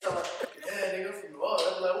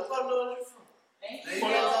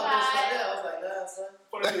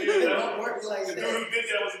don't work like that. The dude who did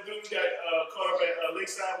that was a dude who got caught up at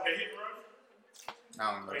Lakeside with a hit and run. I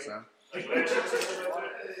don't know, son. Like last year or something like that.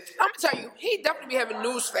 I'm gonna tell you, he definitely be having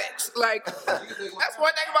news facts. Like, that's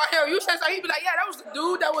one thing about him. You said something, he'd be like, yeah, that was the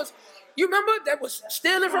dude that was, you remember, that was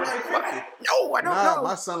stealing from what? No, I don't know.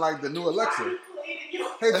 My son like the new Alexa.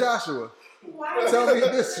 Hey, Joshua, tell me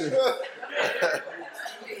this shit.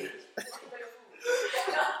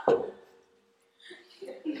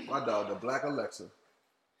 My dog, the black Alexa.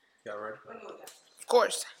 Y'all ready? Of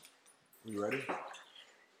course. You ready?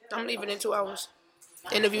 I'm leaving in 2 hours.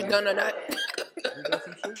 Interview done or not.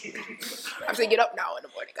 I'm saying get up now in the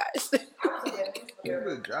morning, guys.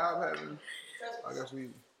 Good job having. I guess we.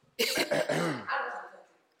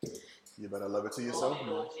 You better love it to yourself,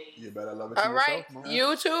 man. You better love it to All right, yourself, man.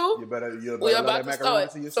 YouTube. You better we love about that to macaroni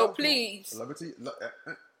start. to yourself. So please. Man. Love it to you.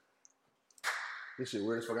 This shit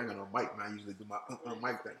weird as fuck. I ain't got no mic, man. I usually do my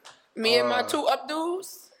mic thing. Me and my 2 up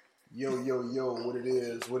dudes. Yo, what it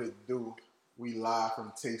is, what it do. We live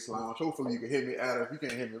from Taste Lounge. Hopefully you can hear me, Adam. If you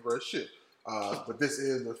can't hear me, bro, shit. But this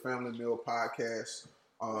is the Family Meal Podcast.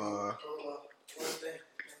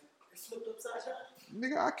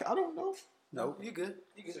 Nigga, I don't know. No, you good.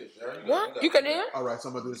 What? You can hear? All right, so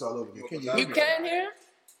I'm gonna do this all over again. Can you hear You me? can hear?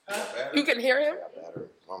 You can hear him?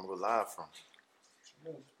 Where I'm going live from.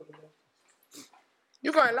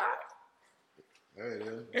 You going live? There it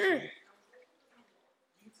is.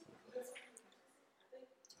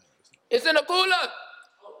 It's in the cooler.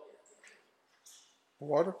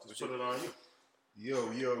 Water? Put it on you.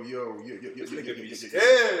 Yo. Yeah,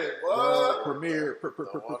 what? Premiere. But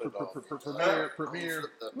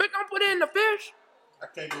don't put it in the fish. I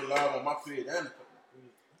can't go live on my feed and the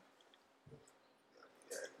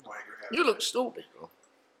You look stupid.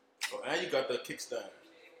 Oh, and you got the kickstand.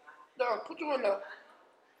 Dog, put you in the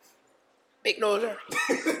big nose there.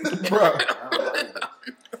 Bro.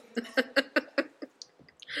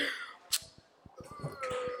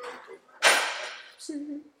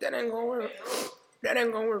 That ain't gonna work. That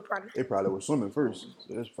ain't gonna work, partner. They probably was swimming first.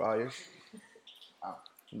 So that's fire.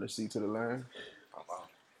 From the sea to the land.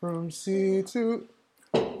 From sea to...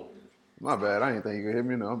 My bad. I didn't think you could hear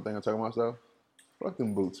me. No, I'm thinking I'm talking to myself. Fuck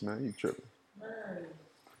them boots, man. You tripping.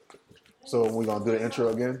 So we gonna do the intro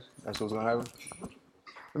again? That's what's gonna happen?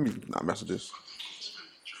 Let me not messages.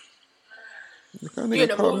 What kind of You in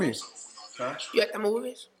nigga the called me? movies? You at the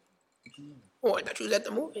movies? Oh, I thought you was at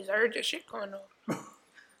the movies. I heard that shit going on.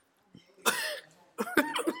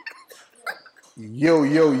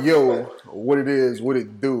 Yo. What it is, what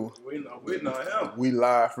it do. We know him. We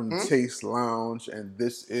live from Taste Lounge, and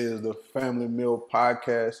this is the Family Meal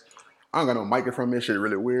Podcast. I don't got no microphone. This shit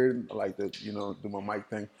really weird. I like to, do my mic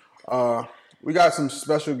thing. We got some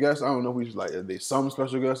special guests. I don't know if we like, are they some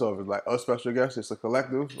special guests or if it's like a special guest. It's a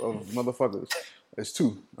collective of motherfuckers. It's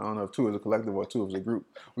 2. I don't know if 2 is a collective or 2 is a group.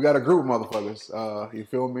 We got a group of motherfuckers. You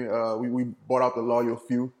feel me? We bought out the loyal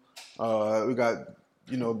few. We got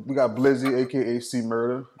Blizzy, aka C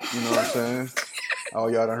Murder. You know what I'm saying? Oh,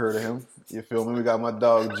 y'all done heard of him. You feel me? We got my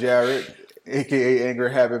dog Jared, aka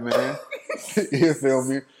Angry Habit Man. You feel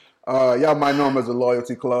me? Y'all might know him as a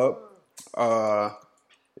Loyalty Club.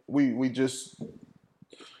 We just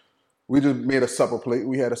made a supper plate.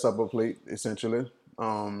 We had a supper plate essentially.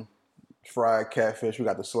 Fried catfish. We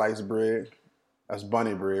got the sliced bread. That's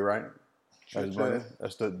bunny bread, right? That's bunny.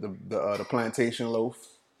 That's the plantation loaf.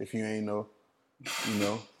 If you ain't know,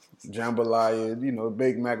 jambalaya.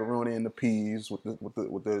 Baked macaroni and the peas with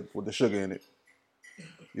the sugar in it.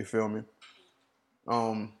 You feel me?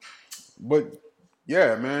 But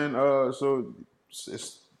yeah, man. So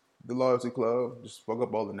it's the Loyalty Club. Just fuck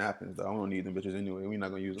up all the napkins. Though. I don't need them bitches anyway. We're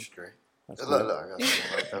not gonna use them. Straight. That's Look, cool. I got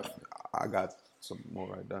something right there. I got some more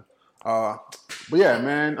right there. But yeah,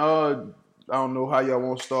 man. I don't know how y'all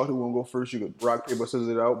want to start. Who want to go first? You could rock, paper, scissors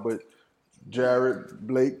it out. But Jared,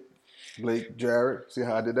 Blake, Jared. See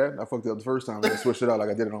how I did that? I fucked it up the first time. I switched it out like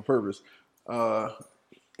I did it on purpose.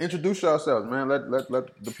 Introduce yourselves, man. Let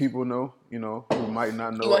the people know. Who might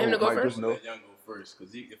not know. You want him to who go might first? just know. Let Young go first,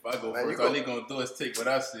 because if I go first, all he gonna do is take what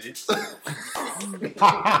I say. Let him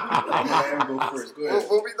go first. Go ahead.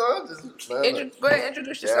 What we doing? Go ahead,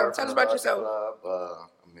 introduce yourself. Tell us about yourself.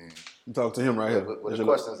 Talk to him right here. What the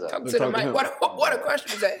questions Talk at? to the talk to mic. him. What a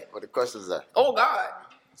question is that? What the questions at? Oh God,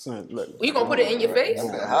 Son, look. you gonna put it in your face?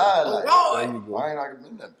 Hi, Oh like, Lord, you go. why ain't I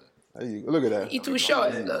been that? There you go. Look at that. he too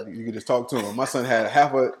short. Look, You can just talk to him. My son had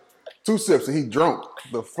 2 sips and he drunk.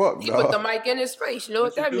 The fuck, he dog? put the mic in his face. You know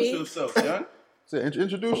what that Introduce means? yourself, John. Say,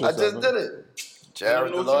 introduce I yourself. just man. did it.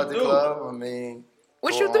 Jared, the what Loyalty you do. Club.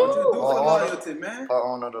 What you Do do? loyalty, man. Part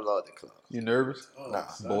owner of the Loyalty Club. You nervous? Nah.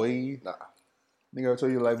 Boy. Nah. Nigga, I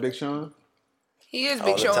told you like Big Sean? He is All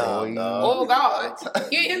Big the Sean. time, dog. Oh God.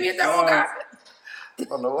 You ain't hear me at that? Oh God. I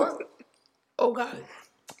don't know what. Oh God.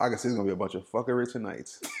 I can see it's gonna be a bunch of fuckery tonight.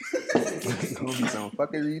 It's gonna be some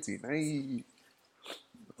fuckery tonight.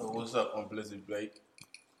 So what's up? I'm Blizzard Blake.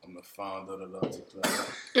 I'm the founder of the Loyalty Club.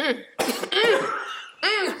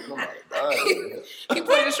 He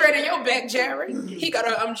put it straight in your back, Jared. He got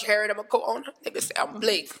I'm Jared. I'm a co-owner. Nigga said I'm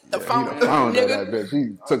Blake, the He founder. the founder of Nigga. that bitch.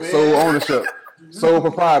 He took sole ownership, sole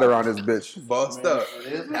proprietor on this bitch. Bossed up.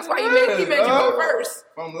 That's why he made you go first.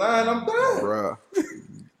 If I'm lying, I'm done. Bruh.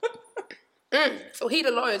 So he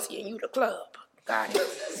the loyalty and you the club. Got it.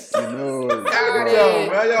 You know, Got Yo,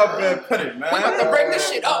 it. man, y'all been petty, We about to man. break this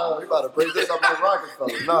shit up. We about to break this up in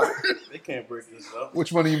Rockefeller. No, They can't break this up.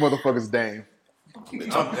 which one of you motherfuckers Dame? I'm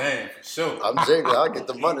damn for sure. I'm Jigga. I'll get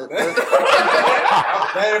the money. I'm damn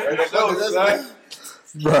for sure, son.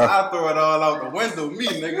 Bruh. I throw it all out the window, me,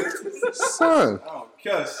 nigga. Son. I don't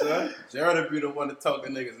care, son. Jared will be the one to talk to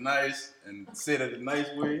niggas nice and say it the nice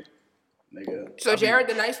way. Nigga. So Jared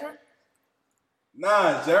the nice one?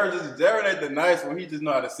 Nah, Jared ain't the nice one. He just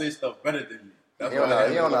know how to say stuff better than me. That's He don't why I know-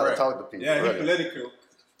 he don't know how to rap. talk to people, Yeah, he really. political.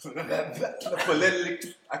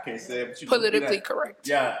 Politically, I can't say it, but you Politically that. correct.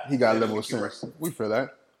 Yeah. He got liberal politically correct. sense. We feel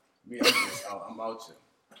that. Me, I'm out here.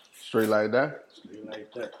 Straight like that. Straight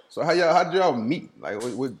like that. So how did y'all meet? Like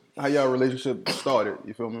how y'all relationship started?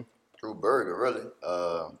 You feel me? Through Burger, really.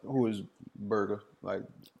 Who is Burger? Like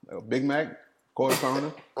a Big Mac? Quarter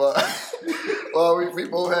pounder? Well, we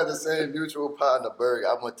both had the same mutual partner, Burger.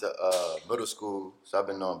 I went to middle school, so I've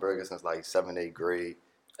been knowing Burger since like 7th, 8th grade.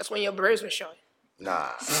 That's when your birds were showing. Nah.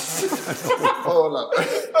 Hold up.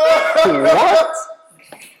 What?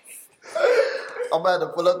 I'm about to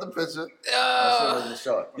pull up the picture. I'll show you the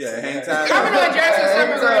shot. Yeah, hang time. I remember Jared since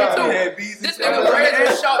 7th grade too. This nigga braids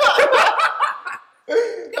were short.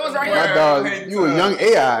 It was right My here. dog, you a young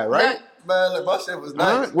AI, right? Man, look, my shit was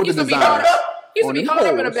Huh? nice. With the Used to be held design. up. Used to On be the held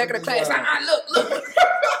up in the poles. back of the class. Look.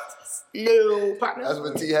 No, partner. That's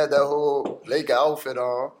when T had that whole Laker outfit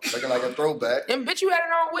on, looking like a throwback. And bitch, you had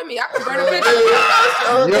it on with me. I can bring a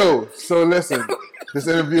picture. Yo, so listen, this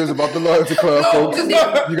interview is about the Loyalty Club, No, folks.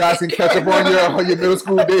 just- You guys can catch up on your middle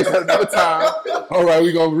school days at another time. All right,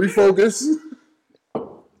 we're gonna refocus.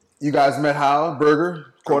 You guys met how?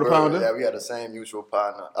 Burger, quarter Burger, pounder. Yeah, we had the same mutual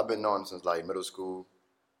partner. I've been knowing him since like middle school.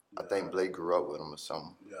 I think Blake grew up with him or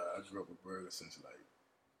something. Yeah, I grew up with Burger since like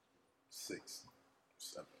 6,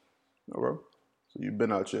 7. No, bro. So you've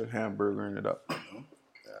been out here hamburgering it up.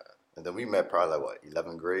 And then we met probably like, what,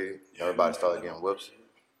 11th grade? Everybody started getting whips.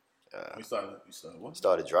 We started what?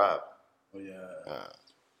 Started drive. Oh, yeah.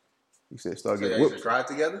 You said start So y'all getting used to whooped. drive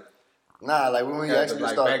together? Nah, like when we Yeah, actually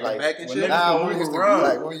like started, back to back and when shit? niggas nah, would when we move used to around.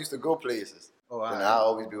 like when we used to go places. Oh, And alright. I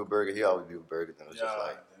always be with Burger, he always be with Burger. Then it was Yeah, just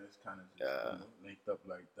like, then it's kind of just linked up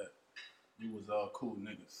like that. You was all cool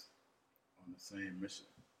niggas on the same mission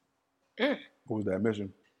What was that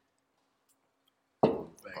mission? back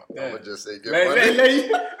I'm then. gonna just say get Let money.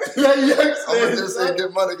 you I'm gonna just say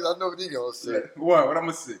get money because I know what he gonna say. What I'm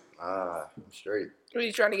gonna say? Ah, I'm straight. What are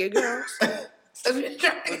you trying to get girls? That's what you're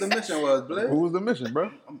trying What to the mission was, Blake? Who was the mission,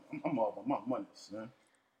 bro? I'm all about my money, son.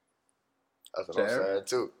 That's what I'm saying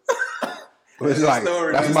too. It's like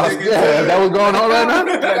story, that's this my nigga that was going on right now.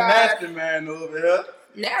 That nasty man over here.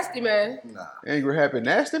 Nasty, man. Nah, Angry, happy,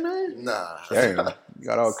 nasty man. nah. Damn, you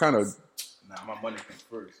got all kind of. Nah, my money comes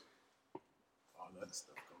first. All the other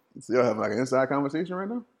stuff comes. So y'all having like an inside conversation right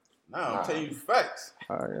now? Nah, I'm telling you facts.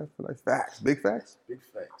 All right, I feel like facts, big facts. Big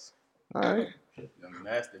facts. All right. Young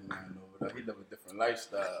nasty man over there. He live a different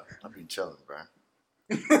lifestyle. I be chilling, bro.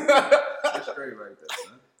 That's straight right there,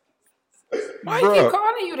 son. Why you Bruh. keep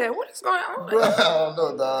calling you that? What is going on? I don't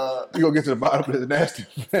know, dog. We gonna get to the bottom of this nasty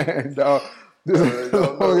man, dog. I really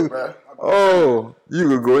don't know, bro. Oh, you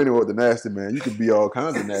could go anywhere with the nasty man. You could be all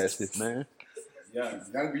kinds of nasty, man.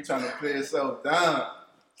 Young be trying to play himself down.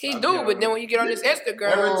 He do, but then when you get on his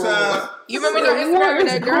Instagram, Every time. you remember your Instagram and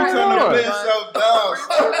that What is girl? going on? Play himself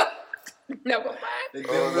down. Never mind. They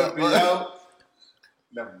Oh, give me out.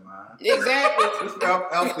 Never mind. Exactly. Just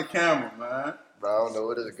off the camera, man. Bro, I don't know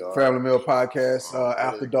what it's going. Family Meal Podcast,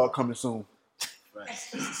 After Dark coming soon. Right.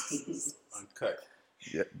 Uncut.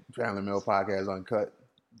 Yeah, Family Meal Podcast uncut.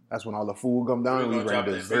 That's when all the food come down and we We're gonna bring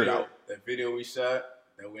drop the dessert out. that video we shot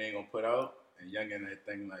that we ain't gonna put out, and Young and that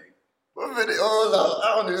thing like. What video? Oh, no,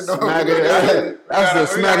 I don't even know. Smacking, that's the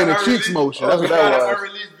smacking the cheeks motion. That's what that A was.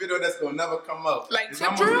 unreleased video that's gonna never come out. Like It's Tip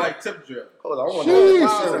almost Drill? like Tip Drill. Hold on, I want Jeez.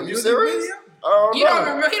 to know. You Music serious? video? I don't You know. don't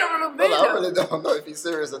remember? He don't remember Hold on, I being really don't know if he's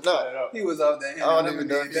serious or not. He was out there. I don't even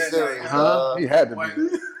know if he's serious. Huh? He had to White- be.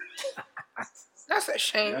 That's a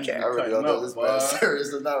shame, I Jack. really don't know if this man Boy. is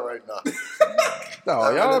serious or not right now. No,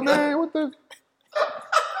 y'all, man, what the?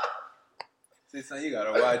 See, son, you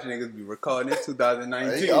gotta watch niggas be recording this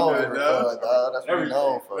 2019. He always right, record, dog. That's what we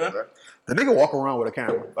known for, bro. The nigga walk around with a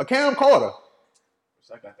camera. A camcorder.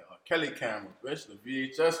 I got the Kelly camera, bitch, the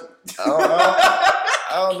VHS one.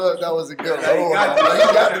 I don't know if that was a good one. He got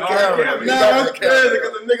the camera. Nah, I'm crazy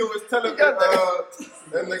because the nigga was telling me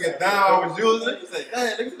that nigga down I was using. He said,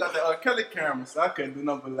 "Damn, nigga got the Kelly camera," so I couldn't do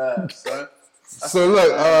nothing but laugh, son. So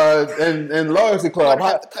look, in Loyalty Club,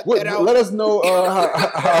 let us know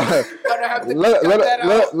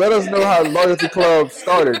let us know how Loyalty Club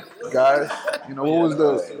started, guys. You know, what was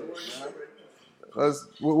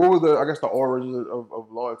the I guess the origin of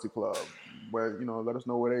Loyalty Club? Where, you know, let us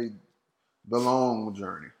know where the long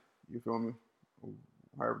journey. You feel me?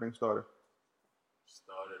 How everything started.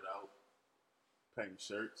 Started out painting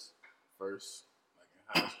shirts first, like in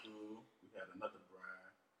high school. We had another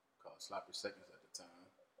brand called Sloppy Seconds at the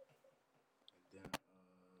time, and then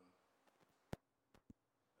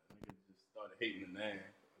nigga just started hating the name.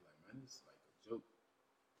 I was like, man, this is like a joke.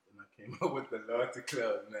 Then I came up with the Loyalty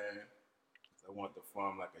Club name. I wanted to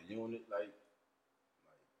form like a unit, like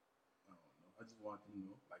I don't know. I just wanted to,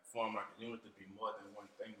 like form like a unit to be more than one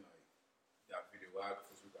thing. Like we got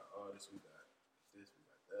videographers, we got artists, we got this, we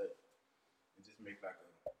got that, and just make like a,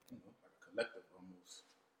 like a collective almost.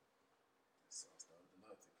 So I started the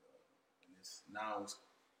Loyalty Club, and it's now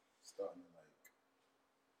starting to like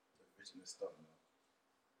the vision is starting to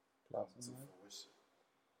come to fruition,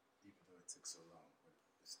 even though it took so long, but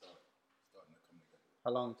it's starting to come together.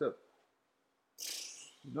 How long it took?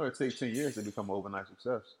 You know, it takes 10 years to become an overnight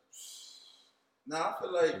success. Nah, I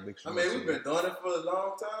feel like, we've been doing it for a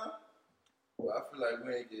long time, but I feel like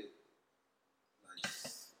we ain't get like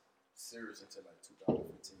serious until like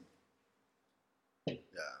 2015. Yeah,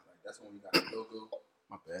 like that's when we got the logo.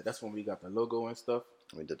 My bad. That's when we got the logo and stuff.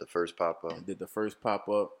 We did the first pop-up.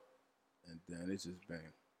 And then it's just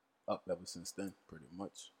been up ever since then, pretty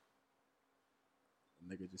much.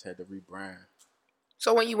 The nigga just had to rebrand.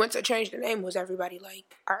 So when you went to change the name, was everybody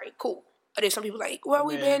like, all right, cool? Or did some people like, well,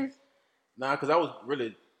 we been... Nah, because I was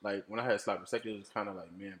really, like, when I had Sloppy Seconds, it was kind of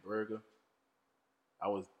like me and Burger. I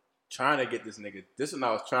was trying to get this nigga, when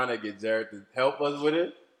I was trying to get Jared to help us with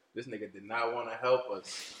it. This nigga did not want to help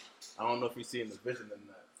us. I don't know if you seen the vision or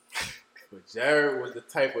not. But Jared was the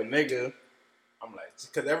type of nigga, I'm like,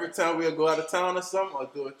 because every time we'll go out of town or something, or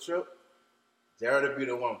do a trip, Jared would be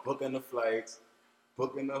the one booking the flights,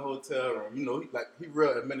 booking the hotel room. He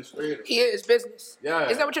real administrative. He is business. Yeah.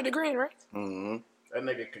 Is that what your degree in, right? Mm-hmm. That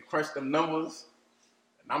nigga can crunch them numbers.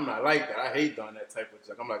 And I'm not like that. I hate doing that type of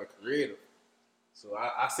stuff. I'm like a creative. So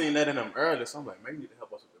I seen that in him early. So I'm like, man, you need to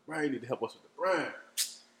help us with the brand. You need to help us with the brand.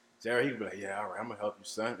 Jared, he'd be like, yeah, all right, I'm going to help you,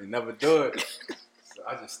 son. He never do it. So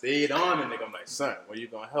I just stayed on the nigga. I'm like, son, when you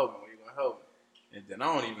going to help me? And then I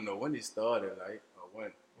don't even know when he started, like, or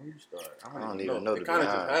when you started. I don't even know. It kind of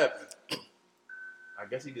just happened. I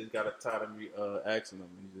guess he just got tired of me asking him,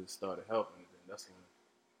 and he just started helping. And then that's when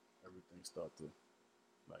everything started to,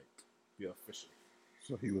 like, be official.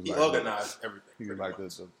 So he was organized everything. He was like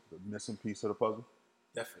the missing piece of the puzzle?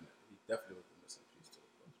 Definitely. He definitely was the missing piece to the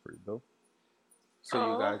puzzle. That's pretty dope.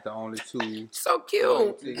 So you guys the only two so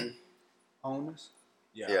cute owners?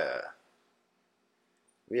 Yeah.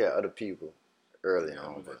 We had other people early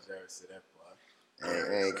on, but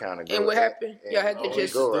ain't kind of. And what happened? Y'all had to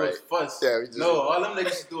just go right. Fuss. Yeah, we just. No, all them niggas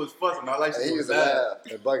used to do is fuss, and all I used to do is laugh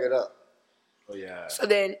and bug it up. Oh yeah. So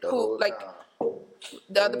then, who like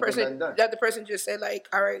the other person just said like,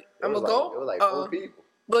 all right, I'm gonna go. It was like 4 people.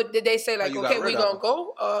 But did they say like, okay, we gonna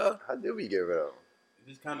go? How did we get rid of them? It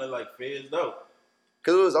just kind of like phased out.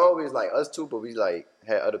 Cause it was always like us two, but we like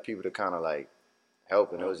had other people to kind of like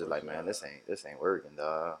help, and it was just like, man, this ain't working,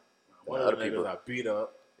 dog. One of the niggas got beat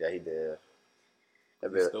up. Yeah, he did.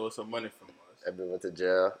 He stole some money from us. That bitch went to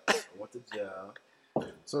jail. Went to jail.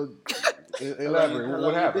 So, elaborate.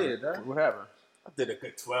 What happened? What happened? I did a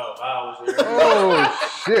good 12 hours.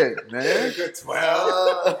 Oh, shit, man. A good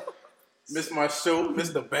 12. Missed my show.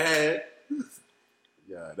 Missed the bag.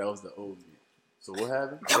 Yeah, that was the old me. So what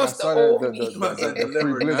happened? That was the old me. The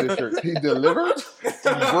free Blizzard shirt. He delivered?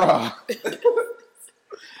 Bruh.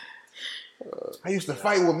 I used to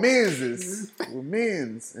fight with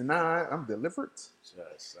men's, and now I'm delivered.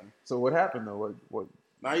 Yes, son. So what happened though? What?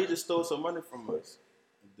 Now he just stole some money from us,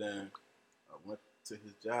 and then I went to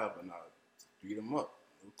his job and I beat him up.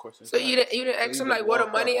 No questions. So you didn't ask him like where the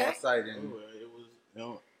money at? It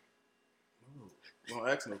was don't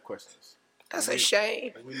ask no questions. That's a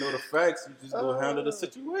shame. When we know the facts, you just go handle the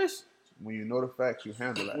situation. When you know the facts, you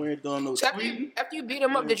handle that. We ain't doing no So tweeting. after you beat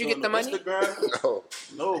him up, did you get the money? Instagram?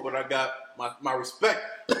 No, but I got my respect.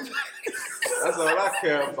 That's all I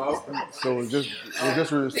care about. So it's just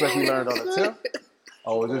the respect you learned on the tip,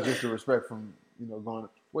 or was it just the respect from going?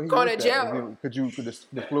 Well, he Going worked to at? jail. Could you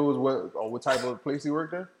disclose what type of place he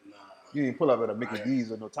worked at? Nah, You didn't pull up at a Mickey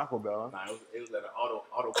D's or no Taco Bell. Huh? nah, it was at an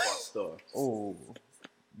auto parts store. Oh,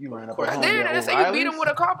 you ran up course. on Damn, they say you beat him with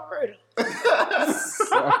a carburetor.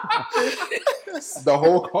 the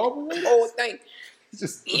whole carburetor. Whole thing.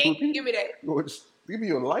 Just Yeah, give me that. Just give me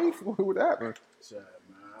your life. What would happen? Shit, man,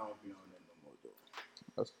 I don't be on that no more though.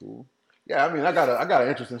 That's cool. Yeah, I mean, I got an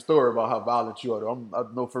interesting story about how violent you are. Though. I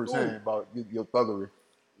know firsthand about your thuggery.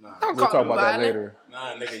 Nah, Don't We'll call talk me about that violent. later.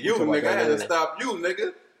 nah, nigga, We'll talk about nigga, that I had to later. stop you,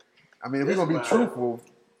 nigga. I mean, if we're Yes, gonna be man. truthful,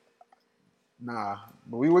 nah.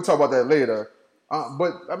 But we will talk about that later.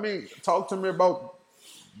 But I mean, talk to me about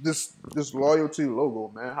this loyalty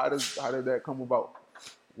logo, man. How did that come about?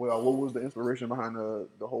 Well, what was the inspiration behind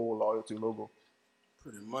the whole loyalty logo?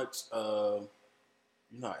 Pretty much,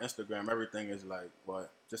 Instagram, everything is like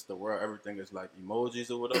just the world, everything is like emojis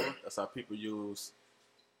or whatever. That's how people use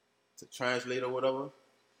to translate or whatever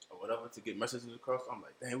to get messages across. I'm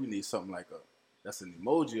like, damn, we need something like that's an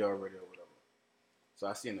emoji already or whatever. So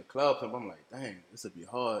I see in the club, I'm like, dang, this would be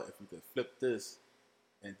hard if we could flip this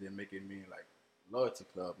and then make it mean like loyalty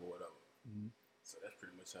club or whatever. Mm-hmm. So that's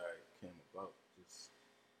pretty much how it came about. Just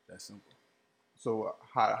that simple. So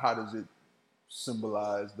how does it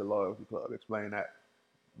symbolize the loyalty club? Explain that.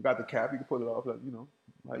 You got the cap, you can pull it off, like.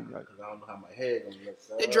 Because I don't know how my head gonna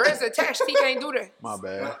look. The dread's attached. He can't do that. My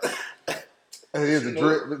bad. It is the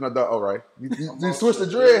dread. No, all right. You switched the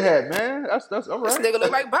dread hat, man. That's all This right. nigga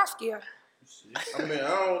look like Basquiat. I mean, I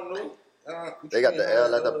don't know. They got the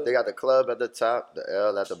L at the. They got the club at the top, the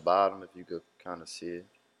L at the bottom. If you could kind of see it.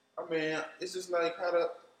 I mean, it's just like how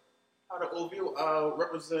the OVO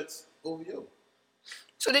represents OVO.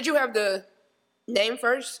 So did you have the name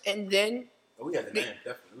first and then? Oh, we had the name,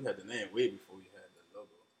 definitely. We had the name way before we had the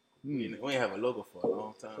logo. We didn't have a logo for a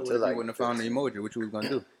long time. So If like- you wouldn't have found the emoji, what you was gonna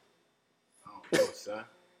do? I don't know, son.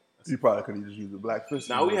 You probably could have just used the black fist.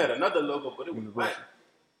 Now we had another logo, but it was black.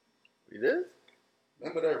 You did?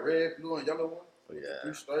 Remember that red, blue, and yellow one? Oh, yeah.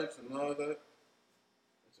 3 stripes and all that?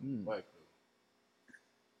 It's white,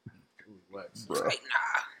 though. It was white. So Bruh. Like,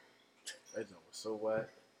 nah. that jump was so white.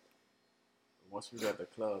 But once we got the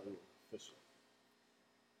club, it was official.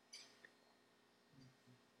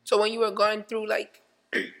 So when you were going through like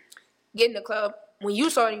getting the club, when you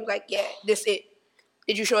saw it, you was like, yeah, this it.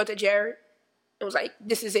 Did you show it to Jared? It was like,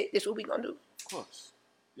 this is it. This is what we gonna do. Of course.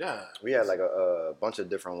 Yeah. We had like a bunch of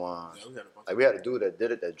different ones. Yeah, we had a bunch Like we had a dude that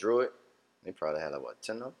did it, that drew it. He probably had like what,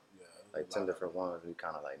 10 of them? Yeah, it was Like a 10 lot of different ones. We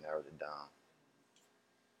kind of like narrowed it down.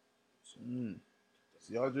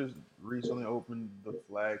 So y'all just recently opened the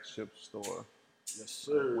flagship store. Yes,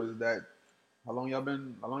 sir. Was that? How long y'all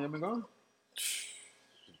been gone?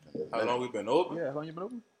 How long we been open? Yeah, how long you been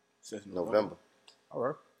open? Since November. All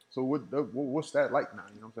right. So what's that like now?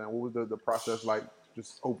 You know what I'm saying? What was the process like?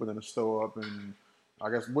 Just opening the store up, and I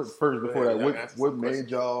guess before that, what made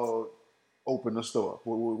y'all open the store?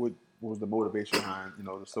 What was the motivation behind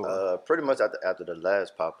the store? Pretty much after the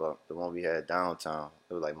last pop-up, the one we had downtown,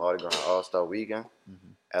 it was like Mardi Gras All-Star Weekend.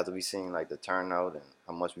 After we seen like the turnout and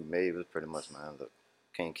how much we made, it was pretty much, man, look,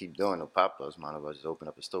 can't keep doing no pop-ups, might as well just open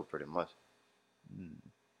up a store pretty much.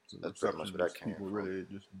 So that's pretty much where that reception, came people from. really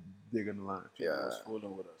just digging the line. People Yeah. was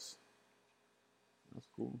fooling with us. That's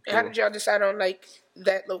cool. And how did y'all decide on like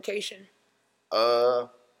that location? I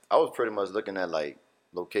was pretty much looking at like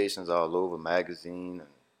locations all over, magazine and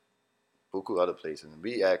buku other places. And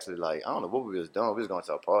we actually like, I don't know what we was doing. We was going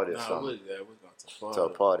to a party or Nah, something. we was going To a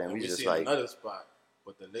party, and we we just seen like- another spot,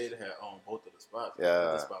 but the lady had owned both of the spots. Yeah.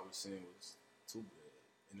 The spot we seen was too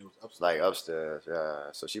big, and it was upstairs. Like upstairs,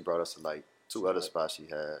 yeah. So she brought us to like 2 other spots she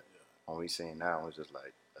had. When we seen that, it was just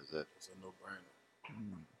like, that's it. It's a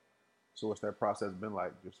no-brainer. So what's that process been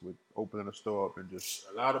like? Just with opening a store up and just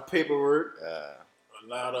A lot of paperwork, Yeah. a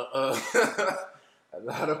lot of a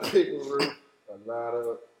lot of paperwork, a lot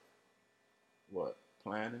of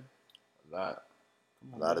planning, a lot.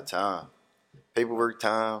 A lot of time. Paperwork,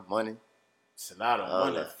 time, money. It's a lot of Oh,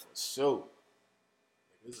 money yeah. for sure.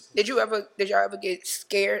 Did y'all ever get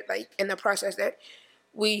scared like in the process that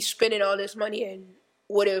we spending all this money and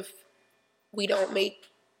what if we don't make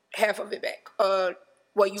half of it back?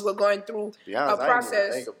 What you were going through To be honest, a I didn't even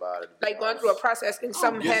process, think about it. to be like going honest. through a process and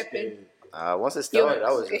something Yes, happened. yeah. Once it started,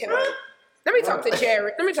 I was just Yeah. like, Let me talk to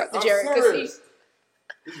Jared. Let me talk to I'm Jared because serious.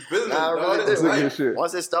 It's business, nah, I dog. really It's did. Look at life. this shit.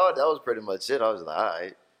 Once it started, that was pretty much it. I was like, all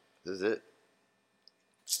right, this is it.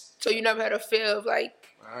 so you never had a fear of like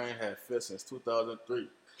I ain't had fit since 2003.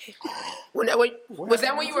 Was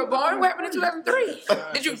that when you were born? What happened in 2003?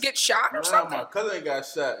 Did you get shot or Nah, something? my cousin got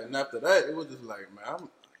shot, and after that, it was just like, man,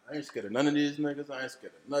 I ain't scared of none of these niggas. I ain't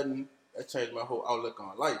scared of nothing. That changed my whole outlook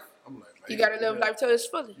on life. I'm like, man, You gotta live life to its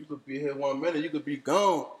fullest. You could be here 1 minute, you could be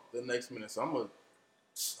gone the next minute. So I'm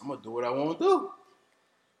gonna do what I want to do.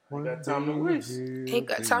 I ain't got time to waste. Ain't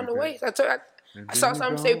got time to waste. I saw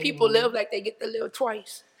something say people live like they get to live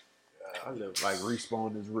twice. Yeah, I live Like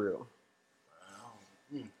respawn is real.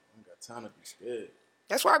 I ain't got time to be scared.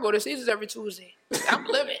 That's why I go to Caesars every Tuesday. I'm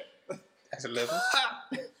living. That's a living.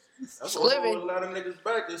 That's what living. holds a lot of niggas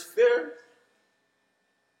back is fear.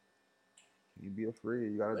 You be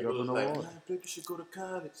afraid. You gotta Niggas jump in was the like, water. man, I think you should go to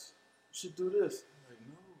college. You should do this.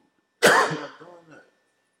 I'm like, no, I'm not doing that.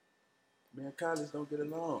 Me and college don't get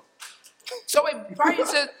along. So wait, prior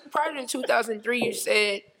to 2003, you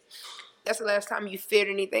said that's the last time you feared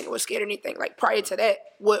anything or was scared of anything. Like prior to that,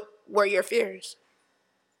 what were your fears?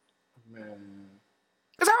 Man,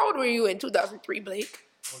 Cause how old were you in 2003, Blake?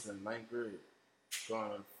 I was in 9th grade,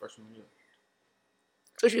 going freshman year.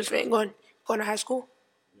 So she was saying going to high school.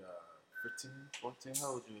 Yeah, 15, 14,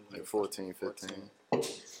 how old you? Like 14, 15. I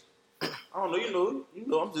don't know, you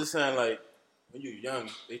know, I'm just saying like, when you're young,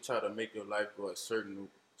 they try to make your life go a certain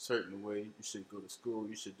way. You should go to school,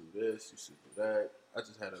 you should do this, you should do that. I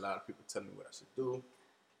just had a lot of people telling me what I should do. And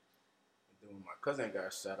then when my cousin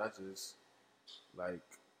got shot, I just, like,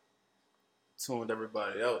 tuned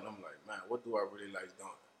everybody out. And I'm like, man, what do I really like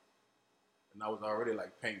doing? And I was already,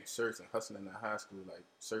 like, painting shirts and hustling in high school, like,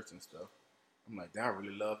 shirts and stuff. I'm like, damn, I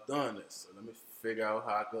really love doing this. So let me figure out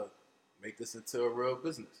how I could make this into a real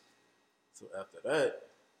business. So after that,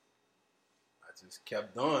 I just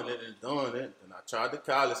kept doing it and doing it. Then I tried the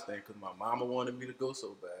college thing because my mama wanted me to go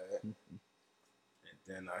so bad. And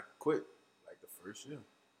then I quit, like, the first year.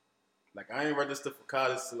 Like, I ain't registered for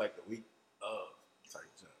college till, like, the week of type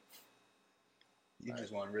jump. You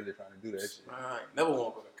just weren't really trying to do that shit. I ain't never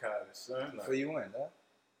want to go to college, son. Like, So you went, huh?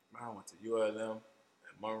 I went to ULM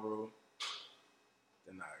and Monroe.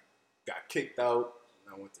 Then I got kicked out.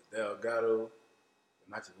 And I went to Delgado.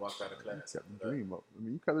 And I just walked out of class. You kept the dream up. I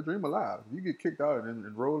mean, you kept the dream alive. If you get kicked out and then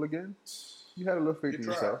enroll again, you had a little faith in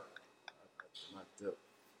yourself.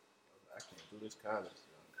 I can't do this college.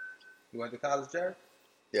 You went to college, Jared?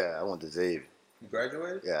 Yeah, I went to Xavier. You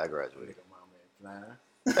graduated? Yeah, I graduated. Nigga mama ain't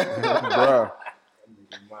flying. Bruh.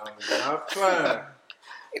 Nigga mama not flying.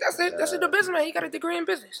 That's it. That's the businessman. He got a degree in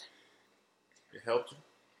business. It helped you?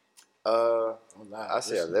 I Don't lie.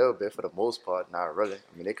 say a little bit for the most part, not really.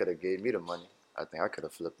 I mean, they could have gave me the money. I think I could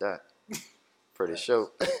have flipped that. Pretty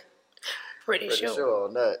sure. Pretty Pretty sure. sure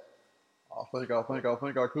on that. I think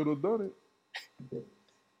I could have done it.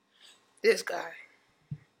 This guy.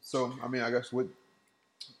 So, I mean, I guess with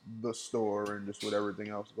the store and just with everything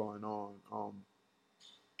else going on,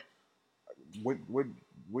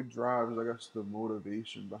 what drives, I guess, the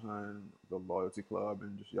motivation behind the loyalty club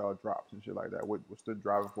and just y'all drops and shit like that? What's the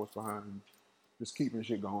driving force behind just keeping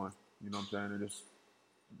shit going? You know what I'm saying? And just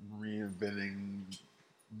reinventing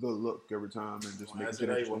the look every time and just making Answer Oh,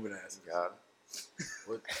 that, you it want me to answer. Got it.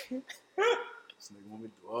 What? This nigga want me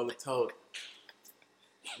to do all the talk.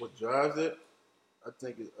 What drives it? I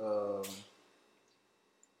think it's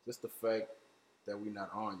just the fact that we not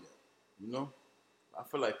on yet. You know? I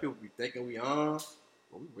feel like people be thinking we on,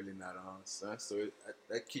 but we really not on, son. So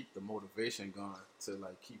that keep the motivation going to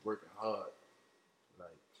like keep working hard.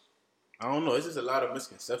 Like, I don't know. It's just a lot of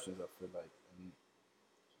misconceptions, I feel like. And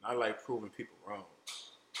I like proving people wrong.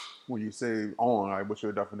 When you say on, like, what's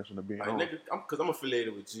your definition of being Like, on? nigga, because I'm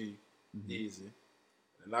affiliated with G, Easy.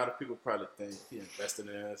 And a lot of people probably think he invested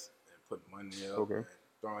in us and putting money up Okay. and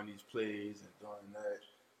throwing these plays and doing that.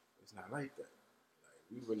 It's not like that. Like,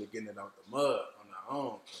 we really getting it out the mud on our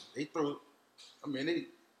own. They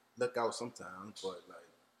look out sometimes, but like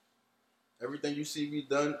everything you see we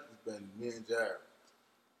done has been me and Jared.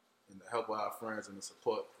 And the help of our friends and the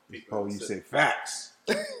support of people. Oh, you say facts.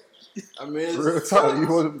 I mean, it's Real talk. You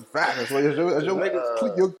wasn't facts. That's what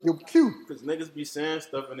your cue. because niggas be saying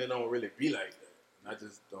stuff and they don't really be like that. And I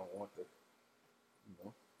just don't want the, you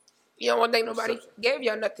know. You don't think nobody Perception. gave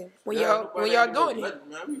y'all nothing when Yeah, y'all nobody doing ain't it.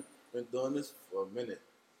 nothing, man. We been doing this for a minute.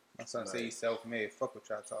 My son say he's self-made. Fuck what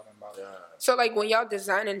y'all talking about. Yeah. So like when y'all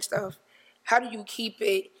designing stuff, how do you keep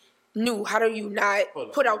it new? How do you not Hold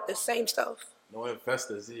on. put out the same stuff? No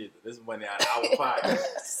investors either. This is money out of our pocket.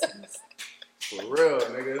 For real,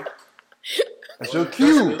 nigga. That's your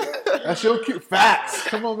cue. That's your cue. Facts.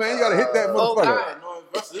 Come on, man. You gotta hit that Oh, motherfucker. God. No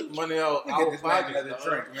investors. This is money out Get our this man pocket. another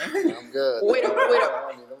drink, man. I'm good. Wait up. I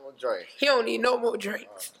don't need no more drink. He don't need no more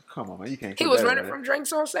drinks. Come on, man. You can't. He put was that running in from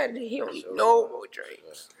drinks on Saturday. He don't need no more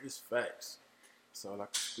drinks. It's facts. That's all I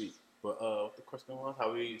can speak. But what the question was,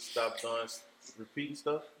 how we stop doing repeating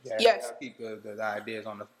stuff? Yeah, Yes. gotta keep the ideas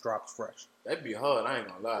on the drops fresh. That'd be hard. I ain't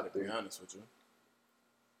gonna lie, to be honest with you.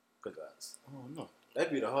 Cause I don't know.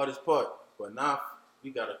 That'd be the hardest part. But now we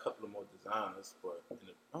got a couple of more designers. But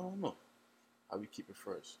I don't know how we keep it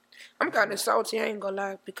fresh. I'm kind of salty. I ain't gonna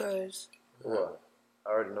lie because What? I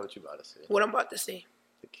already know what you about to say. what I'm about to say.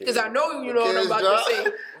 The Because kids. I know you The know what I'm kids about drop. to say.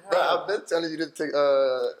 Bro, I've been telling you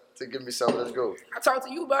to give me something. Let's go. I talked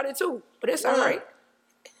to you about it too, but it's all right.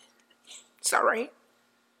 It's all right.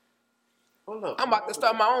 Hold up. I'm about to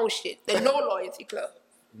start my own shit. The No Loyalty Club.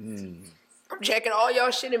 I'm checking all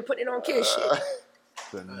y'all shit and putting it on kids shit.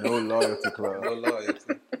 The No Loyalty Club. No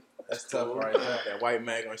loyalty. That's tough right there. That white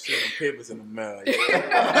man gonna shit them papers in the mail.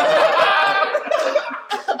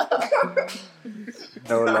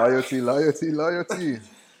 No loyalty.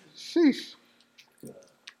 Sheesh.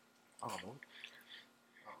 I don't know.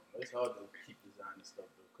 It's hard to keep designing stuff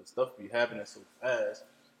though, because stuff be happening so fast,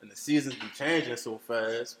 and the seasons be changing so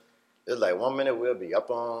fast. It's like 1 minute we'll be up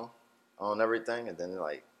on everything, and then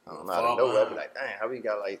like I don't know, out of nowhere, I'll be like, dang, how we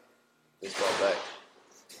got like this far back?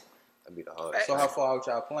 That'd be the hardest. So how far out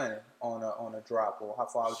y'all planning on a drop, or how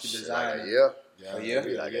far out you designing? Like A year?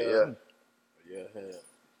 Be like, Yeah, hell.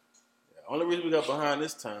 Only reason we got behind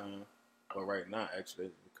this time, or right now actually,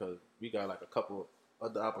 is because we got like a couple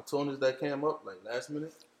other opportunities that came up like last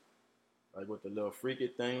minute. Like with the little freaky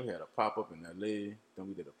thing, we had a pop up in LA, then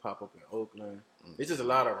we did a pop up in Oakland. It's just a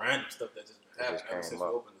lot of random stuff that just been happening ever since we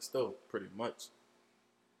opened the store, pretty much.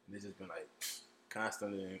 And it's just been like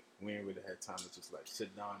constantly, and we ain't really had time to just like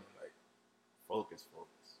sit down and like focus.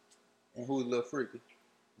 And who's Lil Freaky?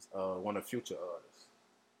 It's, one of Future artists,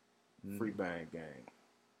 Free Bang Gang.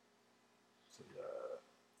 So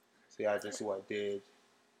See, I just what did.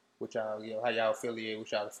 What y'all, how y'all affiliate?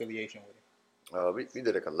 What's y'all affiliation with it? we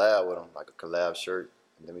did a collab with him, like a collab shirt,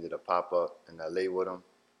 and then we did a pop up in LA with him,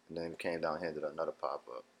 and then we came down here and did another pop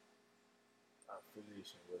up. our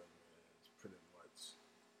affiliation with him is pretty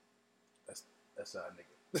much that's our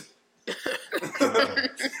nigga.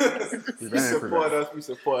 He support us, we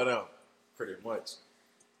support him, pretty much.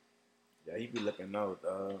 Yeah, he be looking out.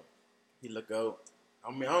 He look out.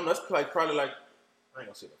 I mean, I don't know. That's like probably like I ain't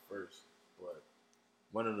gonna say the first, but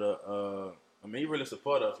one of the. I mean, he really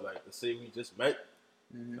support us. Like to say we just met,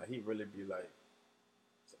 like, he really be like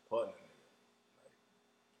supporting the nigga, like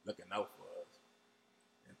looking out for us,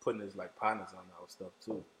 and putting his like partners on our stuff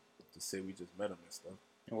too. To say we just met him and stuff.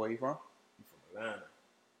 And where you from? He from Atlanta.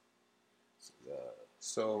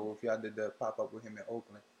 So if y'all did the pop up with him in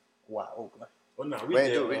Oakland, why Oakland? Well, no, we Man,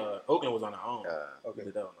 did. dude, Oakland was on our own. Okay, We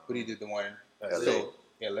did that on our but he own. did the one LA. So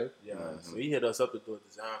LA. Yeah, so he hit us up to do a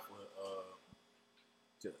design for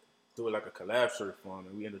to do it like a collab shirt for him,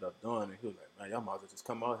 and we ended up doing it. He was like, "Man, y'all might as well just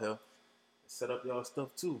come out here and set up y'all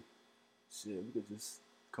stuff too. Shit, we could just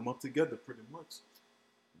come up together pretty much."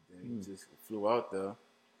 And then he just flew out there,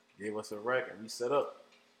 gave us a rack, and we set up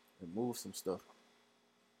and moved some stuff.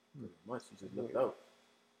 Pretty much, he just looked out.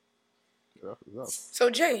 So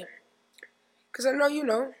Jay, because I know you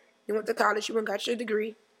went to college, you went got your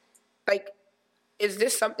degree. Like, is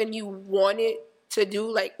this something you wanted to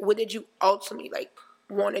do? Like, what did you ultimately like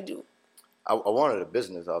want to do? I wanted a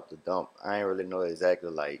business off the dump. I ain't really know exactly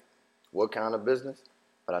like what kind of business,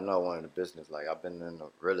 but I know I wanted a business. Like I've been in the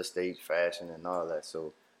real estate, fashion, and all that.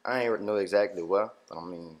 So I ain't know exactly what, but I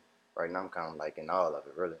mean, right now I'm kind of like in all of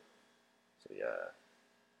it, really. So yeah,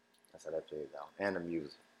 that's how that plays out. And the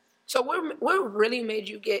music. So what really made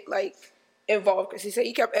you get like involved? Because he said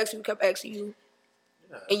you kept asking you,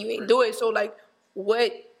 Yeah, and you ain't do it. So like,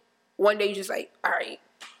 what? One day you just like, all right.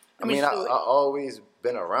 I mean, I always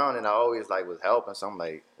been around and I always like was helping. So I'm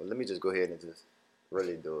like, well, let me just go ahead and just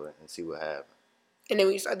really do it and see what happens. And then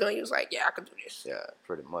when you started doing it, you was like, yeah, I can do this. Yeah,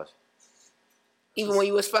 pretty much. Even when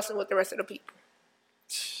you was fussing with the rest of the people.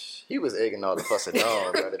 He was egging all the fussing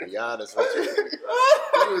on, bro, to be honest with you.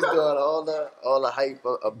 He was doing all the hype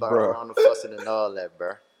about around the fussing and all that,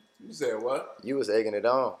 bro. You said what? You was egging it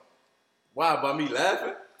on. Why? By me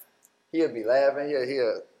laughing? He'll be laughing.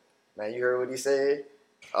 He'll, man, you heard what he said?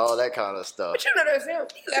 All that kind of stuff. But you know what I'm saying?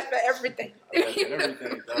 He laughed at everything. I laugh at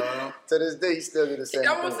everything, dog. To this day, he still do the same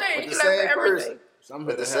I'm thing. gonna say, With he the laughed at same everything. person. So I'm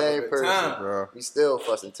With here the to have a same good person, time. Bro. We still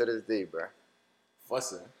fussing to this day, bro.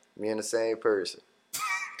 Fussing. Me and the same person.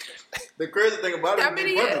 The crazy thing about it That is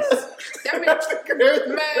many we years. brothers.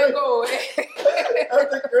 Man, go away.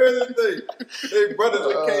 That's the crazy thing. They brothers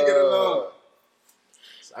that can't get along.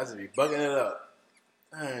 So I just be bugging it up.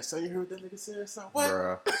 Hey, so you heard that nigga say something? What?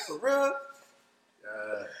 Bruh. For real?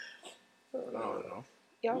 I don't know.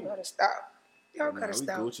 Y'all gotta stop. Y'all Nah, gotta we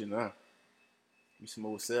stop. Gucci now. We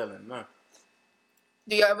smooth sailing now.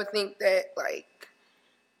 Do you ever think that like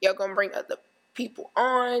y'all gonna bring other people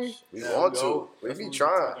on? We Yeah, want we to. all- We that's be what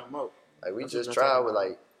trying. talking about. Like we That's just what tried talking with about.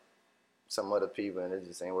 like some other people, and it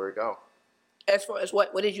just ain't work out. As far as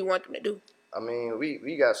what did you want them to do? I mean,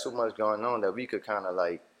 we got so much going on that we could kind of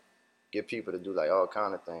like get people to do like all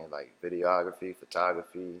kind of things, like videography,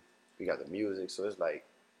 photography. We got the music, so it's like,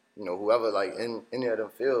 you know, whoever like in any of them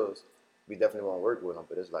fields, we definitely want to work with them.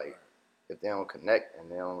 But it's like if they don't connect and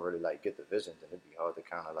they don't really like get the vision, then it'd be hard to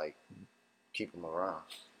kind of like keep them around.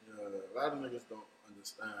 Yeah, a lot of niggas don't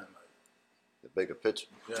understand like The bigger picture.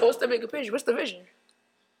 yeah. So what's the bigger picture? What's the vision?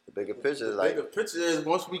 The bigger picture is The like bigger picture is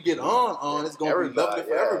once we get on, it's gonna be Everybody, lovely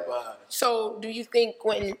for yeah. everybody. So do you think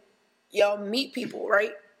when y'all meet people,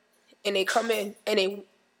 right, and they come in and they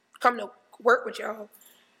come to work with y'all,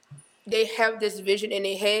 they have this vision in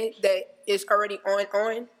their head that is already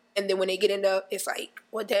on, and then when they get in there, it's like,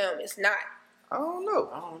 well, damn, it's not. I don't know.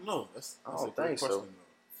 I don't know. That's I a don't good think so. question,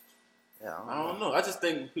 though. Yeah, I don't know. I just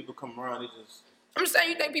think when people come around, they just I'm saying,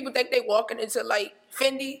 you think people think they walking into like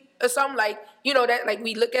Fendi or something, like, you know, that like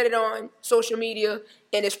we look at it on social media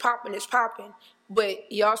and it's popping,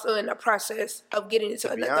 but you're also in the process of getting into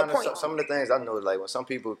to be another honest, point. some of the things I know, like when some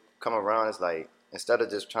people come around, it's like instead of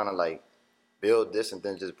just trying to like build this and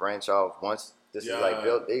then just branch off once this is like Yeah.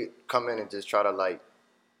 built, they come in and just try to like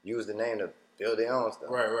use the name to build their own stuff.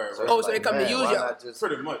 Right. it's Oh, so they come to man, use why y'all. not just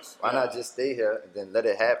pretty much. why not just stay here and then let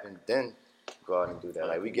it happen, then go out and do that?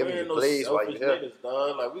 Like we giving you ain't no plays while you selfish here. niggas,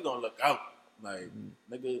 dog. Like we gonna look out. Like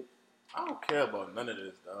nigga, I don't care about none of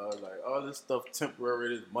this, dog. Like all this stuff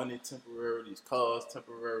temporary, this money temporary, these cars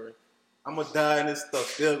temporary. I'ma die and this stuff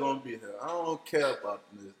still gonna be here. I don't care about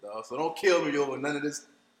this, dog. So don't kill me over none of this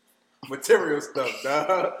material stuff,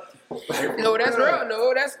 dog. Like, No, that's real.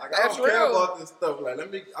 No, that's Like, I that's don't care real. about this stuff. Like,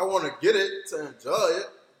 I want to get it to enjoy it,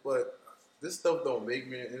 but this stuff don't make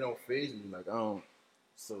me, it don't faze me. Like, I don't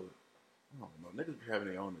know. Niggas be having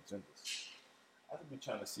their own agendas. I just be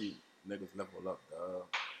trying to see niggas level up, dog.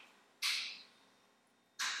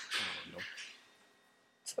 I don't know.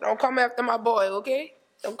 So don't come after my boy, okay?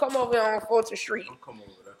 Don't come over here on Fulton Street. Don't come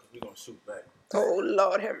over there because we going to shoot back. Oh,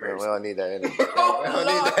 Lord have Man, we mercy. don't need that energy.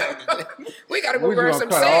 Oh, Lord. We gotta go We burn just some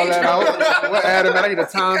gonna cut all sage. that out. What Adam, man? I need a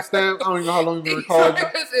timestamp. I don't even know how long you've been recording.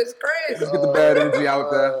 This is crazy. Let's get the bad energy out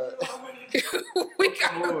there. We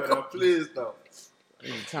Come gotta over go. there, please, though. I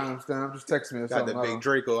need a timestamp. Just text me or Got something. the big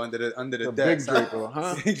Draco under the The deck. big Draco,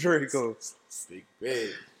 huh? Big Draco. Big.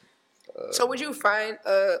 So would you find,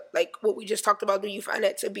 like what we just talked about, do you find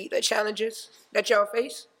that to be the challenges that y'all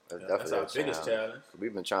face? That's That's definitely our a biggest challenge. challenge.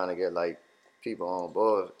 We've been trying to get like people on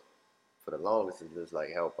board for the longest to just like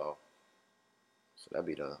help out. So that'd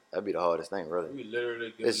be the hardest thing, really. We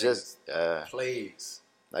literally get It's just plays.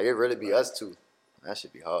 like it really be us two. That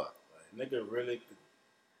should be hard. Like, nigga really.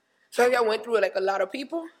 So y'all went through like a lot of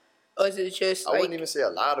people? Or is it just I like, wouldn't even say a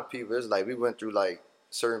lot of people. It's like we went through like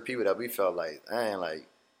certain people that we felt like, man, like,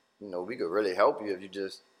 you know, we could really help you if you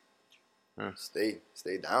just stay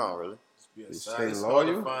down, really. Just be a You solid, stay it's hard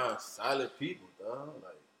to loyal? find solid people, dog.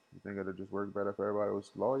 Like, You think it'll just work better if everybody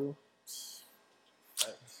was loyal?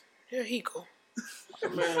 facts. here he go.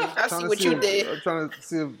 Man, I see what you did. I'm trying to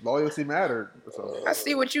see if loyalty mattered. So, I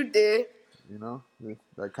see what you did. you know, if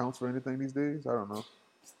that counts for anything these days. I don't know.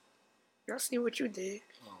 I see what you did.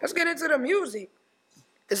 Let's get into the music.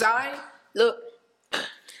 Design, look,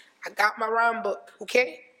 I got my rhyme book,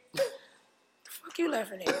 okay? The fuck you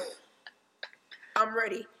laughing at? I'm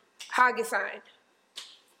ready. How I get signed?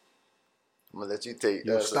 I'm gonna let you take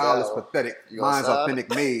Your that. style is So that- pathetic. You gonna Mine's sign? authentic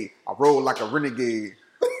made. I roll like a renegade.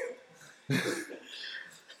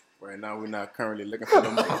 right now we're not currently looking for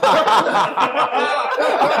them.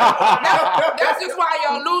 That's just why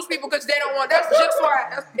y'all lose people, because they don't want. That's just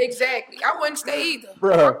why. Exactly. I wouldn't stay either.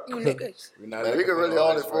 Bruh. Fuck you niggas. We're not Man, we looking can for really no only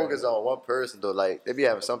artists right focus now. on one person though. Like they be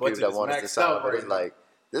having some people budget that is want us to maxed sign, out but right it's now. like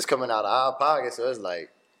this coming out of our pocket, so it's like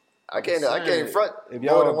I can't saying, front if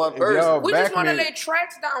more y'all- than one if person. y'all- We just back want to me- lay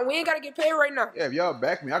tracks down. We ain't gotta get paid right now. Yeah, if y'all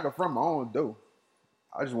back me, I can front my own dough.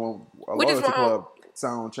 I just want a We just loyalty want- club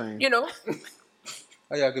sound change. You know,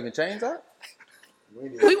 Oh, y'all giving chains out?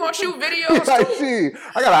 we want shoot videos like, too. shit,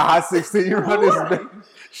 I got a hot 16 run this day.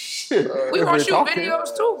 Shit. We if want we're shoot talking.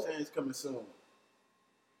 videos too. Change coming soon.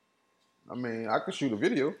 I mean, I could shoot a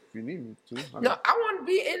video if you need me to. No, I want to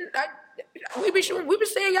be in. We be shooting. We be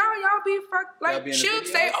saying y'all be fuck Y'all like be in the should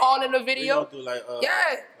video? say all in the We video. gonna do like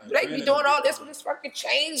Yeah, they be doing all this with this fucking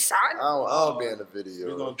chain, son. I don't be in the We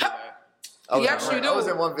video. gonna do like Yes, you I was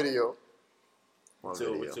do. in one video. One with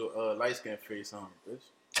video. your light skin face on, bitch.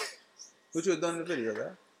 What you done in the video,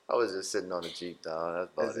 man? I was just sitting on the Jeep, dog.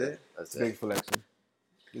 That's about That's it. it? Big flexing.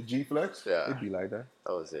 The G flex? Yeah. It'd be like that.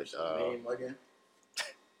 That was it. Name again?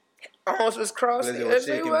 Almost was crossing. Lizzie was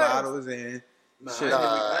shaking bottles and Nah, shit.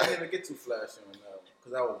 I didn't even get too flashy on that one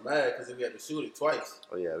because I was mad because we had to shoot it twice.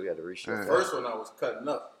 Oh yeah, we had to reshoot. The first one I was cutting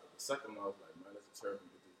up. The second one I was like, man, let's just hurry and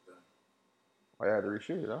get this done. I had to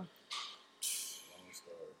reshoot it, huh? Long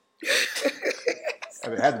story.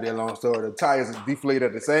 It had to be a long story. The tires deflated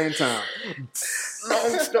at the same time.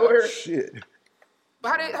 Long story. Shit.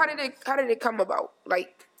 But how did it come about?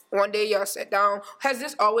 Like one day y'all sat down. Has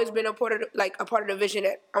this always been a part of the vision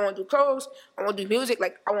that I want to do clothes, I want to do music,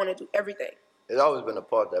 like I want to do everything? It's always been a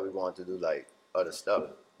part that we wanted to do like other stuff,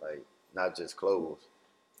 like not just clothes.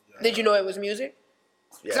 Did you know it was music?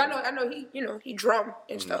 Cause Yeah, I know he drum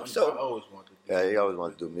and stuff. I So always wanted to do yeah, he always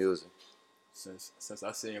wanted to do music. Since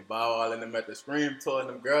I seen Bow Wow and them at the Scream tour and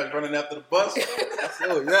them girls running after the bus, I said,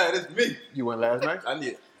 oh yeah, it's me. You went last night? I ain't go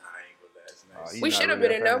last night. you we not should have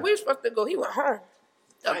really been that in there. fan. We were supposed to go. He went home.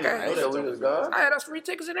 I ain't Okay. know that we was was gone. I had us free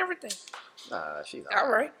tickets and everything. Nah, she not.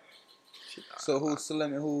 All right. She not. So who's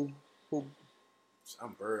Slim and who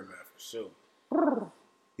I'm Birdman for sure.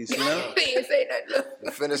 he's Slim? He didn't say nothing.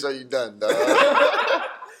 You finished or you done, dog?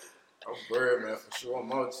 I'm Birdman for sure.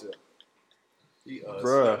 I'm out here. He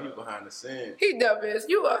Bruh. he behind the scenes. He dumb as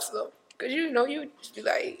you also. Cause you just be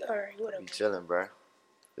like, all right, whatever. Be chilling, bro.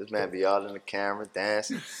 This man be all in the camera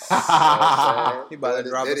dancing. He about to Doing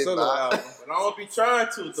drop a his solo ditty, album. But I don't be trying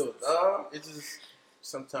to though, dog. It's just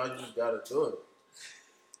sometimes you just gotta do it.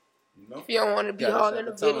 You know? If you don't want to be Gotta all set in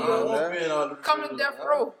the the tone, I don't video, man. want to be in all the come to videos, Death dog.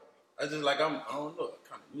 Row. I just like I don't know. I'm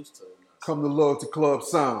kind of used to it now. Come to Loyalty Club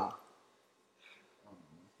Sound.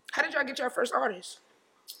 How did y'all get your first artist?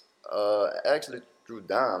 Actually through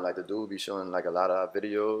Dom, like the dude be showing like a lot of our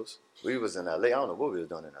videos. We was in LA. I don't know what we was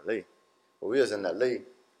doing in LA, but we was in LA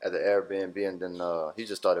at the Airbnb, and then he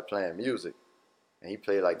just started playing music, and he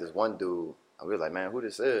played like this one dude, and we was like, man, who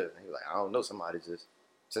this is? And he was like, I don't know. Somebody just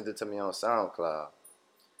sent it to me on SoundCloud.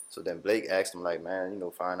 So then Blake asked him like, man,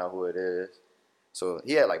 find out who it is. So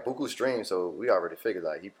he had like buku streams, so we already figured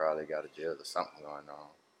like he probably got a jail or something going on.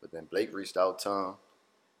 But then Blake reached out to him.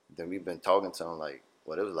 Then we've been talking to him like,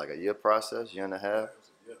 it was like a year process, year and a half,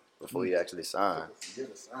 before he actually signed. He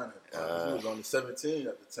was only 17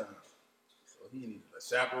 at the time. So he needed a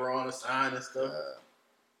chaperone to sign and stuff.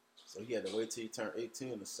 So he had to wait till he turned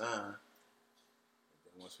 18 to sign. And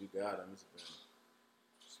then once we got him, it's been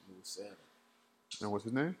smooth sailing. And what's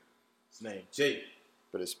his name? His name Jake.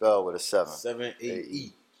 But it's spelled with a 7.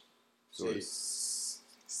 7-8-E. So Jake.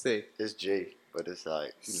 Say. It's J, but it's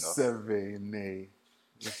like, 7A.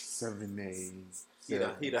 7A.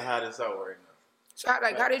 He the hottest out right now. So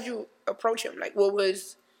how did you approach him? Like, what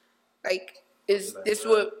was, like, is this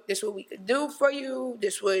what we could do for you?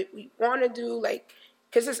 This what we want to do? Like,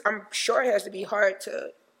 because I'm sure it has to be hard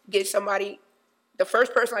to get somebody, the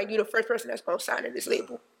first person like you, the first person that's gonna sign to this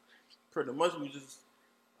label. Pretty much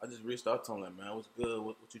I just reached out to him like, man, what's good?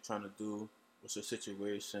 What you trying to do? What's your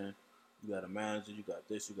situation? You got a manager, you got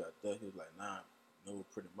this, you got that. He was like, nah, no,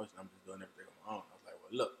 pretty much. I'm just doing everything on my own. I was like,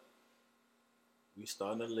 well, look, we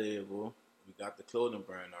starting a label. We got the clothing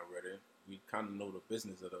brand already. We kind of know the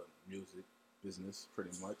business of the music business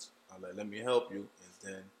pretty much. I was like, let me help you.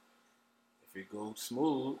 And then if it goes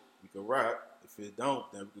smooth, we can rock. If it don't,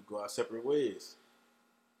 then we could go our separate ways.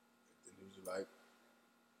 And then he was like,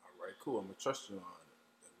 all right, cool. I'm going to trust you on it.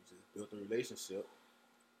 Then we just built a relationship.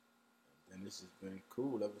 And then this has been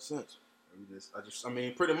cool ever since.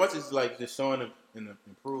 Pretty much it's like just showing and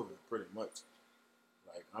improving, pretty much.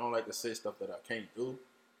 Like, I don't like to say stuff that I can't do.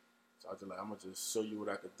 So I just like, I'm going to just show you what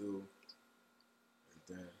I could do. And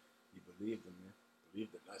then he believed in me,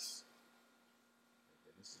 believed in us. And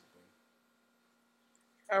then this has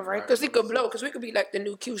been... All right, because he could blow, because we could be like the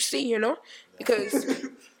new QC, because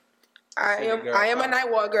I am a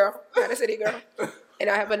Nightwalk girl, not a city girl, and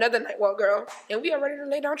I have another Nightwalk girl, and we are ready to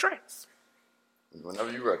lay down tracks.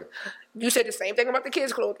 Whenever you ready. You said the same thing about the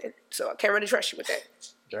kids' clothing, so I can't really trust you with that.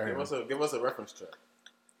 Give us a reference track.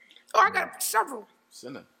 Oh, I got several.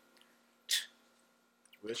 Send it.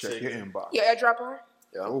 We'll Check take your it. inbox. Your airdrop on?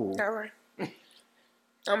 Yeah. Oh. All right.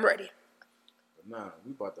 I'm ready. But nah,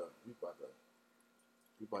 we about to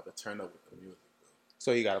turn up with the music.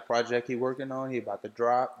 So he got a project he working on. He about to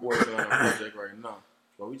drop. Working on a project right now.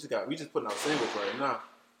 But we just putting out singles right now.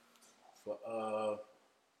 But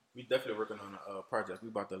we definitely working on a project. We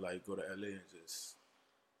about to like go to LA and just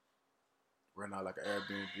rent out like an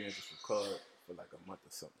Airbnb and just record for like a month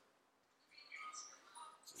or something.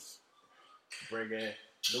 Just bring in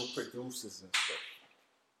new producers and stuff.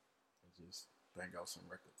 And just bang out some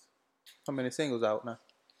records. How many singles out now?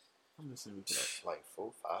 I'm just saying we put out Like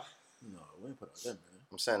 4, 5. No, we ain't put out that many.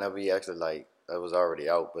 I'm saying that we actually like that was already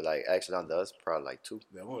out, but like actually under us probably like 2.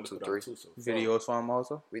 Yeah, we only Two, put three. out 2 so far. Videos for him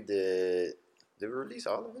also. We did. Did we release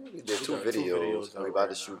all of it? We did We 2 got 2 videos, videos and we out about right to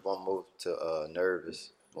now. shoot one more to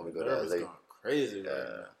Nervous when we go to Nervous LA. going crazy right Yeah,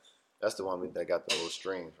 now. that's the one that got the most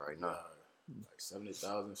streams right now. Like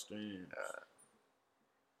 70,000 streams.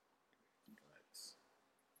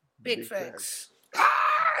 Big facts.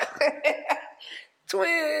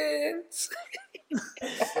 Twins.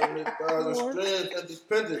 70,000 streams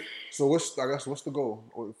independent. So what's the goal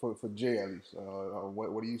for Jay at least?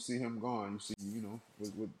 What do you see him going? You see,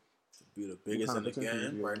 what Be the biggest kind in the of potential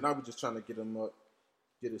game. is Right now, we're just trying to get him up,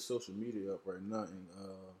 get his social media up right now, and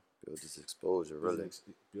Build this exposure, really.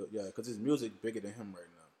 yeah, because his music bigger than him right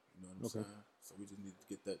now. You know what I'm Okay. saying? So we just need to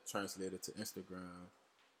get that translated to Instagram.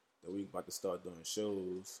 That we about to start doing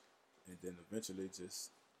shows, and then eventually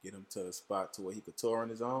just get him to a spot to where he could tour on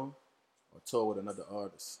his own, or tour with another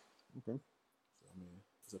artist. Okay. So I mean,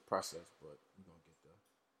 it's a process, but we're gonna get there.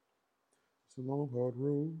 It's a long hard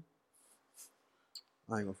road.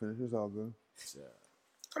 I ain't gonna finish. It's all good. Yeah.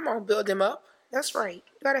 Come on, build them up. That's right.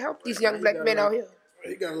 You gotta help these Right, young you black gotta men out like- here.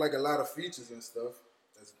 He got like a lot of features and stuff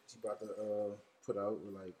that's he about to put out.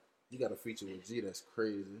 Like he got a feature with G that's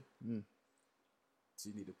crazy. Mm. So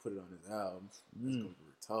you need to put it on his album. That's gonna be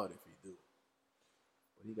retarded if he do.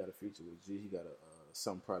 But he got a feature with G. He got a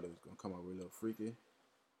something probably was gonna come out with a little freaky. And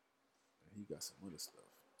he got some other stuff.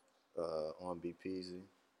 On BPZ.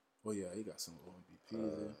 Oh yeah, he got some on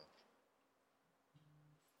BP.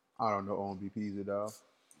 I don't know on BP's it dog.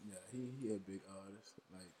 Yeah, he a big artist.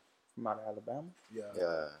 Like From out of Alabama. yeah.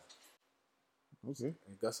 Yeah. Okay.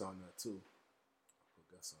 And Gus on that too. I put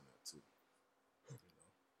Gus on that too.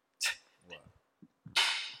 You know. What?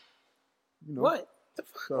 You know. What? The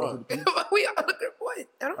fuck? Shout out to the people. We all what?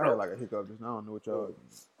 I don't I know. had like a hiccup just now. I don't know what y'all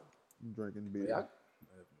drinking beer. Yeah,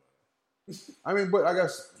 I mean, but I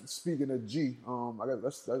guess speaking of G, I guess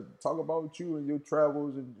let's talk about you and your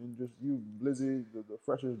travels and just you, Blizzy, the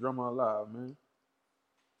freshest drummer alive, man.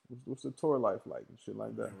 What's the tour life like and shit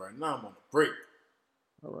like that? man, right now I'm on a break.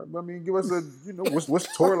 All right, but I mean, give us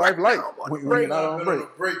what's tour life like when you're not on I've been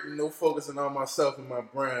break? on a break, focusing on myself and my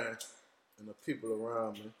brand and the people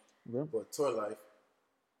around me. Okay. But tour life,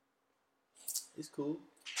 it's cool.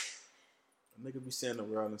 A nigga be saying the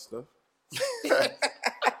world and stuff.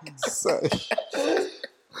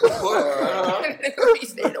 Nigga be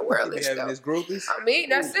saying the world They and having stuff. his groupies. I mean,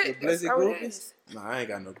 that's The it. That's Blizzy how it groupies? is. Nah, I ain't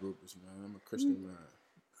got no groupies, man. I'm a Christian man.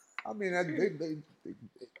 I mean,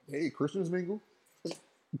 hey, Christians mingle. I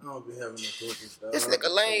don't be having no groupies, dog. This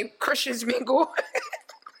nigga lame. Christians mingle.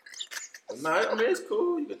 But nah, I mean, it's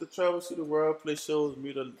cool. You get to travel, see the world, play shows,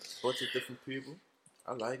 meet a bunch of different people.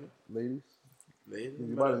 I like it. Ladies. Ladies.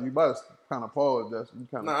 You about to kind of pause. That's you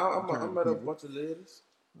kind of. Nah, I met a bunch of ladies.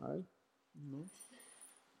 All right. You know.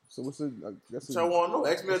 So what's the? I guess What y'all want to know?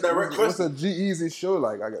 Ask me a direct what's question. a G Easy show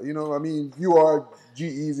like? I mean, you are G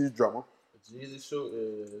Easy's drummer. The Jesus show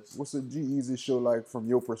is What's a G Easy show like from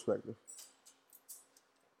your perspective?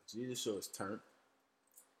 Jesus show is turned.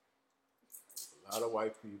 A lot of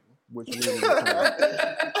white people. Which means it's kind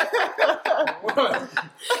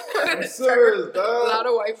I'm serious, A dog. lot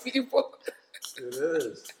of white people. It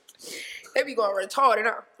is. They be going retarded,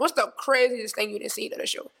 huh? What's the craziest thing you done seen at a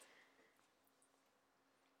show?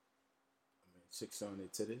 I mean, chicks showing their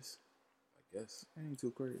titties. I guess. That ain't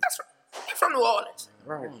too crazy. You from New Orleans. I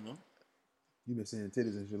don't know. you been seeing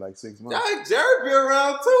titties and shit like 6 months. Yeah, Jared be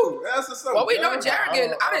around too. That's what's up. Well, we know Jared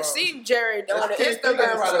getting. I done seen Jared on the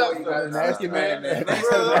Instagram stuff. Nasty man.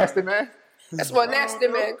 Bro. Nasty man. That's where Nasty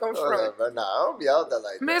Man come from. But nah, I don't be out there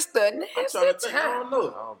like that. Mr. I'm Nasty trying to think. I Time. don't know.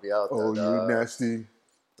 I don't be out there. Oh, you dog. nasty.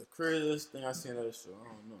 The craziest thing I seen at a show. I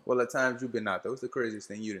don't know. Well, the times you've been out there, what's the craziest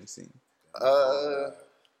thing you done seen? I don't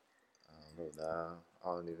know, nah.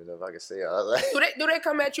 I don't even know if I can say it. I was like, Do they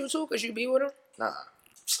come at you too? Cause you be with them? nah.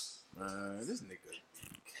 Man, this nigga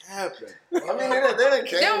capping. I mean, they didn't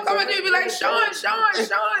care. They don't come at you and be like, Sean.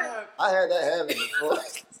 I had that happen before.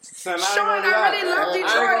 Son, Sean, I really love I ain't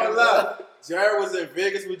gonna Detroit. lie. Jared was in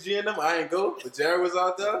Vegas with G and them. I ain't go, but Jared was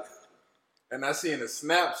out there. And I seen a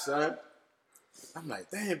snap, son. I'm like,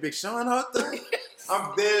 dang, Big Sean out there?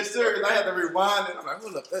 I'm dead serious. I had to rewind it. I'm like,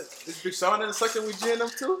 hold up, is Big Sean in the section with G and them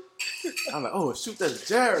too? I'm like, oh, shoot, that's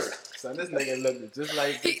Jared. Son, this nigga looked just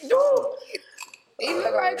like Big He Sean. He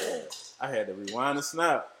look like I had to rewind the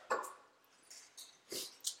snap.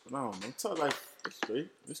 But I don't know. Talk like, it's straight.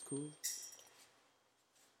 It's cool.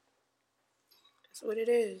 that's what it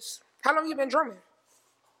is. How long you been drumming?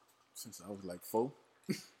 Since I was like 4.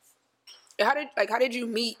 And how did you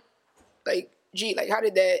meet like G? Like how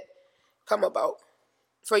did that come about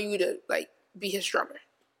for you to like be his drummer?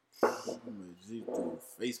 I met G through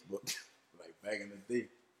Facebook, like back in the day.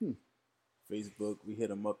 Facebook, we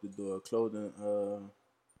hit him up to do a clothing,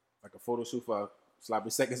 like a photo shoot for Sloppy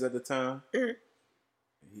Seconds at the time. And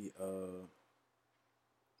he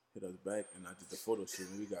hit us back, and I did the photo shoot,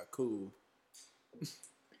 and we got cool.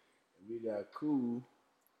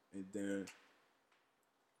 And then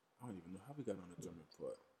I don't even know how we got on the drumming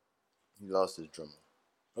part. He lost his drummer.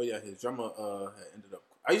 Oh yeah, his drummer had ended up.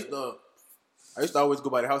 I used to always go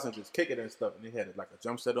by the house and just kick it and stuff, and they had like a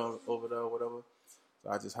drum set on over there or whatever. So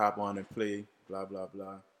I just hop on and play, blah blah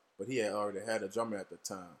blah. But he had already had a drummer at the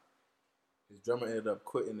time. His drummer ended up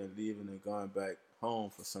quitting and leaving and going back home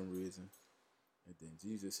for some reason. And then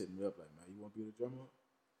Jesus hit me up like, man, you want to be the drummer? I was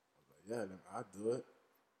like, yeah, then I'll do it.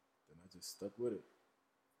 Then I just stuck with it,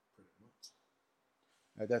 pretty much.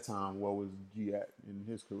 At that time, what was G at in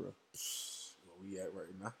his career? Where we at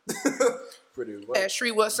right now? Pretty much. At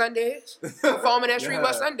Streetwood Sundays, performing at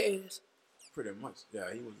Streetwood Sundays. Pretty much,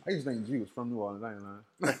 yeah. He was. I used to think G was from New Orleans. I ain't lying.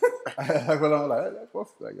 I feel like that's what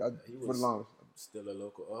He for was the longest. still a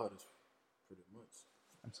local artist, pretty much.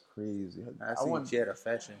 That's crazy. I seen G at a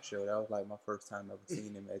fashion show. That was like my first time ever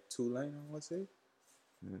seeing him at Tulane, I want to say.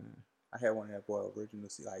 Yeah. I had one of that boy original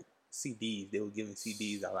like CDs. They were giving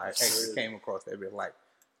CDs. I actually came across that bit like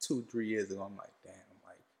 2-3 years ago. I'm like, damn,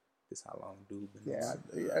 this how long dude been on.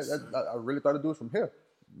 I really thought the dude was from here.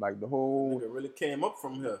 Like the whole, Nigga really came up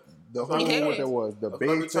from here. the whole Yeah. what that was, the That's Bay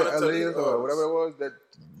why we to tryna tell LA you, or whatever it was,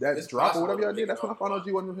 that it's drop or possible whatever y'all to did. make That's it when I off found out hard.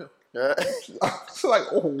 G wasn't from here. It's like,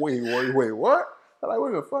 oh wait, what? I'm like,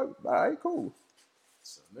 what the fuck? All right, cool.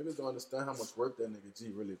 So niggas don't understand how much work that nigga G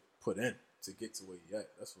really put in to get to where he at.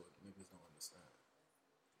 That's what niggas don't understand.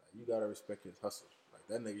 Like, you gotta respect his hustle. Like,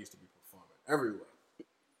 that nigga used to be performing everywhere,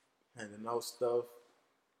 handing out stuff,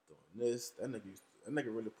 doing this. That nigga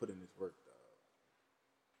really put in his work, dog.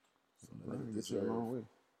 So that nigga Get you a long way.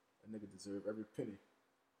 deserve every penny.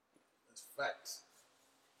 That's facts.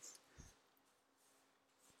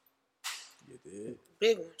 You did.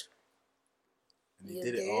 Big ones. And he You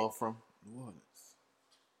did it did. all from New Orleans.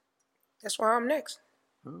 That's why I'm next.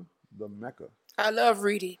 Huh? The Mecca. I love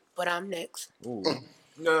Reedy, but I'm next. Ooh.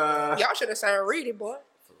 Nah. Y'all should have signed Reedy, boy.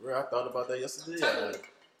 For real, I thought about that yesterday.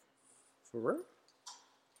 For real?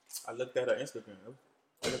 I looked at her Instagram.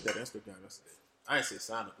 Yesterday. I ain't say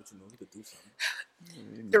sign up, but you know, we could do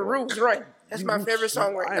something. The Roots, right? That's my favorite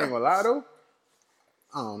song right I ain't now. gonna lie though.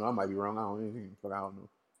 I don't know. I might be wrong. I don't even. I don't know.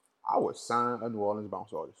 I would sign a New Orleans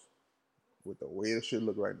bounce artist with the way the shit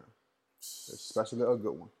look right now, especially a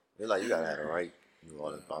good one. They're like, you gotta have the right New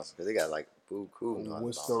Orleans bouncer because they got like Boo Cool. New Orleans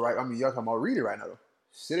What's the bouncer. right? I mean, y'all talking about Reedy right now though.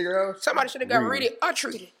 City Girls. Somebody should have got Reedy or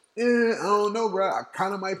treated. Yeah, I don't know, bro. I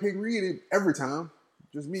kind of might pick Reedy every time.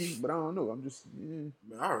 Just me, but I don't know. I'm just. Yeah.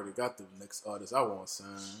 Man, I already got the next artist I want to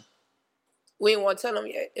sign. We ain't want to tell them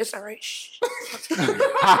yet. It's all right. Shh. We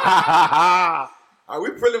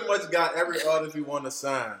pretty much got every artist we want to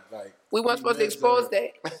sign. Like, We weren't supposed to expose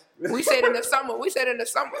that. We said in the summer.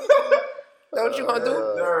 Know what you gonna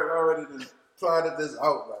do? Derek already done plotted this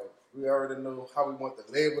out. Like, we already know how we want the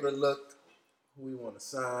label to look, who we want to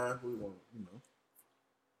sign, who we want,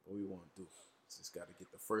 what we want to do. Just got to get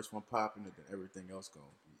the first one popping, and then everything else gonna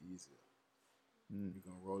be easier. We're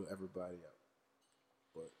gonna roll everybody out.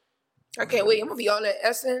 But I can't wait. I'm gonna be on at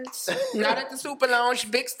Essence, not at the Super Lounge,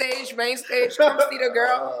 big stage, main stage. Come see the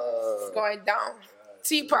girl. It's going down.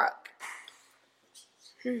 T-Pop.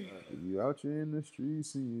 You out here in the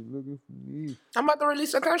streets and you looking for me. I'm about to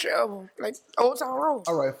release a country album, like Old Town Road.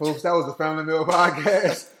 All right, folks, that was the Family Meal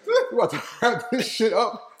Podcast. We're about to wrap this shit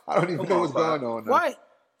up. I don't even know what's going on now. Why?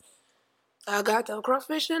 I got the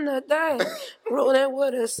crawfish in the day, rolling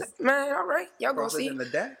with a man. All right, y'all gonna see. In the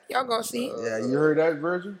deck? Y'all gonna see. Yeah, you heard that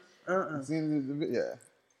version? Seen the, yeah.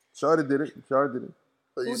 Shawty did it. So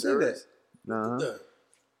Who you did serious? Uh-huh.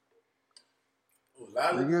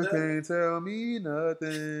 Lala Niggas did that? can't tell me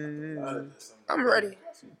nothing. Lala did something. I'm ready.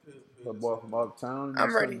 A boy from uptown.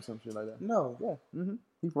 I'm ready. Some shit like that. No. Yeah.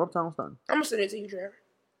 He from uptown stunting. I'm gonna send it to you, Trevor.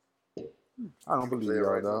 I don't believe Play it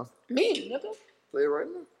y'all, right though. Me, nigga. Play it right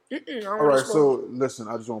now. I don't All wanna right, spoil so listen,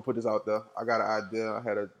 I just want to put this out there. I got an idea.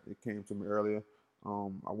 It came to me earlier. I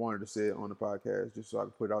wanted to say it on the podcast just so I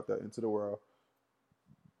can put it out there into the world.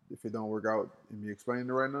 If it don't work out and me explaining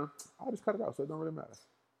it right now, I'll just cut it out so it don't really matter.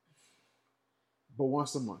 But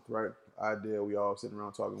once a month, right? Idea, we all sitting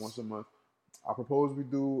around talking once a month. I propose we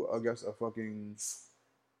do, I guess, a fucking,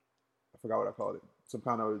 I forgot what I called it. Some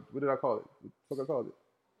kind of, what did I call it? What the fuck I called it?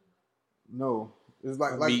 No, it's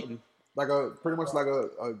like meeting. pretty much like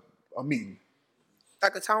a meeting.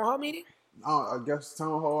 like a town hall meeting. I guess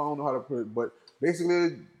town hall. I don't know how to put it, but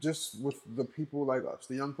basically just with the people like us,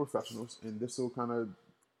 the young professionals, and this will kind of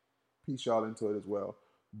piece y'all into it as well.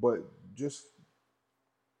 But just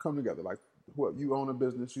come together. Like, what, you own a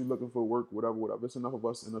business, you looking for work, whatever. It's enough of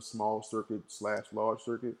us in a small circuit / large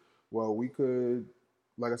circuit. Well, we could,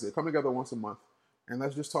 like I said, come together once a month and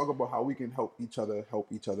let's just talk about how we can help each other, help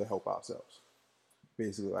ourselves.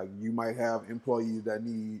 Basically, like, you might have employees that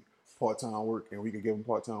need part-time work and we can give them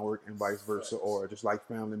part-time work and vice versa, or just like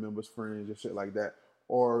family members, friends, and shit like that,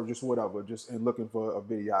 or just whatever, just and looking for a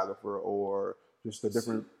videographer or just the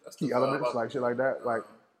different key elements, like shit like that. Like,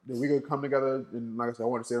 then we could come together and, like I said, I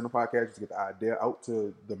want to say on the podcast, just get the idea out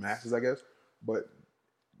to the masses, I guess. But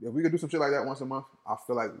if we could do some shit like that once a month, I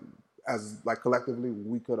feel like as like collectively,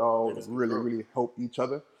 we could all really help each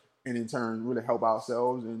other, and in turn really help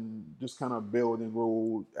ourselves and just kind of build and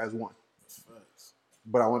grow as one.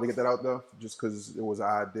 But I wanted to get that out there just because it was an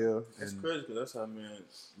idea. It's crazy because that's how man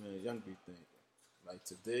young B think. Like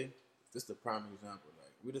today, this the prime example. Like,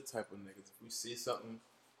 we the type of niggas, if we see something,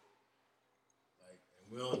 like,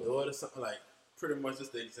 and we don't do it or something, like, pretty much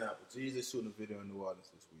just the example. G's is shooting a video in New Orleans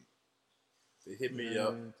this week. They hit me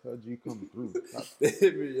up. Tell G come through. They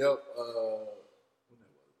hit me up, when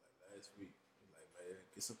that was, like, last week. Like, man,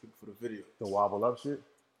 get some people for the video. The Wobble Up shit?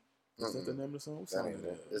 Is that the name of the song? What That song ain't is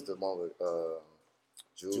it. that? It's the one with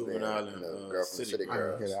Juvenile and and, the girl from City City I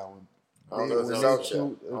Girls. didn't hear that one. I don't know if When it's they out yet. shoot,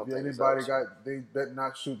 I don't if think it's anybody out got, they better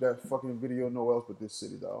not shoot that fucking video nowhere else but this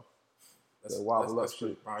city, dog. The Wobble Up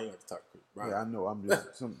shit. Brian, you have to talk quick. Brian. Yeah, I know. I'm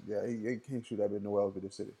just he can't shoot that bit nowhere else but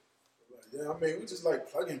this city. Yeah, I mean, we just like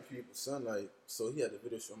plugging people, son. Like, so he had the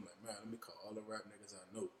video show. I'm like, man, let me call all the rap niggas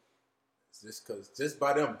I know. It's just because just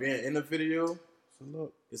by them being in the video,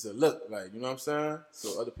 it's a look. Like, you know what I'm saying?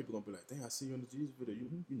 So other people gonna be like, dang, I see you in the G's video.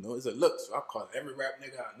 You know, it's a look. So I call every rap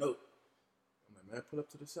nigga I know. I'm like, man, pull up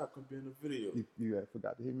to the shop, come be in the video. You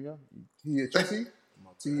forgot to hit me up. He hit you, T?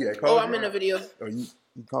 Oh, I'm in the video. Or he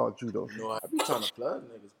called you though. You know, I be trying to plug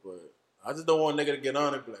niggas, but I just don't want a nigga to get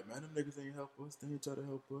on and be like, man, them niggas ain't help us. They ain't try to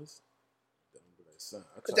help us. Then I'm be like, son,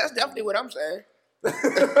 Cause that's definitely what I'm saying. like,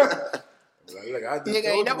 I just Nigga told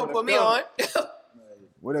ain't you never when to put me come. on.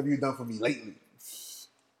 What have you done for me lately,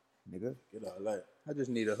 nigga? Get out of life. I just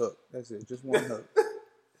need a hook. That's it. Just one hook.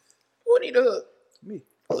 Who need a hook? Me.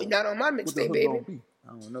 Oh, you not on my What the mixtape, hook baby. gonna be?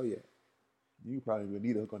 I don't know yet. You probably gonna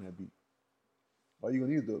need a hook on that beat. All you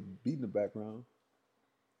gonna need is the beat in the background.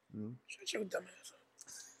 You know? Shut your dumb ass up.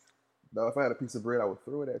 No, if I had a piece of bread, I would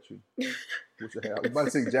throw it at you. Which I have. I was about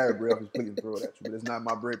to say Jared bread, I was please throw it at you, but it's not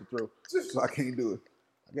my bread to throw, so I can't do it.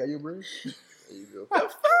 I got your bread, There you go. The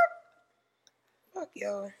fuck? Fuck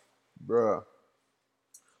y'all. bruh.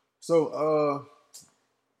 So,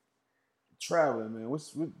 traveling, man. What?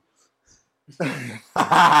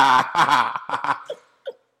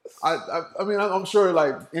 I mean, I'm sure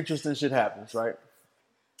like interesting shit happens, right?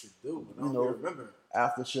 You do, but I You don't know. remember.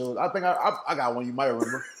 After shows, I think I got one you might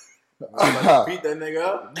remember. Like, beat that nigga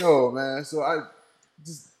up. No, man. So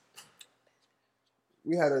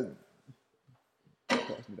we had a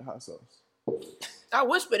pass me the hot sauce. I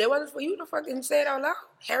whispered. It wasn't for you to fucking say it out loud.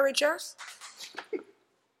 Harry Chess.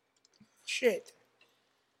 Shit.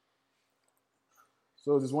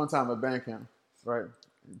 So this one time at band camp, right?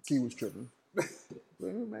 And T was tripping.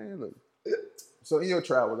 Man, look. So in your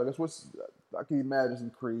travels, I guess I can imagine some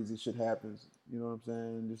crazy shit happens. You know what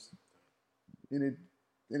I'm saying? Just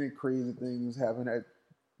any crazy things happen that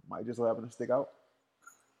might just so happen to stick out.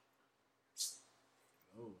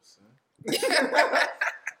 Oh, son.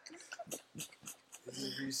 This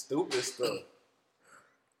is be stupid stuff.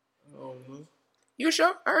 I don't know. You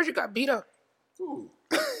sure? I heard you got beat up. Ooh.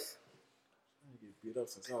 I didn't get beat up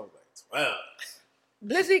since I was like 12.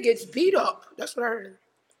 Blizzy gets beat up. That's what I heard.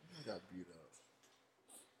 I got beat up.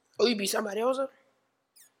 Oh, you beat somebody else up?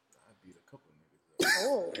 I beat a couple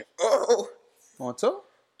niggas up. Oh. On tour?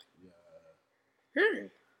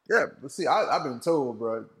 Yeah, but see, I've been told,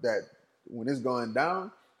 bro, that when it's going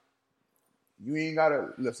down, you ain't gotta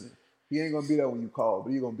listen. He ain't gonna be there when you call,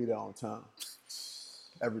 but he gonna be there on time.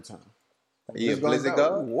 Every time. Yeah, It's going Blizzy down.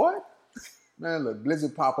 God? What? Man, look,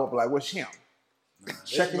 Blizzard pop up like, what's him?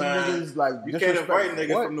 Checking man, niggas like you can't invite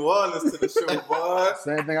niggas What? from New Orleans to the show, boy.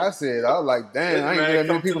 Same thing I said. I was like, damn, I ain't This man even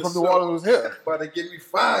know come people to from the New show. Orleans was here. About to get me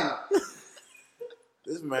fired.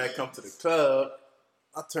 This man come to the club.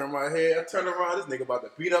 I turn my head. I turn around. This nigga about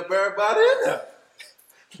to beat up everybody in there.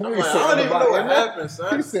 I'm like, I don't even know what happened, You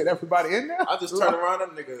son. said everybody in there? I just turned around. That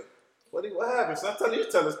nigga. What happened, son?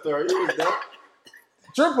 You tell the story. You was there.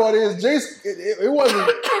 Trip part is, Jace, it wasn't.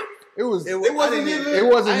 It was. It wasn't even. It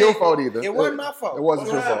wasn't your fault either. It wasn't my fault. It wasn't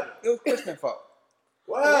What your fault. happened? It was Christian's fault.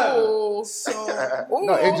 What happened? Oh. So,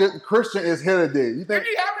 No, it just Christian is here today. You If think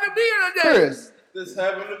you happen to be here today. Chris? Just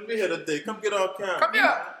having to be here today. Come get on camera. Come here. I'm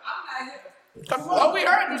not here. Oh, we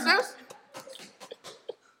heard you, sis.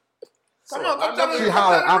 Come on, come tell us. She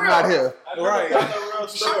hollered, I'm not here. Right. That's a real Come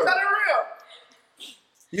story. tell it real.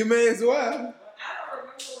 You may as well.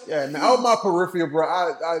 Yeah, man, out my peripheral, bro.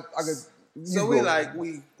 I could. So we like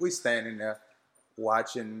we standing there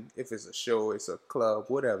watching. If it's a show, it's a club,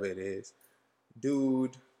 whatever it is.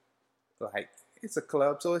 Dude, like it's a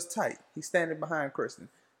club, so it's tight. He's standing behind Kristen,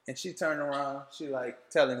 and she turned around. She like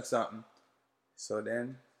tell him something. So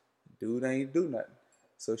then, dude ain't do nothing.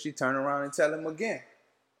 So she turned around and tell him again,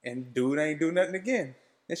 and dude ain't do nothing again.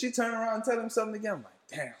 And she turned around and tell him something again. I'm like,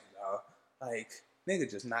 damn, dog. Like nigga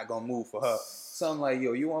just not gonna move for her. So I'm like,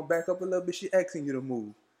 yo, you want to back up a little bit? She asking you to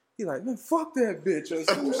move. He like, man, fuck that bitch or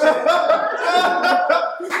some shit.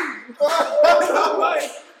 I'm like,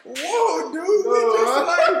 whoa, dude, we just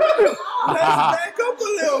like, let's back up a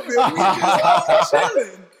little bit. We just all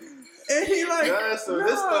chilling. And he like, Yeah, so no.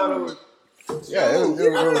 this started with. Yeah, it was I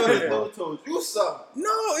really thought quick, this bro. dude told you something. No,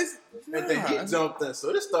 it's And then he jumped in.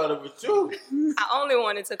 So this started with you. I only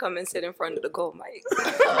wanted to come and sit in front of the gold mic.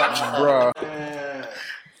 Bruh. Man.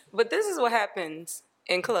 But this is what happens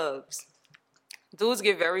in clubs. Dudes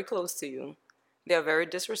get very close to you. They're very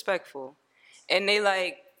disrespectful. And they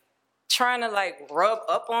like trying to like rub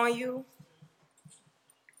up on you.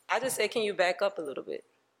 I just said, can you back up a little bit?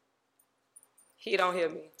 He don't hear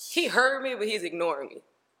me. He heard me, but he's ignoring me.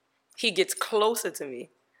 He gets closer to me.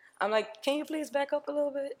 I'm like, can you please back up a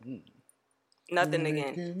little bit? Nothing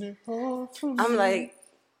again. I'm like,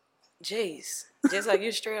 Jace, just like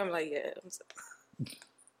you straight. I'm like, yeah.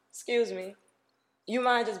 Excuse me. You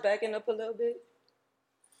mind just backing up a little bit?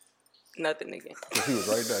 Nothing again. He was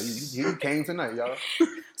right there. He came tonight, y'all.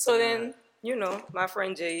 So then, you know, my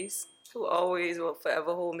friend Jace, who always will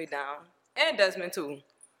forever hold me down, and Desmond too,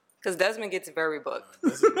 because Desmond gets very bugged.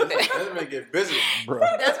 Desmond get busy. Bruh.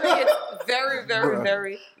 Desmond gets very, very, Bruh.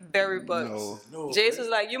 very, very bugged. No. Jace was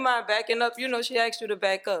like, you mind backing up? You know, she asked you to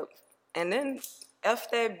back up. And then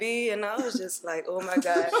F that B, and I was just like, oh my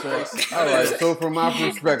God. All right, so from my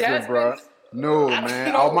perspective, Desmond- bro, no,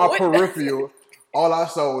 man. know On my what peripheral, all I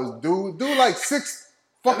saw was dude like 6'19".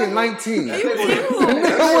 He was The huge.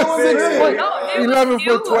 nigga was 6 foot, No, he was 11 foot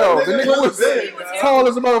huge. 12. The nigga was He was tall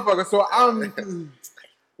as a motherfucker. So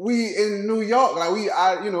we in New York, like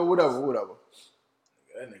whatever.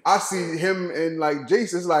 I see him and like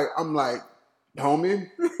Jace. It's like I'm like, homie,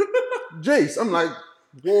 Jace. I'm like,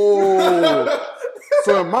 whoa.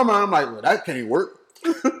 So in my mind, I'm like, well, that can't work.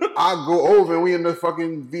 I go over and we in the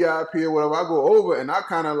fucking VIP or whatever. I go over and I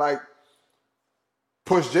kind of like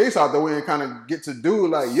push Jace out the way and kind of get to do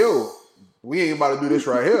like, yo, we ain't about to do this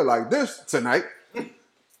right here like this tonight.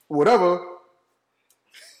 Whatever.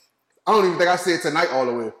 I don't even think I said tonight all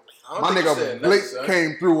the way. I don't My think you nigga said Blake nothing, son.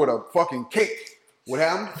 came through with a fucking cake. What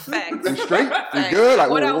happened? Facts. We straight? We Facts. good? Like,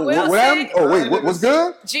 What I what will happened? say- Oh, wait, what's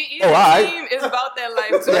good? GE Oh, all right. team is about that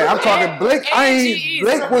life too. Yeah, I'm talking Blake.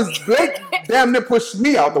 Blake damn near pushed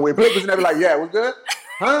me out the way. Blake was never like, yeah, what's good?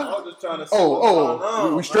 I Huh? was just trying to see what's going Oh,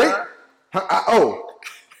 on, we straight? man. Oh.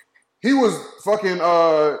 He was fucking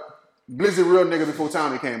Blizzard real nigga before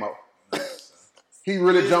Tommy came out. He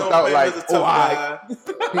really Please jumped don't out make like, me as a oh, tough all right.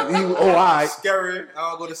 guy. He all right. Scary.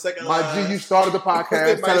 I'll go to second My line. G, you started the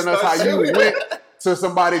podcast Might telling us start how you shooting. went to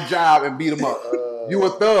somebody's job and beat them up. You a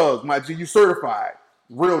thug, my G. You certified.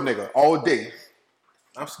 Real nigga, all day.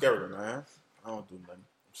 I'm scared, man. I don't do nothing.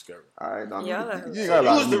 I'm scared. All right, no, Y'all you are- ain't got a You lot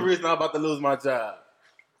was of the me. reason I'm about to lose my job.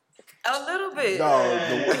 A little bit.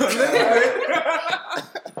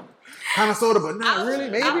 Kind of, sort of, but not really, I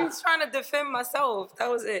maybe. was trying to defend myself. That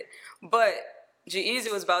was it. But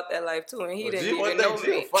G-Eazy was about that life too, and he But didn't G, one even know thing,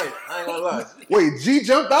 G me. will fight. I ain't gonna lie. Wait, G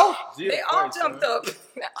jumped out? G They will all fight, jumped son. up.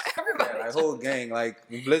 Everybody. like whole gang, like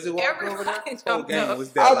when Blizzard walked over there, Everybody whole jumped gang up.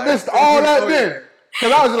 was there. I like, missed all that oh, then.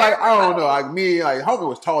 Because I was like, I don't know, like me, like homie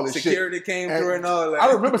was tall as Security shit. came And through and all that.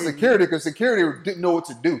 I remember security because security didn't know what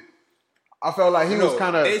to do. I felt like he was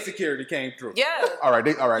kind of Their security came through. Yeah. all right.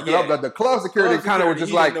 'Cause Yeah. the club security Club kind of was security, just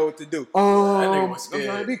he like, didn't know what to do. nigga was I'm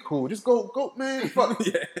scared. like, be cool, just go, man. Fuck.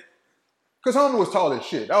 Yeah. Because homie was tall as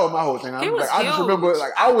shit. That was my whole thing. He was I just huge. remember,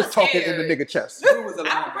 like, I was was talking in scared. the nigga chest. He was a I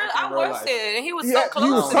linebacker in real was life. there, and he was Yeah, so close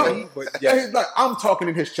he was to something. me. But Yeah, yeah. he's like, I'm talking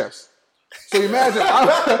in his chest. So imagine,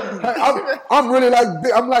 I'm really like,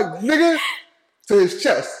 I'm like, nigga, to his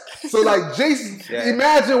chest. So like, Jace, Yeah.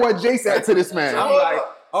 imagine what Jace said to this man. I'm like,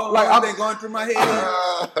 oh, Like, like I'm- I'm going through my head.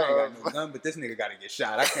 I ain't got no gun, but this nigga gotta get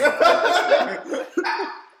shot. I can't.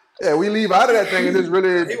 Yeah, we leave out of that thing and just He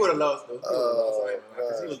really, would have lost though.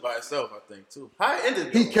 Because he was by himself, I think, too. How it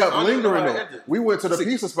ended? he though? kept I don't even know lingering how it though. ended. We went to the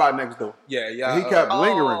pizza spot next door. Yeah, yeah. And he kept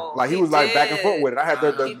lingering. Oh, Like he he was like back and did. forth with it. I had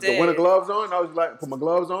the He winter did. gloves on. I was like, put my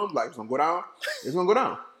gloves on. Like, it's gonna go down. It's gonna go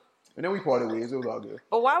down. And then we parted ways. It was all good.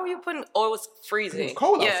 But why were you putting? Oh, it was freezing. It was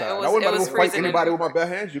cold outside. I wasn't about to go fight anybody with my bare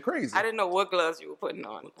hands. You're crazy. I didn't know what gloves you were putting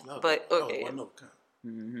on. But okay.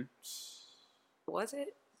 Mm-hmm. Was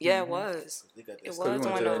it? Yeah, it was. It was So we went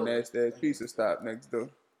one to that of those. nasty ass pizza stop next door.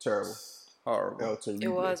 Terrible. Horrible. El Toribio. It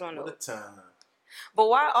was one of What those. a time. But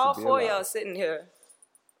why all be four of alive. y'all sitting here?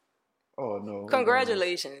 Oh no.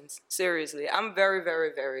 Congratulations. Seriously. I'm very,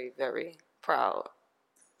 very, very, very proud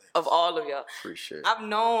of all of y'all. Appreciate it.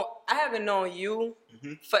 I haven't known you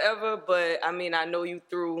forever, but I mean, I know you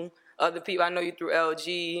through other people. I know you through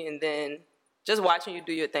LG and then just watching you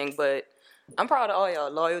do your thing. But I'm proud of all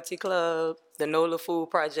y'all. Loyalty Club, the NOLA Food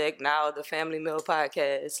Project, now the Family Meal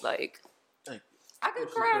Podcast. Like, Thank you. I could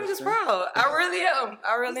cry. I'm just proud. I really am.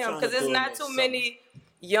 I really am. Because there's not too many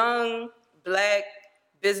young black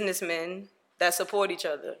businessmen that support each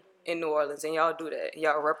other in New Orleans. And y'all do that.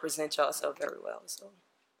 Y'all represent yourself very well. So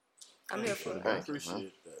I'm here for it. I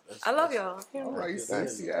appreciate that. I love y'all. All right,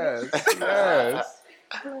 sis. Yes. Yes.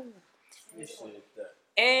 Appreciate that.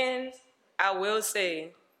 And I will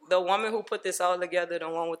say, the woman who put this all together, the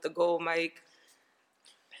one with the gold mic,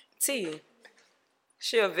 T.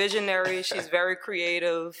 She a visionary. She's very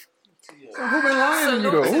creative. So who been lying to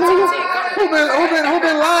you though? Salute Who been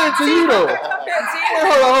lying to you though? Come here, T.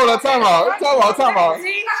 Wait, hold on, time out.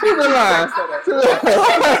 T. Who been lying?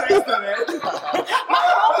 My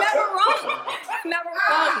mom never wrong. Never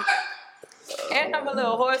wrong. And I'm a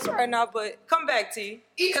little hoarse right now, but come back, T.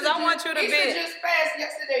 Because I want you to be. just passed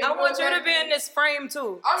yesterday. I want you to be in this frame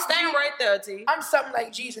too. Stand right there, T. I'm something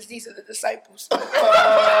like Jesus. These are the disciples.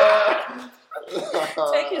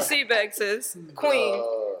 Take your seat back, sis.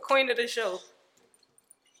 Queen of the show.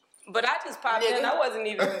 But I just popped in. I wasn't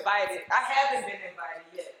even invited. I haven't been invited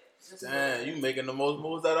yet. Damn, you making the most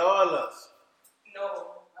moves out of all of us. No.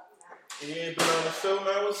 You ain't been on the show,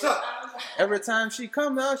 man. What's up? Every time she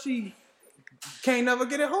comes out, she can't never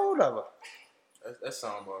get a hold of her. That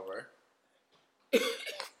sound about right.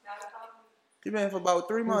 She been for about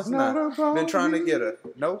 3 months not now. about Been trying to get her.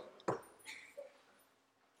 Nope.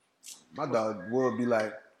 My dog would be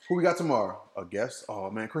like, "Who we got tomorrow? A guest?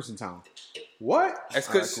 Oh man, Christian Town. What? It's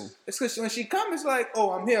All right, cause, cool. it's cause when she comes, it's like,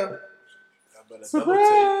 oh, I'm here. I better double take.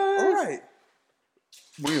 Surprise! All right.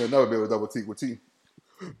 We ain't never be able to double T with T.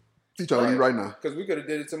 T trying to eat right now. Cause we could have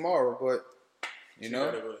did it tomorrow, but you She know,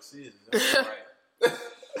 gotta go to Caesars. That's right.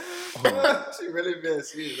 She really been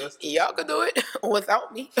Caesars. That's the Y'all can do it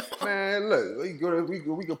without me. Man, look, we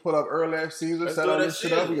could pull up early at Caesars, Let's set do all that this shit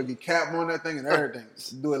shit. up. We could get capped on that thing and everything.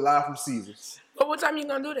 Do it live from Caesars. But what time you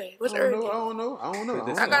gonna do that? What's I don't early? know.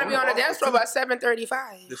 I gotta be on the dance floor by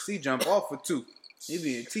 7:35. the C jump off for 2. He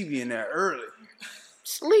be TV in there early.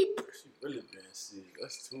 Sleep. She really been Caesars.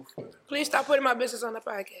 That's too funny. Please stop putting my business on the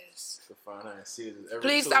podcast. To find her in Caesars every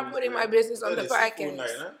Please 2 stop weeks, putting man. my business on That the is seafood podcast. night,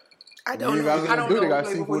 huh? I You don't ain't know. got I nothing don't to do. They know. got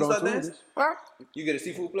Play before seafood you on start Tuesdays. dancing? Huh? You get a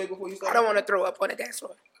seafood plate before you start? I don't want to throw up on the dance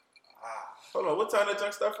floor. Hold on, what time that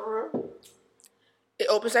junk start for real? It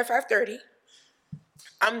opens at 5:30.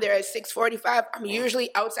 I'm there at 6:45. I'm usually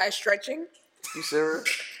outside stretching. You serious?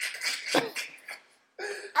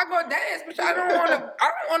 I go dance, but I don't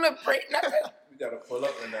want to break nothing. You gotta pull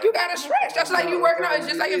up and down. You gotta stretch. That's like you working out. It's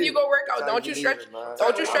just like if you go work out. Don't you stretch?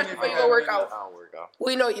 Don't you stretch before you go work out? I don't work out.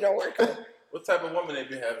 We know you don't work out. What type of woman they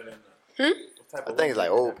be having in there? What type I of think it's like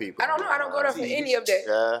woman old they people. I don't know. I don't go there for any of that.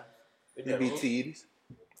 Yeah. They It be having- titties.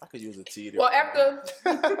 I could use a tea. Well, after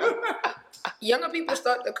younger people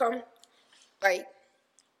start to come, like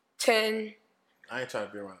 10. I ain't trying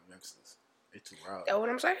to be around youngsters. They too wild. That's what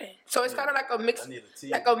I'm saying. So it's kind of like a mix. I need a tea.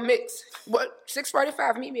 Like a mix. What?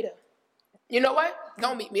 6:45. Meet me there. You know what?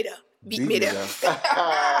 Don't meet me there. Beat me there.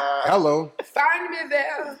 Hello. Find me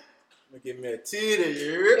there. Give me a tea there,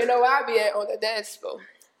 you You hear? know where I be at on the dance floor,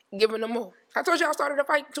 giving them more. I told you I started a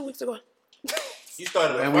fight 2 weeks ago. You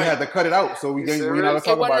started a And we fight. had to cut it out, so we not gonna It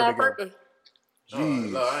talk wasn't about on it again. purpose. Oh,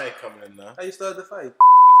 Jeez. no, I ain't coming in now. How you start the fight?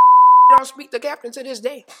 I don't speak to captain to this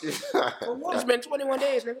day. It's been 21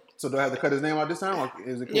 days, nigga. So do I have to cut his name out this time, or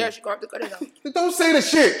is it cool? Yeah, she gonna have to cut it out. Don't say the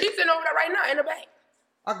shit. He's sitting over there right now in the back.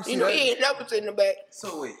 I can see You know, that. he ain't never sitting in the back.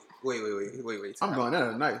 So wait. I'm going in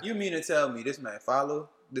at night. You mean to tell me this man follow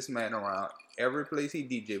this man around every place he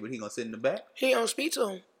DJ, but he gonna sit in the back? He don't speak to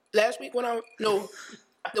him. Last week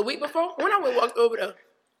the week before, when I walked over there,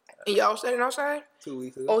 and y'all standing outside, 2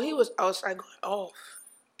 weeks ago. oh, he was outside going off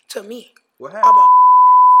to me. What happened? About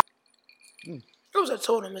It was a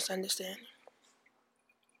total misunderstanding.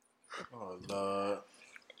 Oh, Lord.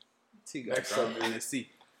 He got something in the seat.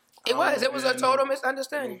 It was a total No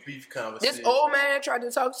misunderstanding. beef conversation. This old man tried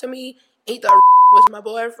to talk to me. He thought was my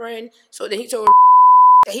boyfriend, so then he told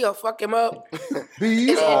that he'll fuck him up.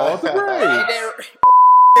 These are the And grades.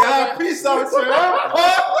 then something. So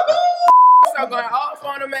going off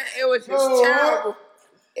on him, man. It was just terrible.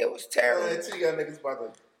 It was terrible. Man, you got niggas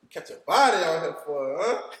about to catch a body out here for,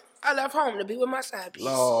 huh? I left home to be with my side piece.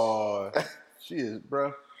 Lord, she is,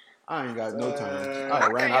 bro. I ain't got no time. I I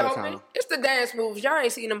ran can't out of help it. time. It's the dance moves. Y'all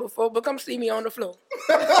ain't seen them before, but come see me on the floor.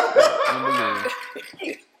 Unbelievable.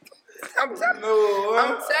 I'm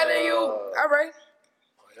telling you. All right.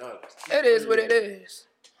 It is what it is.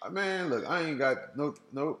 Man, look, I ain't got no.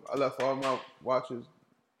 I left all my watches.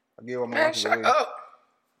 I gave all my Man, watches shut away. up.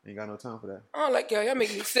 Ain't got no time for that. I don't like y'all. Y'all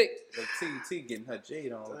make me sick. But T getting her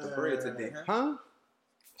jade on with the bread today, huh?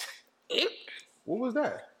 Huh? What was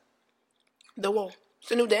that? The wall.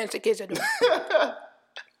 It's a new dance the kids are doing.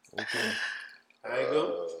 Okay. I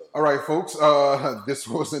go. All right, folks. This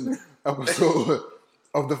was an episode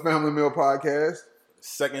of the Family Meal Podcast.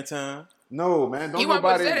 Second time. No, man, don't You want to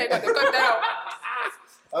nobody. say that? Got to cut that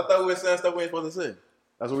out. I thought we were saying stuff we ain't supposed to say.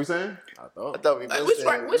 That's what we saying. I thought. I thought we Like, we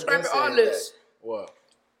scrapping all this. What?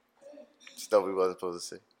 Stuff we wasn't supposed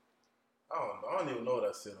to say. I don't even know what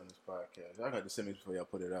I said on this podcast. Y'all got to send me before y'all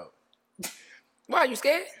put it out. Why, you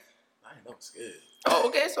scared? I ain't never scared. Oh,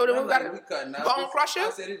 okay. So then we got we to cutting out. Bone Crusher? I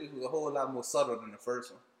said it was a whole lot more subtle than the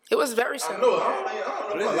first one. It was very I simple. know. I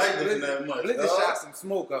don't know if I like this that much. Blizzard shot some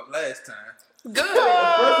smoke up last time. Good. The first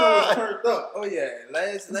one was turned up. Oh yeah,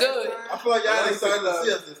 last Good. time. I feel like y'all Well, excited to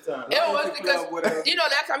see us this time. It was because, you know,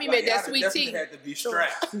 last time he made that sweet tea. Had to be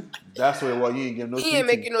strapped. That's what. Well, you ain't getting no. He sweet ain't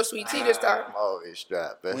tea. making no sweet tea this time. I'm always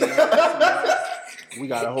strapped, man. We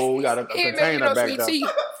got a He ain't making container no back sweet there. tea.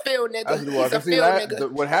 Phil That's nigga. what it was. He's a See, Phil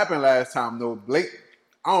nigga. what happened last time though, Blake?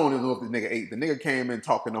 I don't even know if the nigga ate. The nigga came in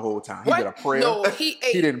talking the whole time. He What? did a prayer. No, he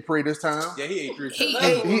ate. He didn't pray this time. Yeah, he ate 3 He times.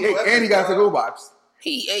 ate. He ate, and he got to go box.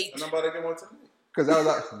 He ate. Nobody can want to me. Cause that was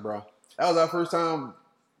our first time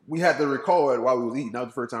we had to record while we was eating. That was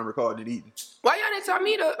the first time recording and eating. Why y'all didn't tell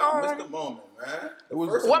me to Missed the moment, man. It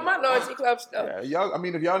was what my loyalty club stuff? yeah, y'all. I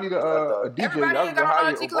mean, if y'all need a DJ, Everybody y'all ain't can got on hire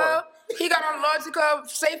loyalty your club. He got on loyalty club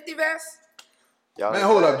safety vest. Y'all Man, ain't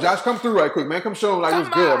hold bad. up, Josh, come through right quick, man. Come show him like Come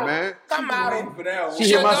what's good, out. man. Come out. For that She one.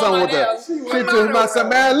 hit my son with that. She She hit my son,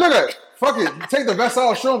 man. Look at fuck it. Take the vest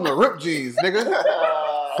off. Show him the ripped jeans, nigga.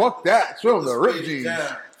 Fuck that. Show him the ripped jeans.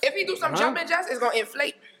 If he do some jumping jacks, it's gonna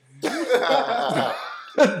inflate. Dog.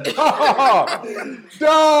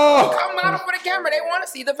 Come out for the camera. They want to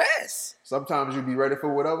see the vest. Sometimes you be ready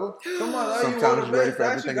for whatever. Come on, Sometimes you're ready for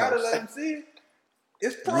everything You gotta else. let him see it.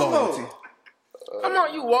 It's promo. Loyalty. Come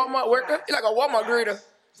on, you Walmart worker. You like a Walmart greeter.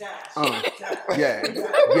 Yeah.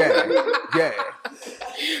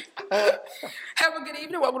 Have a good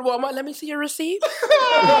evening. Welcome to Walmart. Let me see your receipt.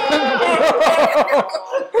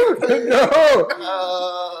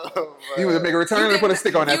 No. You was to make a return and put a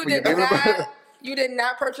stick on that for you, baby. You did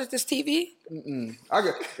not purchase this TV?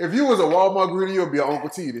 If you was a Walmart greeter, you'd be an Uncle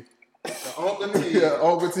T. Uncle T. Yeah,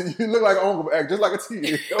 Uncle T. You look like an uncle, act just like a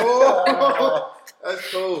T. Oh,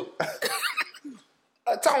 that's cool.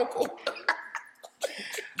 A tonko.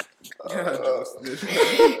 Yes,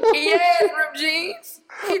 ripped jeans.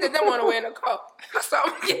 He didn't want to wear in the car. I saw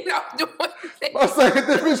him getting out doing things. My second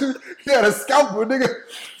division, he had a scalpel, nigga.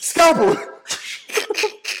 Scalpel.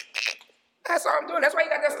 That's all I'm doing. That's why he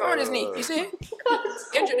got that scar on his knee. You see it?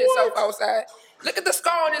 Injured himself outside. Look at the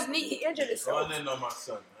scar on his knee. He injured himself. I didn't know my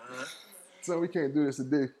son, man. So we can't do this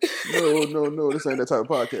today. No. This ain't that type of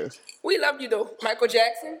podcast. We love you though, Michael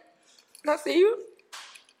Jackson. I see you.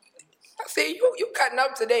 You cutting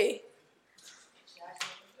up today.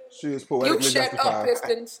 She is You poetically shut up, justified.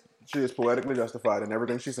 Pistons. She is poetically justified in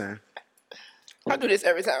everything she's saying. I do this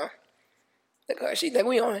every time. Look at her. She think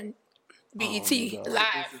we on BET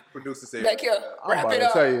live. Producer said, Back here. I'm Wrap about it to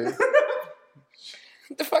up. tell you.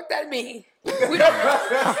 What the fuck that mean? We don't.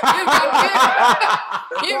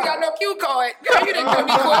 You ain't got no cue card. Girl, you didn't tell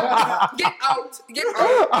me quick. Get out. Get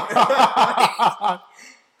out.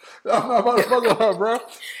 I'm not about to fuck with her, bro.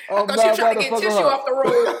 I'm Because not you trying about to to get fuck with tissue her. off the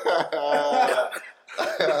road.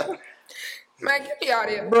 Man, get me out of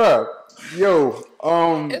here. Bruh, yo,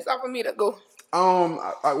 It's time for me to go.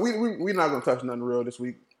 we not gonna touch nothing real this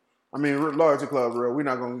week. I mean, loyalty club real. We're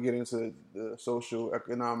not gonna get into the social,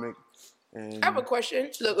 economic, and I have a question.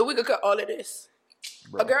 Look, we could cut all of this.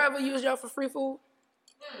 bro. A girl ever use y'all for free food?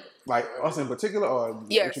 Like us in particular, or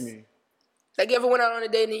Yes. what you mean? Like, you ever went out on a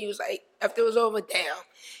date and you was like, after it was over, damn,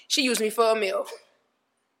 she used me for a meal.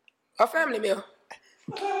 A family meal.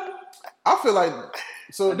 I feel like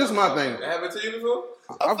so. This is my thing. That happened to you before?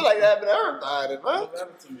 I feel like that happened to everybody, man. That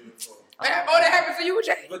happened to me before. Oh, that happened to you,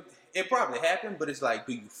 Jay? but it probably happened, but it's like,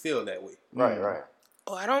 do you feel that way? Right.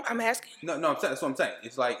 Oh, I'm asking. No, I'm saying that's what I'm saying.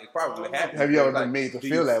 It's like it probably happened. Have you ever Like, been made to do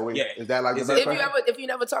feel you- that way? Yeah. Is that like the Is best it- question? If you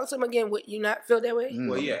never talk to him again, would you not feel that way?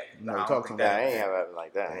 Well, yeah. Never I don't talk to think him. Nah, I that- ain't have it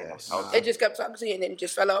like that. Ain't no It just kept talking to you and then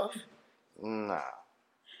just fell off. Nah.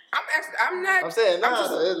 I'm asking. I'm not. I'm saying nah.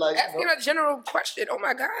 just It's like, asking a general question. Oh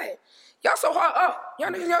my god, y'all so hard up. Y'all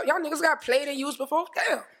niggas got played and used before.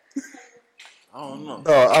 Damn. I don't know.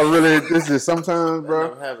 Oh, I really. This is sometimes, That bro.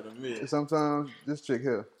 never happened to me. Sometimes this chick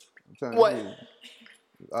here. I'm telling What? you,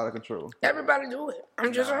 it's out of control. Everybody do it.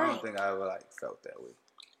 I'm just I saying. don't think I ever like felt that way.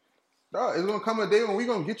 Dog, it's gonna come a day when we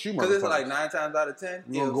gonna get you, Because it's motherfuckers. like 9 times out of 10.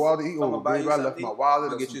 You gonna if go out to eat? someone Oh, buy you baby, I left something, my wallet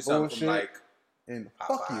I'll or get some you something bullshit. from like And fuck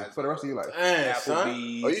you Popeyes. for the rest of your life. Damn, son.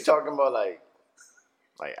 Applebee's. Oh, you talking about like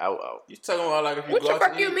out? You talking about like if you What go the out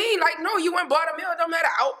fuck to you eat? mean? Like, no, you went bought a meal. It don't matter.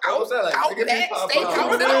 Out it could be that Popeyes.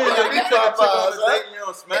 steakhouse. It It don't could be matter. Popeyes, huh? You don't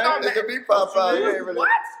It smash? don't It could be What Popeyes. you You mean? ain't really. What?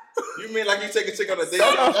 You mean like you take a chick on a date?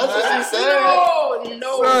 That's what she said. No, Son.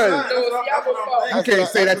 no, That's what y'all I'm go fuck. thinking. You can't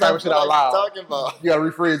say that type of shit out loud. Talking about. You gotta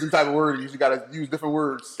rephrase some type of word. You gotta use different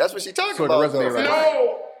words. That's what she talking So it about. resonate though. right.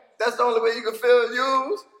 No, That's the only way you can feel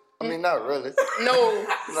used. I mean, not really. no. You know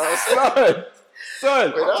what I'm saying?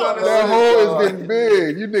 Son, Wait, I don't know that this, hole dog. is getting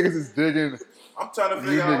big. You niggas is digging. I'm trying to You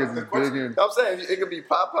figure out niggas the is question. digging. I'm saying it could be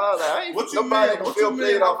Popeyes. Like, I ain't What you nobody mean? can What feel you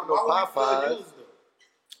played mean? off of no Why would we Popeyes. feel used, though?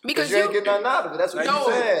 Because Because you ain't getting nothing out of it. That's what Like you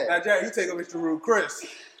you said, said. now Jack, you take up Mr. Rude Chris.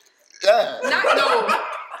 Yeah.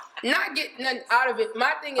 not getting nothing out of it.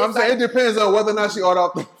 My thing is I'm saying like, it depends on whether or not she ordered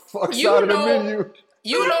off the fuck You side of the know- menu.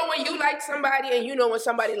 you know when you like somebody and you know when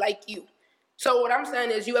somebody like you. So what I'm saying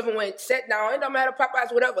is you ever went sit down, it don't matter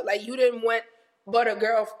Popeyes, whatever. Like you didn't want but a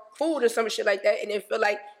girl food or some shit like that and it feel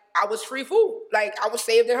like I was free food. Like I was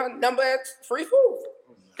saved in her number as free food.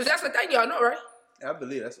 Because that's the thing, y'all know, right? I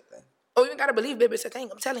believe that's the thing. Oh, you ain't gotta believe, baby, it's a thing.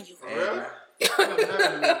 I'm telling you. Really?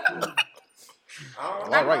 I'm All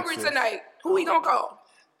right, hungry sis. tonight. Who we gonna call?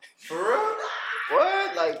 For real?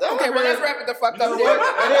 What? Like that? Okay, well, let's wrap it the fuck You know up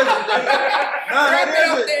what? then. That is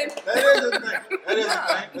Wrap the it thing. up then. That is the thing. That is the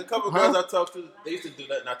thing. A couple girls I talked to, they used to do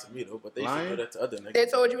that, not to me though, but they used to Lying? do that to other niggas. They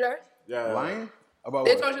told you that? Yeah. Lying? About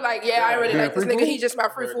They what? told you like, yeah, I really Yeah, like this free nigga. food? He's just my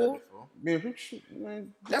free Heard that food. before. Man, free shit,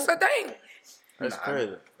 man. That's the thing. That's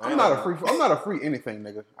crazy. I'm not a free anything,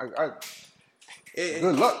 nigga.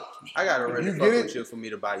 Good luck. I gotta really You fuck get it? with you for me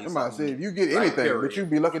to buy you I'm about to something. say, if you get Like, anything, period. but you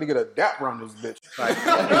be lucky to get a dap around this bitch. Like,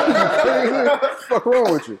 Fuck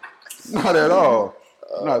wrong with you? Not at all.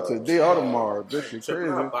 Not today or tomorrow. Bitch, you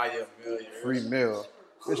Tripping, I'll crazy. buy you a million. Free meal.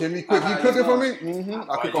 Bitch, hit me quick. You cooking for me?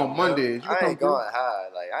 Mm-hmm. I cook on Mondays. You I come ain't through. going high.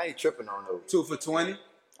 Like I ain't tripping on no. 2 for $20.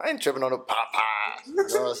 I ain't tripping on no Popeyes. You know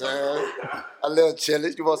what I'm saying? A little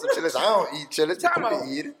chilies. You want some chilies? I don't eat chilies. Time You out. can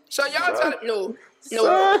eat it. So y'all tell no,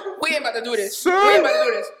 Son. we ain't about to do this. Son. We ain't about to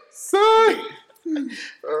do this. Son.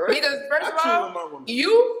 All right. Because first of I cheat with my all, woman.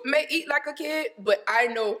 you may eat like a kid, but I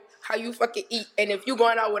know how you fucking eat. And if you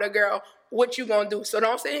going out with a girl, what you gonna do? So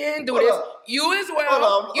don't sit here and do Hold this. up. You as well.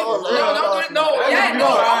 Hold on, You, hold on, no, hold don't on. do it. No, Hey, yeah, I'm no,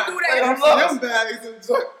 lost. don't do Hey, I'm that. lost. bags and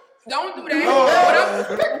stuff. Don't do that. What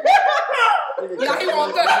up? Nah, he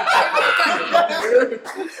won't cut.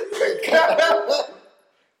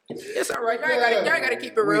 It's all right. Y'all ain't gotta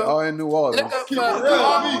keep it We real. are in New Orleans. Look up for Niggas look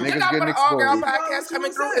out for getting the All Girl exposed. podcast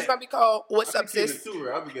coming through. It's gonna be called What's I Up, be keeping Sis? it too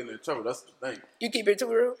real. I be getting in trouble. That's the thing. You keep it too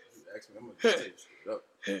real. You ask me, I'm gonna tell you straight up.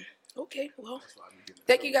 Okay, well, That's why I be getting in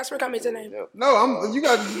thank you guys for coming tonight. No, you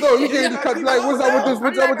can't just cut, like, what's up with this?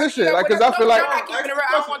 What's up with this shit? Like, cause I feel like, I'm not keeping it real.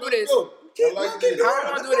 I don't want to do this. I like this. I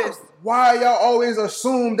don't want to do this. why y'all always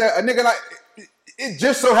assume that a nigga like, it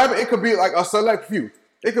just so happened it could be like a select few.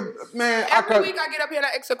 It could, man, I Every could. week I get up here and I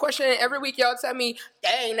ask a question, and every week y'all tell me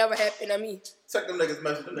that ain't never happened to me. Check them niggas'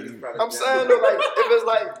 message. Them niggas probably. I'm saying though, like if it's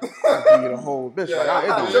like I give you the whole bitch. Yeah, Like,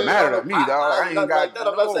 it don't matter to me, dog. I ain't like got that.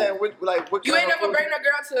 I'm not saying what You kind ain't of never food- bring a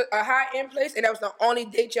girl to a high end place, and that was the only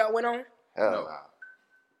date y'all went on. Hell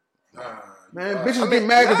nah. Man, Nah. bitches get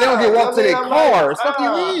mad because they don't get walked to their I'm like, cars. Fuck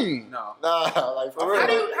you mean? No. Nah, like for real.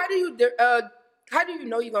 How do you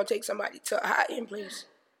know you're gonna take somebody to a high end place?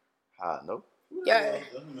 No. Yeah.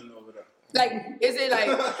 Over there. Like, is it like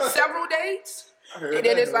several dates? And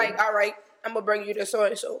then it's like, all right, I'm gonna bring you to so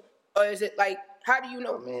and so. Or is it like, how do you I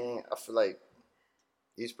know? mean, I feel like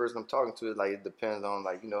each person I'm talking to is like it depends on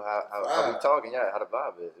like how we talking. Yeah, how the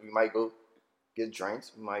vibe is. We might go get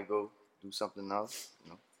drinks. We might go do something else.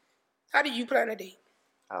 You know, How do you plan a date?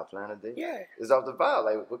 how I plan a date. Yeah. It's off the vibe.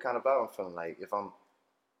 Like what kind of vibe I'm feeling. Like if I'm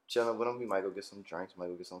chilling with them, we might go get some drinks. Might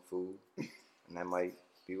go get some food, and that might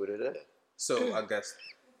be what it is. So I guess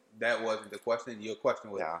that wasn't the question. Your question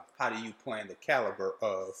was, Yeah. how do you plan the caliber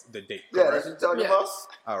of the date? Yeah, Correct? that's what you're talking Yeah. about.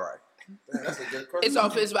 All right. That's a good question. It's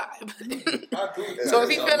off his vibe. I do. So if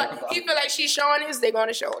he feel like she's showing his, they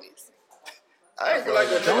gonna show his. I ain't feel like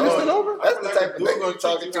a Showing is still over? That's the type of nigga you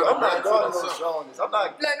talking to. I'm not going to no showing this. I'm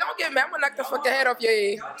not. Like, don't get mad. I'm gonna knock the fucking head off your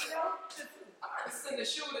head. Send the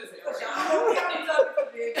shooters in.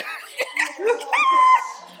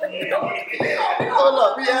 Hold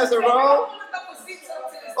up, we answer wrong.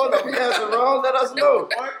 Hold up, we answer wrong. Let us know.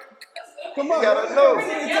 Come on, you gotta know.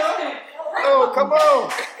 No, come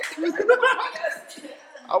on.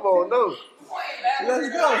 I won't know. Let's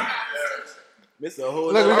go. Miss a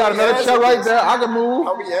whole Look, we got another check right there. I can move.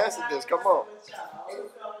 How we answer this? Come on.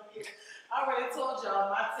 I already told y'all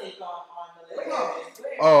my take on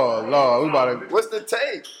the Oh Lord, we about to. What's the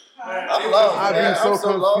take? I'm lost. I've been Man. so I'm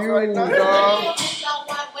so lost right confused, now. dog. Men don't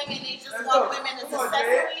want women, they just want women as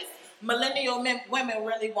accessories. Millennial women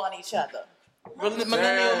really want each other. Millennial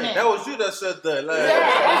men. That was you that said that. Like,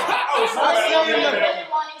 Millennial men really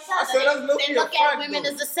want each I said other. that's low-key They a look at fact, women though.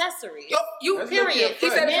 as accessories. You That's Period. He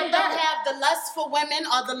said Men it don't have the lust for women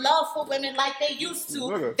or the love for women like they used to.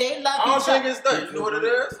 Look. They love I don't each think other. it's that. You know what it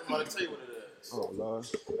is? I'm gonna tell you what it is. Oh Lord.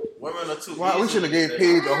 Women are too Why we easy shouldn't have these gave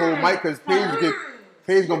days. Paige the whole mic because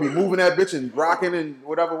Paige gonna be moving that bitch and rocking and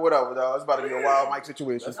whatever, dog. It's about to be a wild mic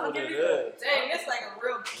situation. That's what it is. Dang, it's like a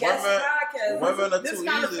real guest Women- podcast. women are This too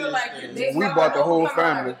kinda easy feel these like days. they We fuck bought the with whole old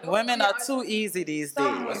women. family. Women are too easy these days.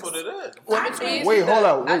 That's what it is. Women too easy. Wait, hold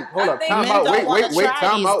up, I hold up. think Time men out. don't Wait, wanna try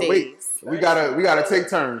time these out. days. Wait. We gotta take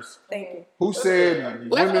turns. Thank you. Who said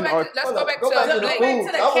Let's women go are? back. Let's go back Go back to to the Blake. food.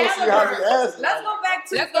 to the I want to see how caliber. he answers. Let's go back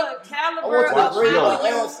to Let's the go- caliber want of to know how the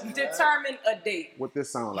you answer, man. determine a date. What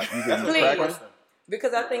this sound like? You That's getting a Please. good cracked? question.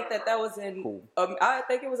 Because I think that was an, Cool. I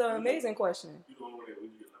think it was an amazing question.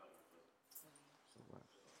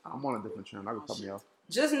 I'm on a different channel. I can cut me off.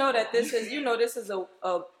 Just know that this is, this is a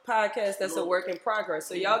podcast that's a work in progress.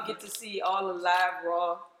 So y'all get to see all the live,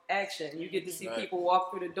 raw action. You get to see people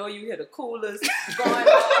walk through the door. You hear the coolers going on.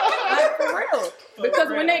 Like, for real. Because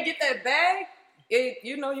when they get that bag,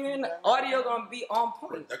 you in the audio gonna be on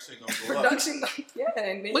point. Production gonna go up. Production, yeah.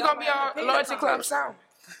 And then We're y'all gonna be might on pay Loyalty the Club company. sound.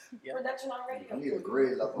 Production already. I need a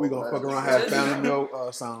grade level. We gonna fuck around have family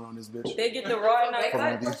meal sound on this bitch. They get the raw and Fucking with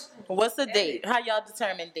uncut. these. What's a date? How y'all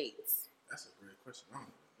determine dates? That's a great question. I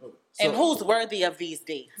don't know. And who's worthy of these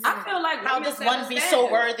dates? I feel like How women does set one a be so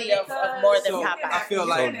standard worthy of more than because- Popeye? I feel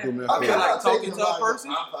like So, do me a I feel favor. like talking to a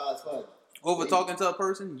person. I'm 5'5". Over talking to a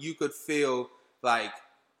person, you could feel like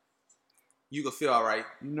all right.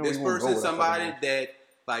 You know This we won't go person, with that somebody fucking that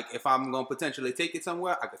like if I'm gonna potentially take it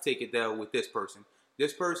somewhere, I could take it there with this person.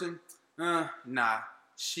 This person, nah.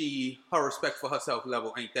 Her respect for herself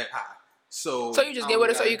level ain't that high. So So you just I get only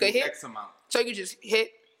with it so gotta you could do hit? X amount. So you can just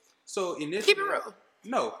hit. So initially, Keep it real.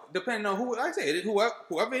 No, depending on who. Like I said,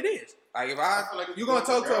 whoever it is. Like if I feel like if you're you gonna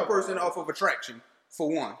go talk to a girl, person off of attraction for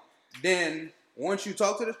one. Then once you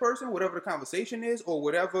talk to this person, whatever the conversation is or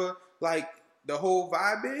whatever like the whole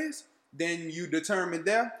vibe is, then you determine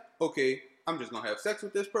there. Okay, I'm just gonna have sex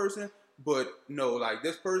with this person, but no, like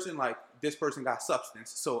this person got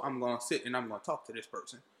substance, so I'm gonna sit and I'm gonna talk to this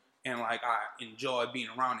person, and like I enjoy being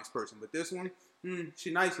around this person. But this one,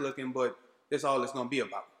 she nice looking, but that's all it's gonna be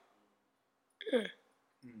about.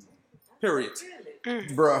 Period.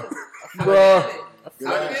 Bruh. Good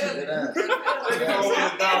answer. Good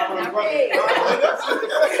answer.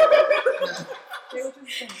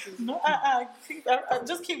 No,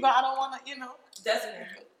 just keep going. I don't want to, That's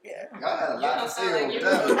Yeah. Y'all had a lot to say over You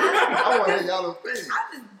there. I want to hear y'all opinion.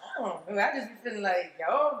 I just be feeling like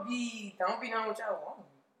y'all don't be knowing what y'all want.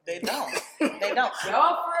 They don't. They don't.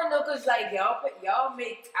 Y'all for real though, cause like y'all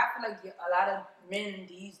make. I feel like a lot of men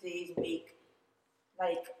these days make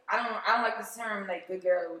like I don't like the term like good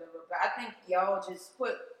girl or whatever, but I think y'all just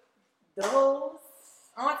put those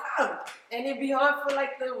on top, and it'd be hard for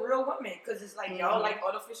like the real women, cause it's like y'all like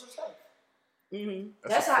artificial stuff. Mm-hmm.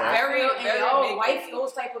 That's how I Very, feel, and very y'all big wife thing.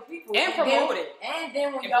 those type of people And then- promote it. And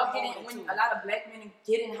then when And y'all promote get it, in, when too. a lot of black men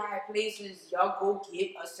get in high places, y'all go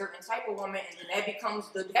get a certain type of woman, and then that becomes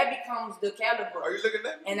the caliber. Are you looking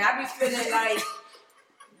at me? And I be feeling like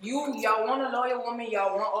y'all want a loyal woman,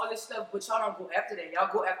 y'all want all this stuff, but y'all don't go after that. Y'all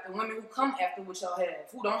go after women who come after what y'all have,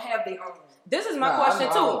 who don't have their own. This is my Nah, question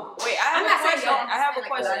I know. too. Wait, I'm I not have a saying question. y'all. I have a I'm saying, like,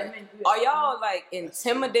 question. lot of men do Are that. y'all like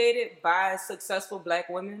intimidated by successful black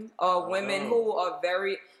women or women who are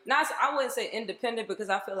very not? I wouldn't say independent because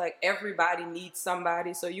I feel like everybody needs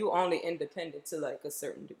somebody, so you only independent to like a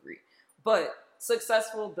certain degree. But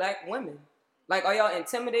successful black women, like, are y'all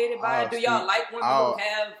intimidated by I'll it? Do y'all speak- like women I'll-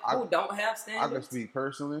 who don't have I standards? can speak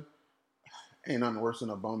personally. Ain't nothing worse than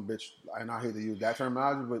a bum bitch. And I hate to use that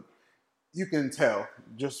terminology, but you can tell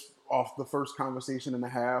just off the first conversation and a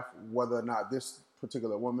half whether or not this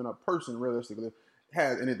particular woman or person realistically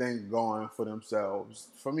has anything going for themselves.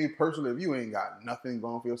 For me personally, if you ain't got nothing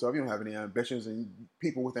going for yourself, you don't have any ambitions, and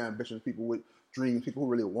people with ambitions, people with dreams, people who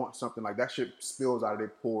really want something, like that shit spills out of their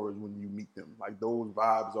pores when you meet them. Like those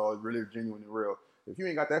vibes are really genuine and real. If you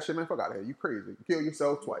ain't got that shit, man, fuck out of here. You crazy. You kill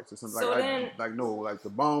yourself twice or something. So like, then- no, like the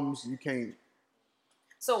bums, you can't.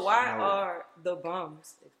 So why No. are the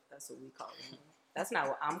bums, if that's what we call them? That's not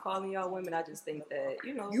what I'm calling y'all women. I just think that,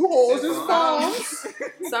 you know. You hoes is bums.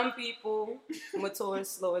 Some people mature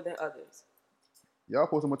slower than others. Y'all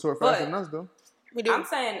supposed to mature faster But- than us, though. We do. I'm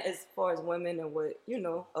saying as far as women and what, you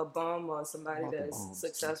know, a bum or somebody Not the that's bums.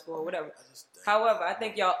 successful or whatever. However, I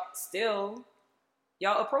think y'all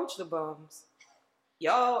approach the bums.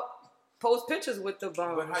 Y'all post pictures with the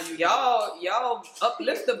bums. But how you- Y'all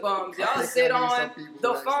uplift the bums. Y'all sit on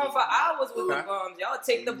the phone for hours with the bums. Y'all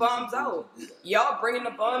take the bums out. Y'all bringing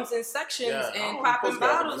the bums in sections Yeah, I and don't popping post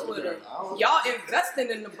that. bottles with them. Y'all investing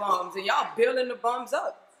in the bums and y'all building the bums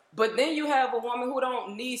up. But then you have a woman who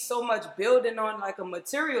don't need so much building on like a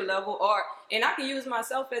material level, and I can use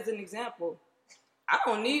myself as an example. I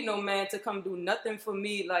don't need no man to come do nothing for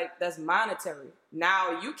me like that's monetary.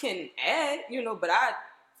 Now you can add, you know, but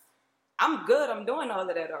I'm good. I'm doing all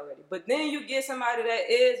of that already. But then you get somebody that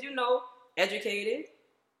is, you know, educated,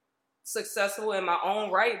 successful in my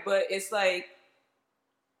own right, but it's like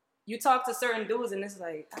you talk to certain dudes and it's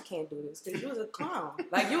like, I can't do this because you're a clown.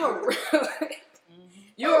 Like you're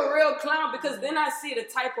a real clown, because then I see the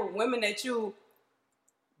type of women that you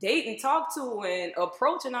date and talk to and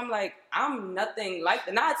approach, and I'm like, I'm nothing like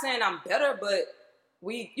that. Not saying I'm better, but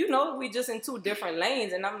we just in two different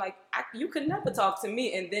lanes, and I'm like, you could never talk to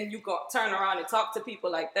me, and then you go turn around and talk to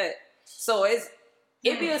people like that. So it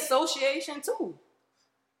be association too,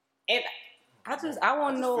 and I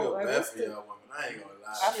want to know. feel Like, bad what's for the, y'all women. I ain't gonna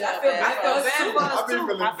lie. I feel I feel bad for us I be too.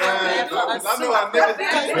 feeling I feel bad bad. for us I know too. I niggas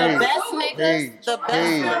Because be the Hey, best hey, niggas, the I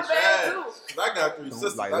best. feel bad too. I got 3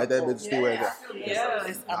 sisters. Like, let that bitch stay where it's at.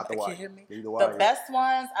 Yeah. Not the Can you wire. hear me? Leave the The wire. best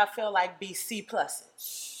ones, I feel like, be C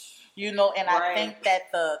pluses. You know, and I Right. think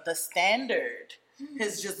that the standard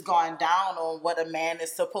has just gone down on what a man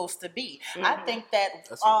is supposed to be. I think that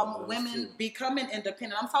That's what it is, women too. becoming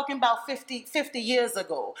independent, I'm talking about 50 years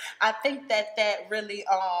ago. I think that really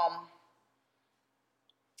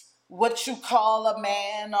what you call a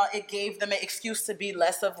man, it gave them an excuse to be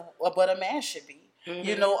less of what a man should be.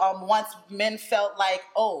 You know, once men felt like,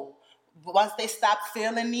 once they stopped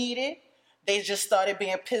feeling needed, they just started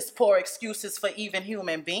being piss poor excuses for even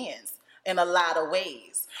human beings in a lot of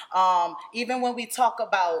ways. Even when we talk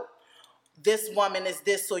about this woman is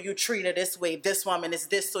this, so you treat her this way. This woman is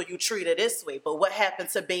this, so you treat her this way. But what happened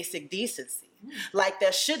to basic decency? Like,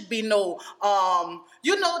 there should be no,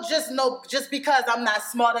 just because I'm not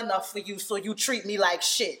smart enough for you, so you treat me like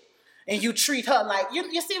shit. And you treat her like,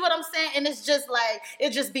 you see what I'm saying? And it's just like, it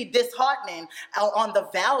just be disheartening on the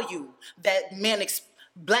value that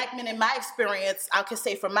black men, in my experience, I could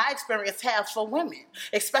say from my experience, have for women.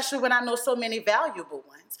 Especially when I know so many valuable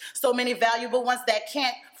ones. So many valuable ones that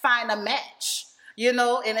can't find a match. You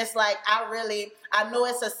know, and it's like, I know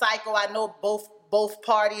it's a cycle. I know both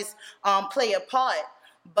parties play a part.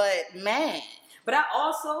 But man. But I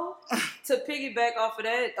also, to piggyback off of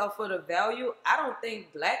that, off of the value, I don't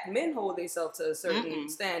think black men hold themselves to a certain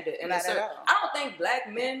standard. And Not at all. I don't think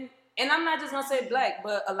black men, and I'm not just gonna say black,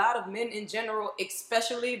 but a lot of men in general,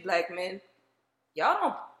 especially black men,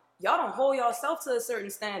 y'all don't hold yourself to a certain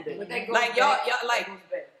standard. But that goes Like y'all back. like That goes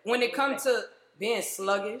back. when it comes to being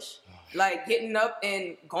sluggish, like getting up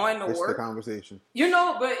and going to It's the work. conversation. You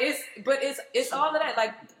know, but it's all of that.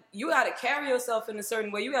 Like, you got to carry yourself in a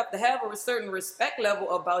certain way. You have to have a certain respect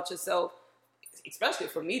level about yourself, especially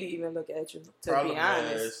for me to even look at you. To Problem be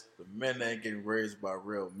honest, is, the men ain't getting raised by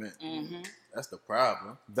real men. That's the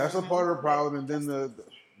problem. That's a part of the problem. And then the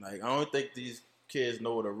Like, I don't think these kids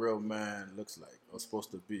know what a real man looks like or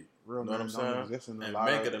supposed to be. Real You know what men I'm don't saying? exist in a And lot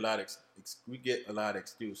men of- get a lot of we get a lot of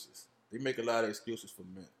excuses. They make a lot of excuses for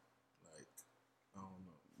men. Like, I don't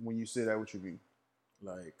know. when you say that, what you mean?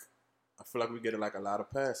 Like, I feel like we get like a lot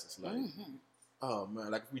of passes. Like, oh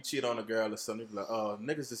man, like if we cheat on a girl or something, we be like, oh,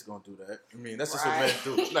 niggas just gonna do that. I mean, that's just what men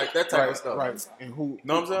do. Like that type of stuff. Right. And who?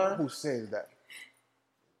 Know what I'm saying? Who says that?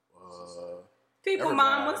 people Everybody.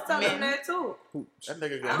 mom was telling that too. That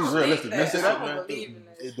nigga I got don't Be realistic. believe Let's that. say I that. don't believe in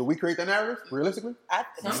that. Do we create the narrative realistically?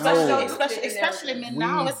 Especially men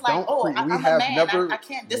now, it's like, I'm a man. I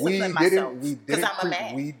can't discipline myself because I'm a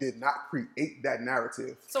man. We did not create that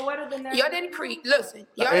narrative. So what are the narrative? Y'all didn't create. Listen,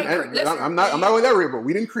 y'all And- didn't and create. Listen, I'm not going that way, but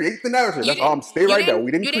we didn't create the narrative. you That's all I'm stay you right there. didn't-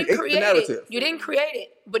 We didn't you create the narrative. It. You didn't create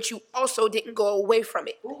it, but you also didn't go away from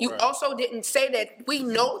it. You also didn't say that we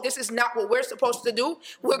know this is not what we're supposed to do.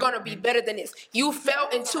 We're gonna be better than this. You fell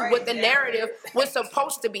into what the narrative was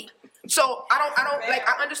supposed to be. So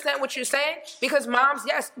I understand what you're saying, because moms,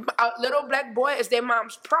 yes, a little black boy is their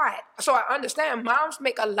mom's pride. So I understand moms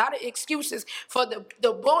make a lot of excuses for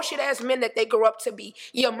the bullshit ass men that they grew up to be.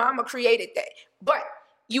 Your mama created that. But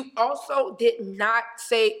you also did not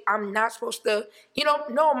say, I'm not supposed to,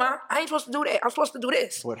 no, ma, I ain't supposed to do that. I'm supposed to do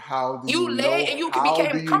this. But how do You you lay know? and you How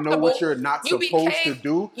became do you know comfortable. what you're not You supposed to became-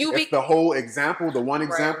 do? you If the whole example, the one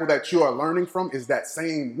example that you are learning from is that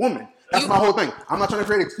same woman. That's my whole thing. I'm not trying to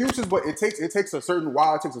create excuses, but it takes a certain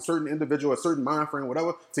while, it takes a certain individual, a certain mind frame,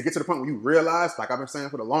 whatever, to get to the point where you realize, like I've been saying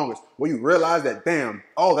for the longest, where you realize that, damn,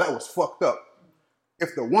 all that was fucked up.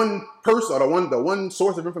 If the one person or the one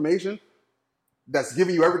source of information that's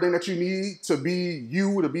giving you everything that you need to be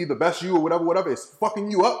you, to be the best you, or whatever, is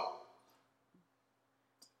fucking you up,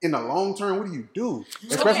 in the long term, what do you do?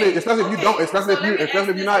 Especially if you don't, especially if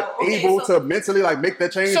you're not able to mentally like make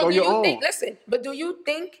that change on your own. But do you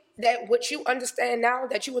think that what you understand now,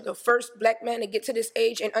 that you were the first black man to get to this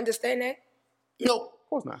age and understand that? No.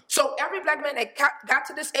 Of course not. So every black man that got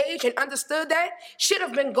to this age and understood that should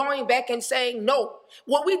have been going back and saying no.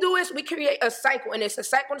 What we do is we create a cycle, and it's a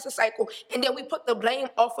cycle, and then we put the blame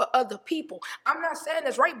off of other people. I'm not saying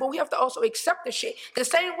that's right, but we have to also accept the shit. The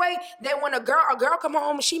same way that when a girl come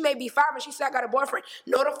home, she may be 5 and she say, I got a boyfriend.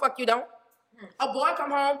 No, the fuck you don't. A boy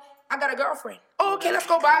come home, I got a girlfriend. Oh, okay, let's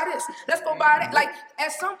go buy this. Let's go buy that. Like,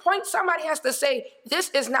 at some point, somebody has to say, this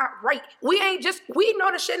is not right. We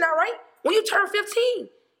know the shit not right. When you turn 15,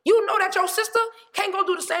 you know that your sister can't go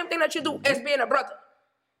do the same thing that you do as being a brother.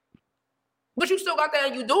 But you still got there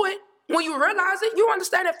and you do it. When you realize it, you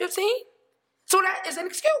understand at 15. So that is an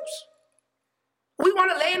excuse. We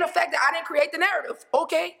want to lay in the fact that I didn't create the narrative.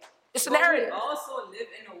 Okay, it's a narrative. We also live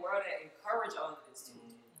in a world that encourage all of this too.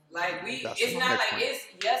 Like it's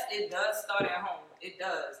yes, it does start at home. It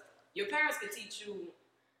does. Your parents can teach you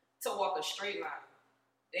to walk a straight line.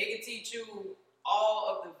 They can teach you all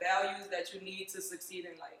of the values that you need to succeed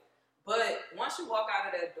in life. But once you walk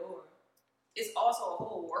out of that door, it's also a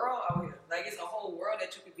whole world out here. Like, it's a whole world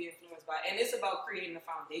that you could be influenced by. And it's about creating a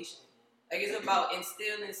foundation. Like, it's about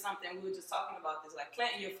instilling something. We were just talking about this, like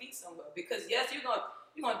planting your feet somewhere. Because, yes, you're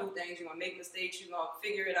gonna do things. You're going to make mistakes. You're going to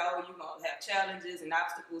figure it out. You're going to have challenges and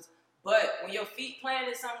obstacles. But when your feet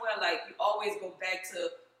planted somewhere, like, you always go back to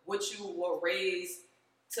what you were raised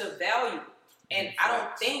to value. And I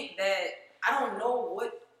don't know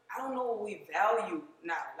what we value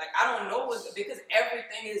now. Like, I don't know because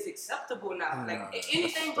everything is acceptable now. Like,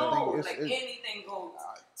 anything goes. Anything goes.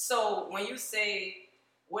 So when you say,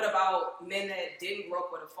 what about men that didn't grow up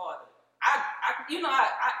with a father? I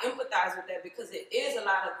empathize with that, because it is a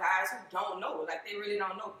lot of guys who don't know. Like, they really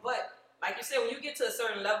don't know. But like you said, when you get to a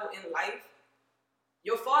certain level in life,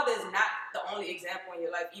 your father is not the only example in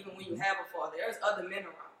your life. Even when you have a father, there's other men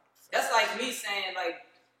around. That's like me saying, like,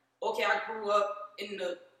 okay, I grew up in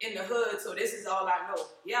the hood, so this is all I know.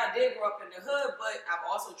 Yeah, I did grow up in the hood, but I've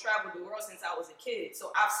also traveled the world since I was a kid.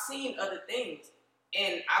 So I've seen other things,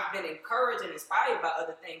 and I've been encouraged and inspired by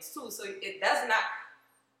other things too. So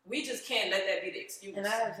we just can't let that be the excuse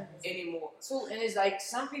anymore. Too, and it's like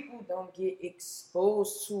some people don't get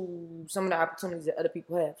exposed to some of the opportunities that other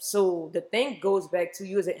people have. So the thing goes back to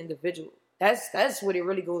you as an individual. That's what it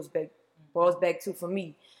really boils back to for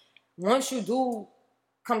me. Once you do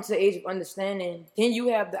come to the age of understanding, then you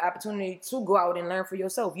have the opportunity to go out and learn for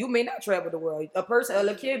yourself. You may not travel the world.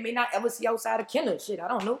 A kid may not ever see outside of Kenner. Shit, I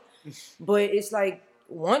don't know. But it's like,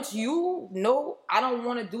 once you know, I don't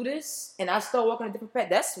want to do this, and I start walking a different path,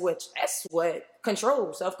 that's what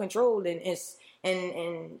control, self-control,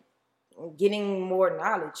 and getting more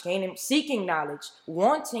knowledge, seeking knowledge,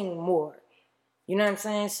 wanting more. You know what I'm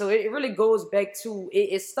saying? So it really goes back to,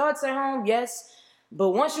 it starts at home, yes. But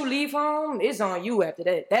once you leave home, it's on you after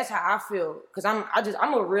that. That's how I feel. Cause I'm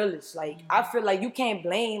a realist. Like, I feel like I can't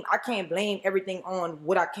blame everything on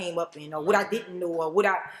what I came up in or what I didn't know or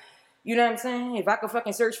you know what I'm saying? If I could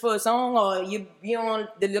fucking search for a song, or you be on,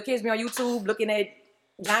 the little kids be on YouTube looking at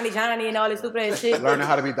Johnny and all this stupid ass shit. Learning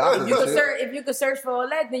how to be doctors. If you could search for all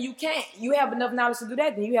that, then you can't. You have enough knowledge to do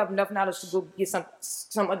that, then you have enough knowledge to go get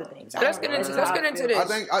some other things. Let's get into this. I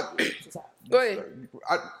think go ahead.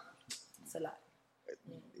 It's a lot.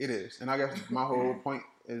 It is, and I guess my whole point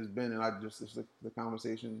has been, and it's the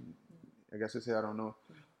conversation. I guess it's here. I don't know.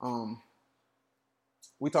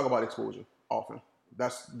 We talk about exposure often.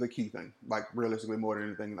 That's the key thing. Like, realistically, more than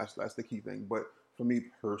anything, that's the key thing. But for me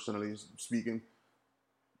personally speaking,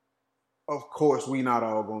 of course, we not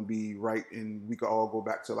all gonna be right, and we could all go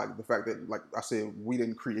back to like the fact that, like I said, we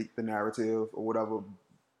didn't create the narrative or whatever.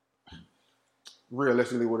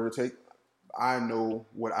 Realistically, what it'll take. I know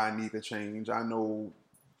what I need to change. I know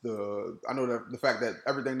the fact that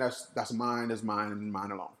everything that's mine is mine and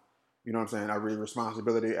mine alone. You know what I'm saying? Every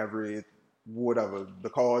responsibility, every whatever, the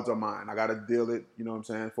cards are mine. I got to deal it. You know what I'm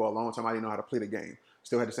saying? For a long time, I didn't know how to play the game.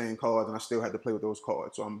 Still had the same cards, and I still had to play with those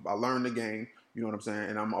cards. So I learned the game. You know what I'm saying?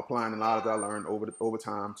 And I'm applying a lot of that I learned over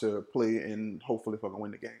time to play and hopefully fucking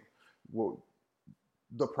win the game. Well,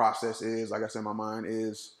 the process is, like I said, in my mind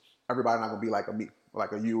is everybody not gonna be like a me,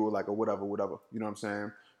 like a you, or like a whatever. You know what I'm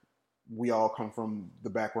saying? We all come from the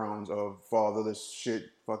backgrounds of fatherless shit,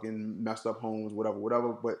 fucking messed up homes,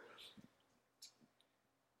 whatever. But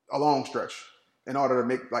a long stretch, in order to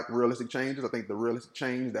make like realistic changes, I think the realistic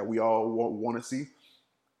change that we all want to see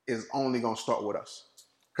is only gonna start with us,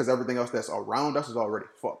 because everything else that's around us is already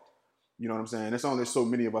fucked. You know what I'm saying? There's only so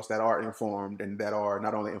many of us that are informed and that are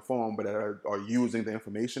not only informed, but that are using the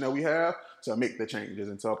information that we have to make the changes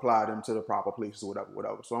and to apply them to the proper places,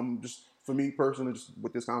 whatever. So I'm just, for me personally, just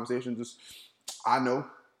with this conversation, just I know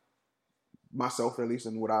myself at least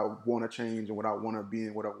and what I want to change and what I want to be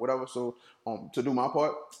and whatever. So to do my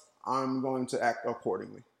part, I'm going to act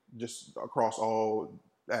accordingly, just across all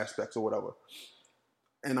aspects or whatever.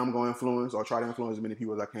 And I'm going to influence or try to influence as many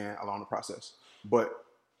people as I can along the process. But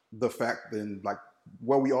the fact then, like,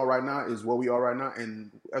 where we are right now is where we are right now,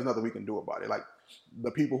 and there's nothing we can do about it. Like,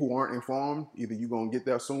 the people who aren't informed, either you're going to get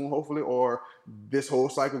there soon, hopefully, or this whole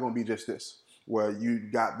cycle going to be just this, where you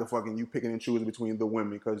got you picking and choosing between the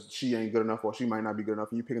women because she ain't good enough or she might not be good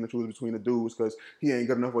enough, and you picking and choosing between the dudes because he ain't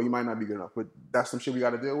good enough or he might not be good enough. But that's some shit we got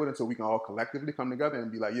to deal with until we can all collectively come together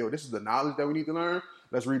and be like, yo, this is the knowledge that we need to learn.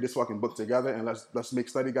 Let's read this fucking book together and let's make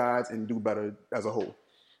study guides and do better as a whole.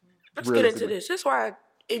 Let's get into this. That's why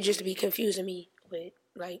it just be confusing me with,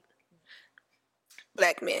 like,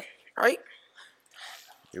 black men, right?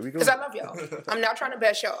 Here we go. Because I love y'all. I'm not trying to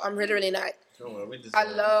bash y'all. I'm really not. I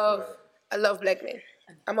love black men.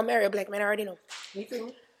 I'm gonna marry a black man. I already know. Me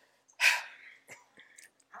too.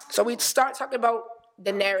 So we start talking about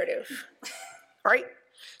the narrative, right?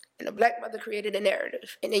 And the black mother created a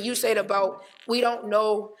narrative. And then you said about, we don't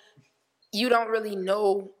know, you don't really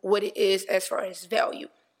know what it is as far as value.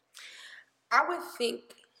 I would think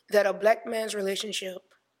that a black man's relationship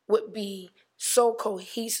would be so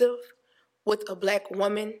cohesive with a black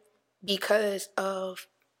woman because of,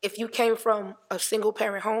 if you came from a single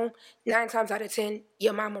parent home, 9 times out of 10,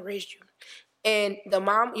 your mama raised you. And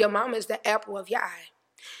your mom is the apple of your eye.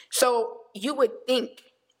 So you would think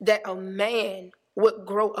that a man would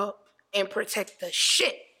grow up and protect the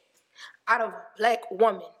shit out of a black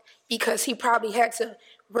woman because he probably had to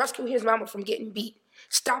rescue his mama from getting beat,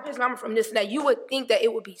 stop his mama from this and that. You would think that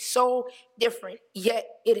it would be so different,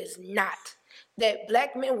 yet it is not. That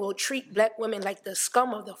black men will treat black women like the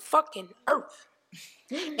scum of the fucking earth.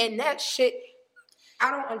 And that shit,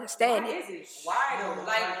 I don't understand Why is it? Why though?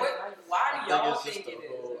 Like, why do y'all think it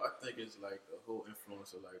is? I think it's like the whole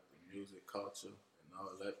influence of like the music culture and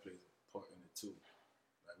all that plays a part in it too.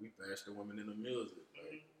 Like, we bash the women in the music.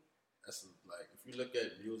 Like, that's like, if you look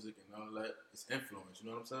at music and all that, it's influence. You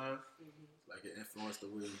know what I'm saying? Like, it influenced the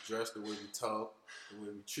way we dress, the way we talk, the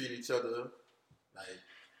way we treat each other. Like,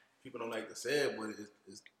 people don't like to say it, but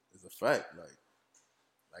it's a fact.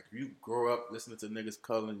 Like if you grow up listening to niggas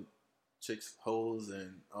calling chicks hoes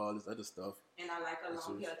and all this other stuff. And I like a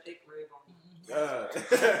long hair, thick rib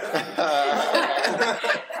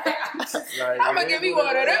like, I'm gonna give you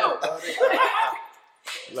one of them.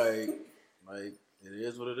 like it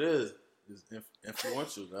is what it is. It's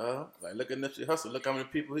influential, dog. Like, look at Nipsey Hussle. Look how many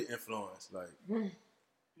people he influenced. Like,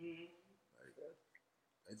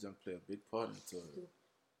 that junk play a big part into it.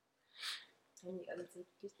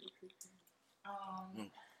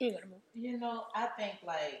 You know, I think,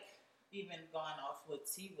 like, even going off what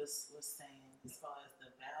T was saying, as far as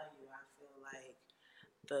the value, I feel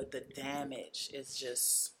like the damage is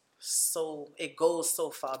just so, it goes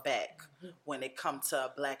so far back when it comes to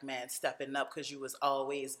a black man stepping up because you was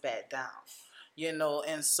always back down, you know.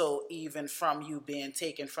 And so even from you being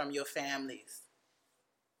taken from your families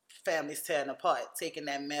tearing apart, taking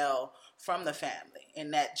that male from the family,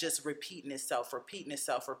 and that just repeating itself,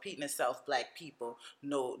 black people,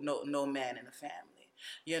 no man in the family,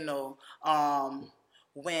 you know.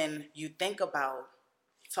 When you think about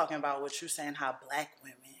talking about what you're saying, how black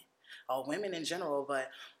women or women in general,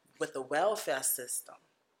 but with the welfare system,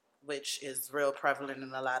 which is real prevalent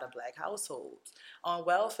in a lot of black households, on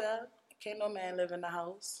welfare, can't no man live in the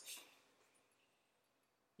house.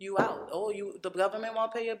 You out. Oh, the government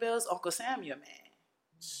won't pay your bills. Uncle Sam, your man.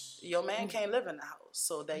 Your man can't live in the house.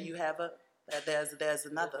 So there you have there's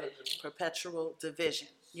another perpetual division,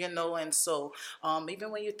 you know. And so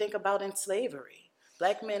even when you think about in slavery,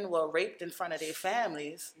 Black men were raped in front of their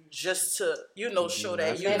families just to, show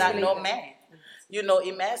that you're Emasculate not no them. man.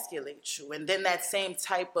 Emasculate you. And then that same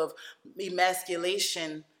type of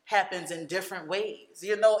emasculation happens in different ways,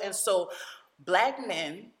 And so black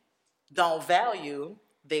men don't value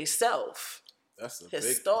they self That's a big point.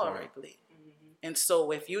 historically. And so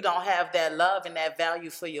if you don't have that love and that value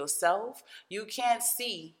for yourself, you can't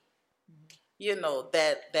see,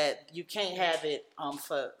 that you can't have it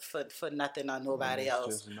for nothing or nobody It's else.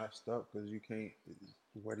 just messed up because you can't.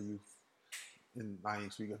 Where do you? And I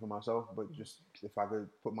ain't speaking for myself, but just if I could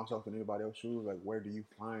put myself in anybody else's shoes, like where do you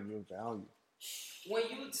find your value? When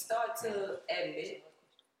you start to admit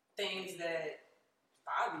things that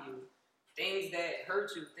bother you, things that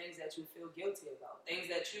hurt you, things that you feel guilty about, things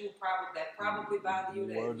that probably bother you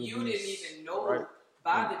Where that do you these- didn't even know right.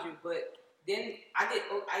 bothered you, but then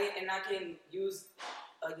I can use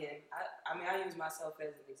again. I use myself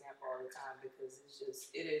as an example all the time because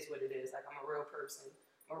it is what it is. Like I'm a real person,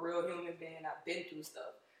 I'm a real human being. I've been through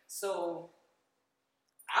stuff, so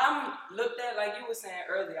I'm looked at like you were saying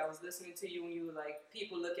earlier. I was listening to you when you were like,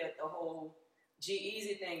 people look at the whole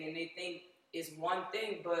G-Eazy thing and they think it's one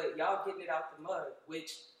thing, but y'all getting it out the mud,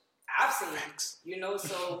 which I've seen,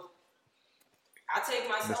 so I take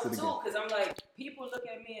myself Missed it too, because I'm like, people look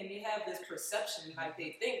at me and they have this perception like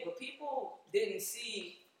they think, but people didn't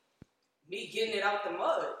see me getting it out the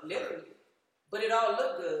mud, literally. But it all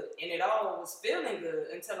looked good and it all was feeling good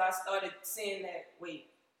until I started seeing that, wait,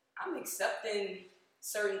 I'm accepting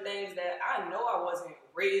certain things that I know I wasn't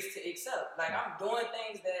raised to accept. Like I'm doing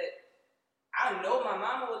things that I know my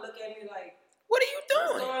mama would look at me like, What are you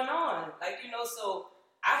what's doing? going on? Like, so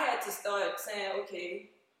I had to start saying, okay,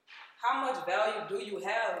 how much value do you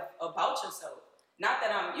have about yourself? Not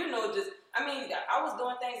that I'm, I was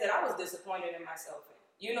doing things that I was disappointed in myself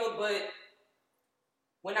in, but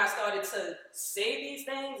when I started to say these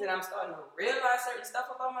things and I'm starting to realize certain stuff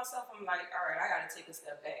about myself, I'm like, all right, I got to take a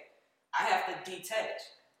step back. I have to detach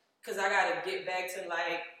because I got to get back to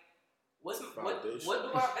like, what do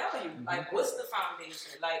I value? Like, what's the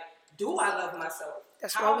foundation? Like, do I love myself?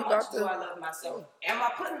 That's How why we much got do to. I love myself? Am I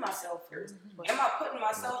putting myself first? Am I putting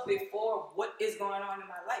myself before what is going on in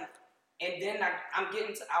my life? And then I'm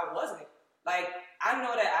getting to, I wasn't. Like, I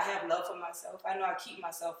know that I have love for myself. I know I keep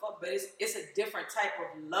myself up, but it's a different type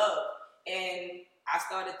of love. And I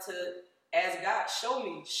started to ask God,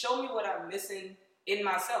 show me what I'm missing in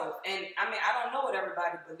myself. And I don't know what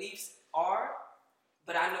everybody's beliefs are,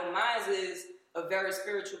 but I know mine is a very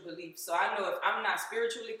spiritual belief. So I know if I'm not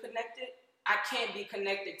spiritually connected, I can't be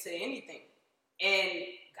connected to anything. And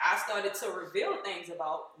I started to reveal things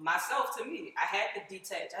about myself to me. I had to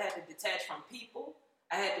detach. I had to detach from people.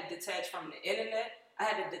 I had to detach from the internet. I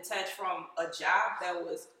had to detach from a job that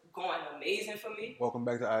was going amazing for me. Welcome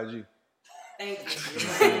back to IG. Thank you.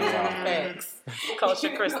 Thanks. Culture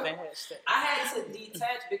Kristen. hashtag. I had to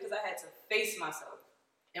detach because I had to face myself.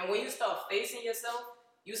 And when you start facing yourself,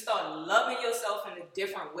 you start loving yourself in a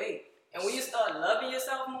different way. And when you start loving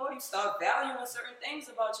yourself more, you start valuing certain things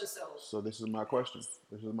about yourself. So this is my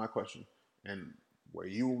question. And what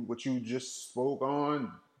you just spoke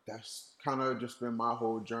on, that's kind of just been my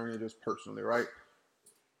whole journey, just personally, right?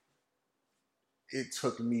 It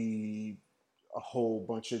took me a whole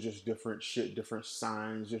bunch of just different shit, different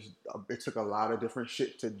signs. It took a lot of different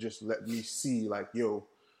shit to just let me see, like, yo,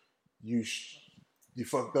 you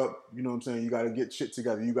fucked up. You know what I'm saying? You got to get shit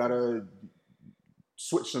together. You got to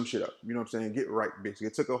switch some shit up. You know what I'm saying? Get right, basically.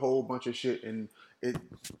 It took a whole bunch of shit, and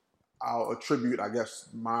I'll attribute, I guess,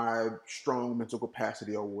 my strong mental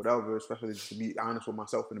capacity or whatever, especially just to be honest with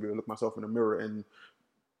myself and to be able to look myself in the mirror and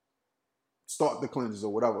start the cleanses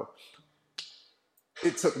or whatever.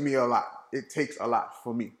 It took me a lot. It takes a lot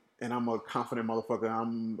for me. And I'm a confident motherfucker.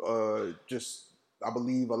 I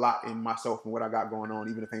believe a lot in myself and what I got going on,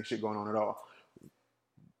 even if ain't shit going on at all.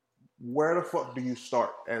 Where the fuck do you start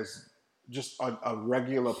as just a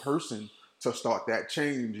regular person to start that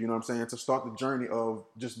change? You know what I'm saying? To start the journey of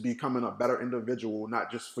just becoming a better individual,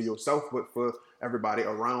 not just for yourself, but for everybody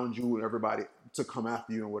around you and everybody to come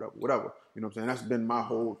after you and whatever. You know what I'm saying? That's been my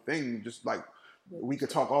whole thing. Just like, we could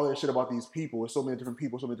talk all this shit about these people. There's so many different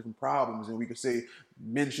people, so many different problems. And we could say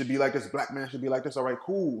men should be like this, black men should be like this. All right,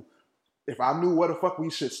 cool. If I knew where the fuck we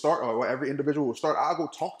should start or where every individual will start, I'll go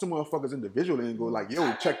talk to motherfuckers individually and go like,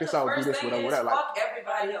 yo, check this out, do this, whatever. Like, fuck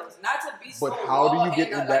everybody else. Not to be so but how do you raw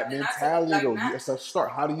get and in that like, mentality though? not- It's a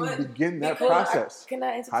start. How do you begin that Because process? Can I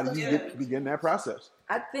answer How the do you question? begin that process?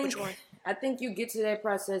 I think you get to that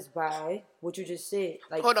process by what you just said.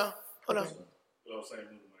 Like, Hold on. You know what I'm saying?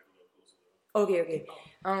 Move the mic a little closer. Okay.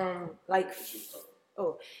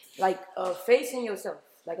 Like facing yourself.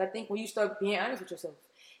 Like I think when you start being honest with yourself,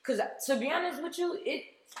 because to be honest with you,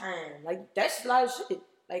 like that's a lot of shit.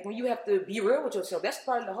 Like when you have to be real with yourself, that's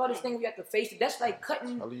probably the hardest thing you have to face. That's like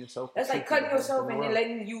cutting. That's like cutting yourself and then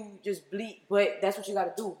letting you just bleed. But that's what you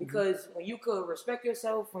got to do because when you could respect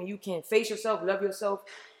yourself, when you can face yourself, love yourself,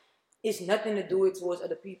 it's nothing to do it towards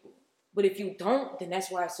other people. But if you don't, then that's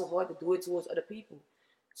why it's so hard to do it towards other people.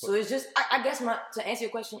 So it's just, I guess to answer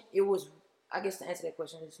your question, to answer that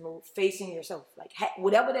question, it's more facing yourself, like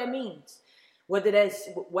whatever that means. Whether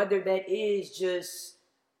that is just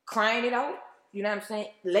crying it out, you know what I'm saying,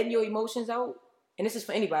 letting your emotions out, and this is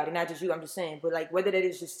for anybody, not just you. I'm just saying, but like whether that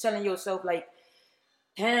is just telling yourself like,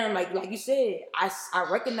 damn, like you said, I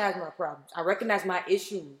recognize my problems, I recognize my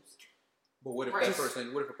issues. But what if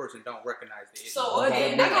a person don't recognize the issue? So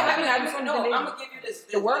again, I'm gonna give you this.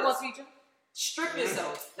 The word was feature. Strip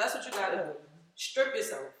yourself. That's what you gotta do. Strip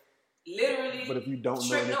yourself. Literally. But if you don't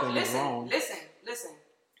know anything is wrong. Listen.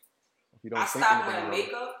 If you don't I think stopped anything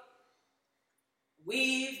wearing wrong. makeup.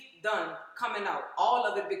 Weave done coming out. All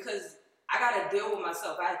of it because I gotta deal with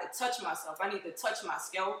myself. I have to touch myself. I need to touch my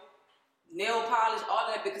scalp, nail polish, all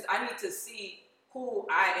that because I need to see who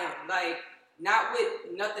I am. Like not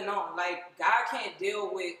with nothing on. Like God can't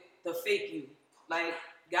deal with the fake you. Like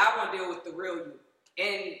God won't deal with the real you.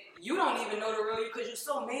 And you don't even know the real you because you're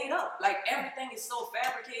so made up. Like everything is so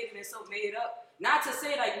fabricated and so made up. Not to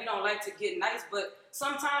say like we don't like to get nice, but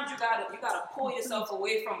sometimes you gotta pull yourself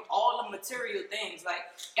away from all the material things, like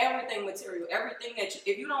everything material, everything that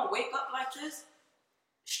if you don't wake up like this,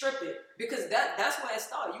 strip it because that's where it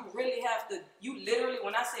starts. You really have to. You literally,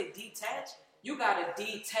 when I say detach, you gotta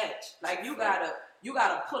detach. Like you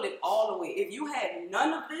gotta pull it all away. If you had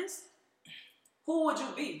none of this, who would you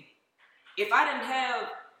be? If I didn't have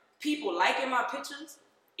people liking my pictures,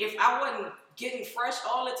 if I wasn't getting fresh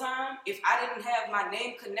all the time, if I didn't have my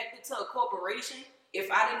name connected to a corporation, if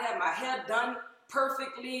I didn't have my hair done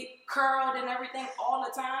perfectly curled and everything all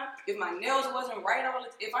the time, if my nails wasn't right all the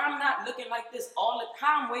time, if I'm not looking like this all the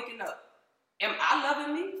time, I'm waking up. Am I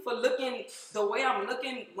loving me for looking the way I'm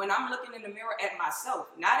looking when I'm looking in the mirror at myself?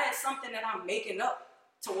 Not as something that I'm making up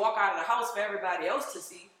to walk out of the house for everybody else to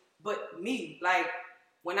see, but me. Like,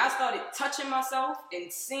 when I started touching myself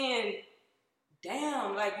and seeing,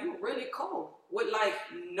 damn, like, you really cool with, like,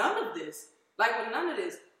 none of this. Like, with none of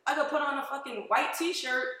this. I could put on a fucking white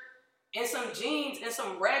t-shirt and some jeans and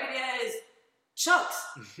some raggedy-ass Chucks.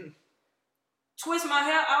 Twist my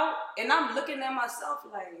hair out, and I'm looking at myself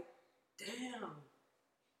like, damn.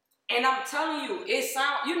 And I'm telling you, it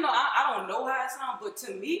sounds, you know, I don't know how it sounds, but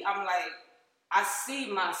to me, I'm like, I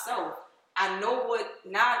see myself. I know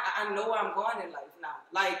I know where I'm going in life now.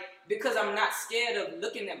 Like, because I'm not scared of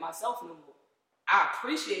looking at myself no more. I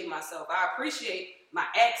appreciate myself. I appreciate my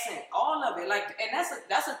accent, all of it. Like, and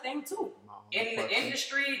that's a thing too. In the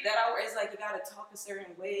industry that it's like you gotta talk a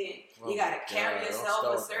certain way and you gotta carry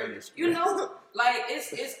yourself a certain, you know, like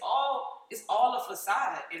it's all a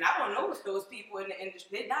facade. And I don't know if those people in the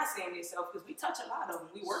industry, they're not saying themselves because we touch a lot of them.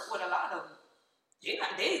 We work with a lot of them.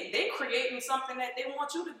 They creating something that they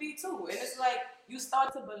want you to be too. And it's like you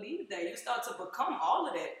start to believe that. You start to become all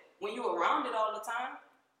of that when you're around it all the time.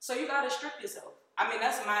 So you gotta strip yourself. I mean,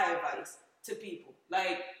 that's my advice to people.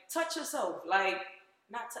 Like, touch yourself. Like,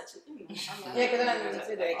 not touch it. You know, yeah, because I didn't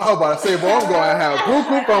say that. I was about to say, boy, I'm going to have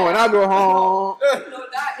group on when I go home.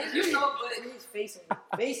 You know, but he's facing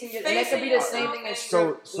it. And that could be the same thing as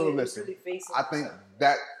So listen, really I think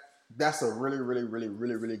that's a really, really, really,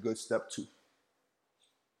 really, really good step too.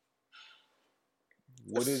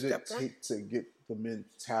 What does it take to get the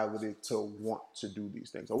mentality to want to do these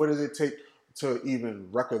things? Or what does it take to even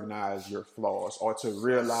recognize your flaws or to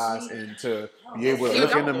realize and to be able to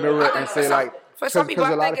look in the mirror and say, like, for some people,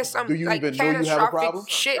 I think it's some do you like even know you have a problem?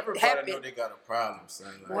 shit Everybody happen. know they got a problem,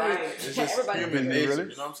 son. Like, Right. It's just Everybody human knows. nature, Really?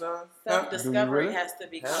 you know what I'm saying? Self-discovery really? has to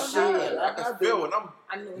be Hell conscious. yeah. I can feel when I'm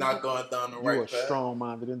not going down the right You're a path.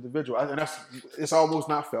 strong-minded individual. And it's almost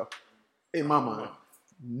not fair in my mind.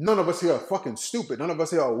 None of us here are fucking stupid. None of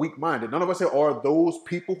us here are weak-minded. None of us here are those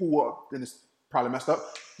people who are, and it's probably messed up,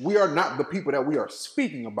 we are not the people that we are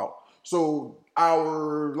speaking about. So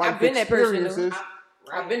our life experiences...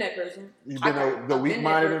 I've been that person. You've been the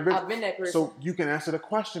weak-minded individual. I've been that person. So you can answer the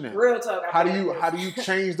question then. Real talk. How do you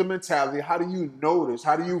change the mentality? How do you notice?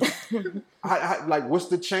 How do you like? What's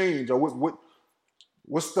the change, or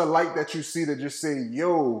what's the light that you see to just say,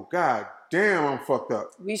 "Yo, God damn, I'm fucked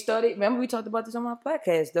up." Remember we talked about this on my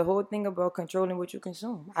podcast. The whole thing about controlling what you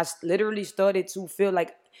consume. I literally started to feel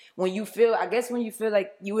like when you feel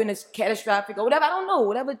like you in this catastrophic or whatever. I don't know,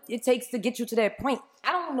 whatever it takes to get you to that point.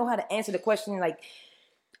 I don't know how to answer the question like.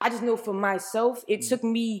 I just know for myself, it took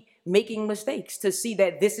me making mistakes to see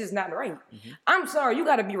that this is not right. I'm sorry, you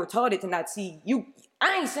gotta be retarded to not see you.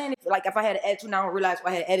 I ain't saying it, like if I had an attitude, now I don't realize if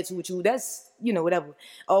I had an attitude with you. That's, whatever.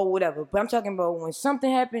 Or whatever. But I'm talking about when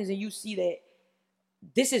something happens and you see that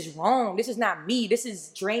this is wrong. This is not me. This is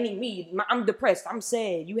draining me. I'm depressed. I'm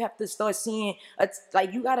sad. You have to start seeing,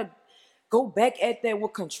 like, you got to go back at that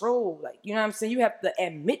with control. Like, you know what I'm saying? You have to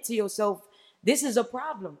admit to yourself, this is a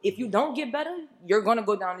problem. If you don't get better, you're going to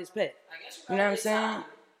go down this path. You know what I'm saying?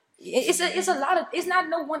 It's a lot of, it's not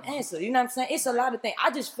no one answer. You know what I'm saying? It's a lot of things. I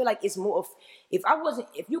just feel like it's more of, if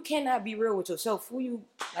you cannot be real with yourself, who you,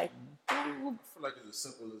 like, I feel like it's as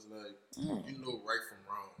simple as like you know right from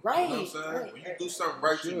wrong. Right. You know what I'm saying? Right, when you do something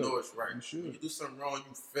right, you know it's right. You When you do something wrong,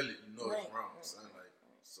 you feel it. You know it's wrong. Son. Like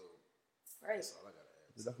so. Right. That's all I gotta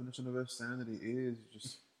add. The definition of insanity is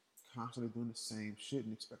just constantly doing the same shit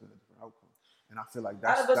and expecting a different outcome. And I feel like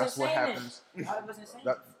that's what happens.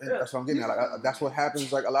 That's what I'm getting at. Like, that's what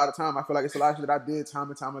happens. Like a lot of time, I feel like it's a lot of shit that I did time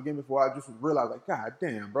and time again before I just realized, like, God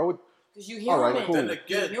damn, bro. Because you human. All right, cool.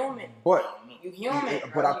 You human. But you human.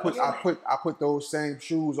 But I put those same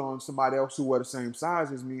shoes on somebody else who are the same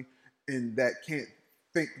size as me, and that can't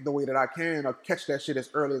think the way that I can or catch that shit as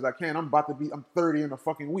early as I can. I'm 30 in a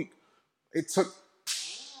fucking week. It took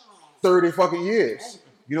 30 fucking years.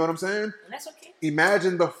 You know what I'm saying? And that's okay.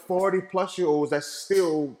 Imagine the 40-plus-year-olds that's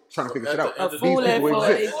still trying to figure shit out. A fool at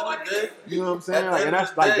 40. You know what I'm saying? Like, and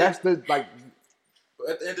that's the like. But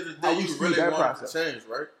at the end of the day, you really want to change,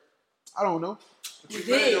 right? I don't know. You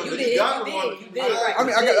did. Right. I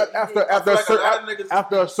mean,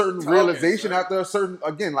 after a certain realization, after a certain,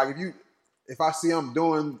 again, like if I see I'm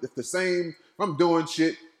doing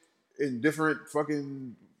shit in different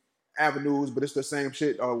fucking avenues, but it's the same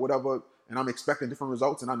shit or whatever, and I'm expecting different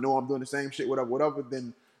results, and I know I'm doing the same shit, whatever,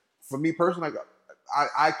 then for me personally, like,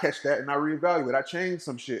 I catch that and I reevaluate. I change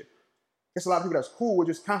some shit. It's a lot of people that's cool with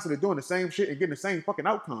just constantly doing the same shit and getting the same fucking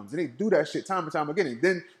outcomes. And they do that shit time and time again. And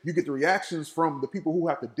then you get the reactions from the people who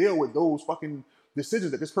have to deal with those fucking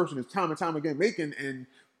decisions that this person is time and time again making. And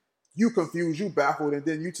you confused, you baffled. And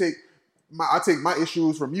then I take my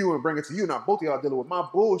issues from you and bring it to you. Now both of y'all dealing with my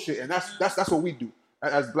bullshit. And that's what we do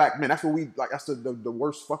as black men. That's what we like. That's the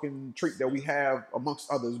worst fucking trait that we have amongst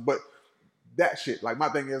others. But that shit, like my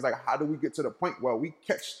thing is like, how do we get to the point where we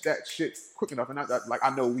catch that shit quick enough? And I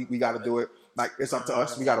know we got to do it. Like it's up to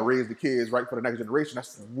us. We got to raise the kids right for the next generation.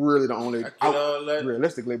 That's really the only out,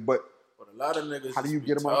 realistically. But a lot of niggas, how do you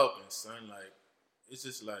get them talking, son? Like it's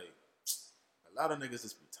just like a lot of niggas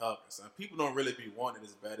just be talking, son. People don't really be wanting it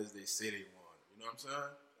as bad as they say they want. You know what I'm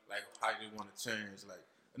saying? Like how they want to change. Like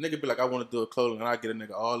a nigga be like, I want to do a clothing, and I get a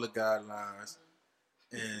nigga all the guidelines,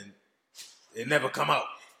 and it never come out.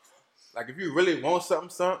 Like, if you really want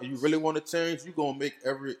something, and you really want to change, you going to make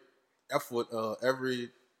every effort,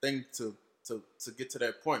 everything to get to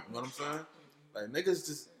that point. You know what I'm saying? Like, a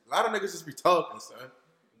lot of niggas just be talking, son.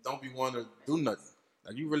 Don't be wanting to do nothing.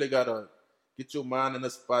 Like, you really got to get your mind in a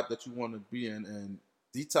spot that you want to be in and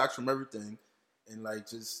detox from everything and, like,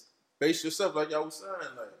 just base yourself, like y'all was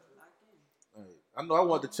saying. Like, I know I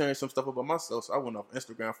wanted to change some stuff about myself, so I went off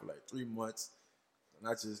Instagram for, like, 3 months. And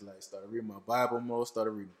I just like started reading my Bible more, started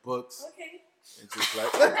reading books. Okay. And just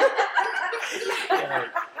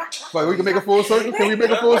like we can make a full circle? Can we make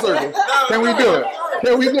a full circle? Can we do it?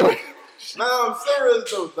 Can we do it? No, I'm serious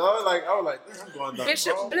though, dog. Like I was like, I'm going down.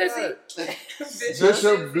 Bishop Blizzy.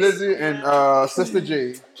 Bishop Blizzy and Sister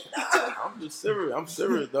J. I'm just serious. I'm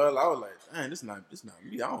serious, dog. I was like, dang, this not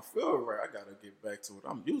me. I don't feel right. I gotta get back to what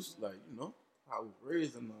I'm used to, like, how I was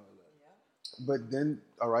raised and all that. But then,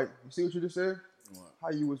 all right, you see what you just said? How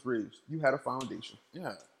you was raised. You had a foundation.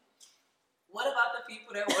 Yeah. What about the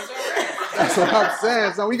people that wasn't raised? That's what I'm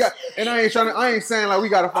saying. So we got, and I ain't saying like we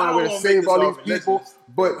gotta find a way to save all these people,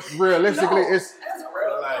 but realistically, it's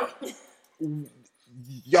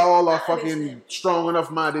y'all are fucking strong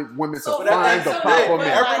enough minded women to find the proper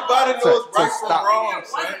man. Everybody knows right from wrong.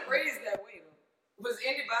 Wasn't raised that way though. Was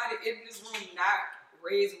anybody in this room not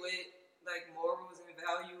raised with like morals and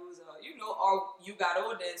values? Or you got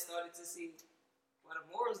older and started to see, well, the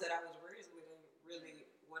morals that I was raised with ain't really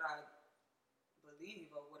what I believe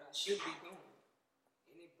or what I should be doing.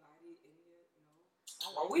 Anybody in here,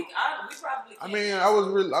 Or we probably can't. I mean, I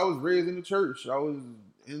was raised in the church. I was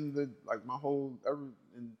in the my whole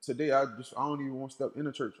and today I don't even want to step in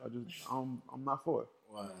the church. I'm not for it.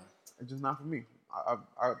 Wow. It's just not for me.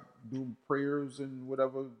 I do prayers and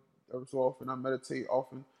whatever every so often. I meditate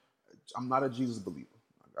often. I'm not a Jesus believer.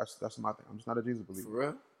 That's my thing. I'm just not a Jesus believer. For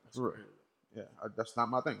real? For real. Yeah, that's not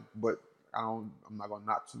my thing. But I'm not gonna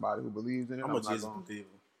knock somebody who believes in it. I'm a Jesus believer.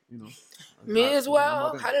 you know. Me as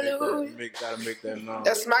well. Nothing. Hallelujah. Gotta make that known.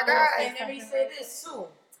 That's my guy. And let me say this too.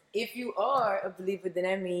 If you are a believer, then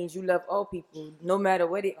that means you love all people, no matter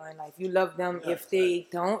where they are in life. You love them if they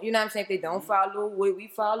don't, you know what I'm saying, if they don't follow what we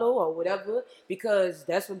follow or whatever, because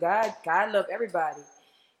that's what God love everybody.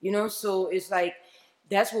 You know, so it's like,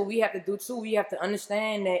 that's what we have to do too. We have to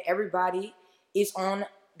understand that everybody is on,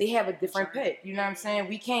 they have a different pet. You know what I'm saying?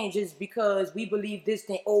 We can't just, because we believe this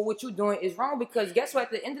thing, oh, what you're doing is wrong, because guess what,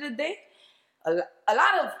 at the end of the day, a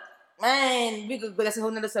lot of, man, that's a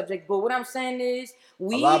whole nother subject. But what I'm saying is, a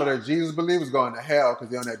lot of the Jesus believers going to hell because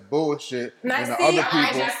they're on that bullshit. And the other people.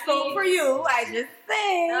 I just spoke for you. I just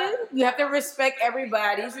said you have to respect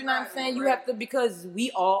everybody. You know what I'm saying? You have to, because we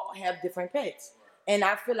all have different pets, and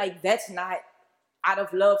I feel like that's not out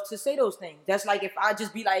of love to say those things. That's like if I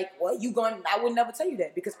just be like, "Well, you going?" I would never tell you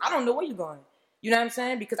that because I don't know where you're going. You know what I'm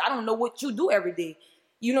saying? Because I don't know what you do every day.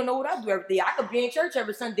 You don't know what I do every day. I could be in church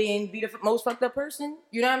every Sunday and be the most fucked up person.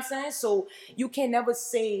 You know what I'm saying? So you can never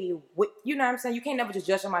say what, you know what I'm saying? You can't never just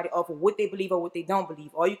judge somebody off of what they believe or what they don't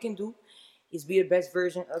believe. All you can do is be the best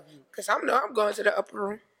version of you. Because I'm going to the upper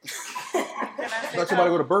room. I thought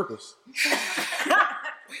somebody go to Bertha's.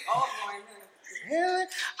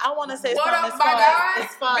 I want to say What something up, my guy?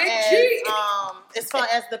 as far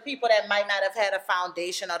as the people that might not have had a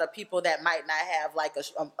foundation, or the people that might not have like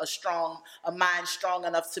a mind strong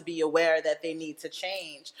enough to be aware that they need to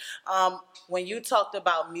change. When you talked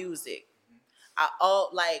about music,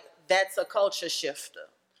 that's a culture shifter.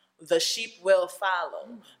 The sheep will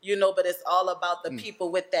follow, you know, but it's all about the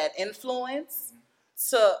people with that influence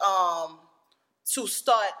to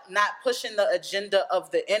start not pushing the agenda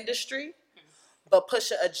of the industry, but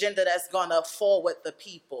push an agenda that's gonna forward the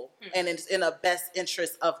people and it's in the best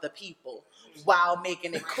interest of the people while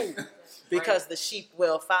making it cool, because the sheep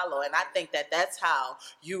will follow. And I think that that's how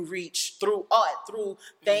you reach through art, through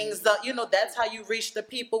things that, you know, that's how you reach the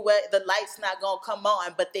people where the light's not gonna come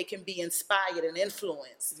on, but they can be inspired and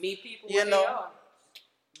influenced. Meet people you where know? they are,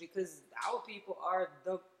 because our people are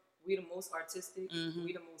we the most artistic,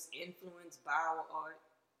 we the most influenced by our art.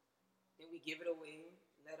 Then we give it away,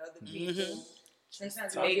 let other people.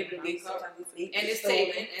 Sometimes make it big, and it's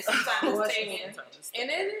taken, and sometimes it's taken, and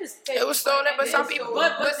it is taken. It was stolen, but some people,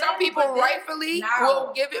 rightfully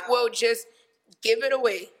will just give it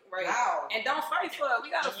away. Right. Wow. And don't fight for it. We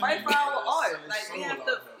gotta fight for our art. Like we have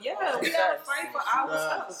to, we gotta fight for our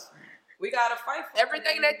stuff. We gotta fight for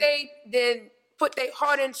everything that they then put their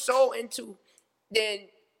heart and soul into, then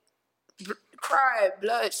cry,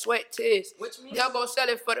 blood, sweat, tears. Which means they'll go sell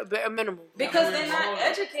it for the bare minimum. Because they're not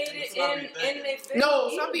educated in their field.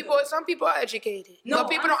 No, some people are educated. No,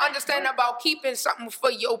 people don't understand about keeping something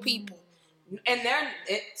for your people. And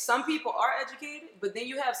some people are educated, but then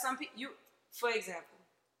you have some people. For example,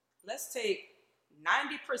 let's take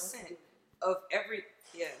 90% of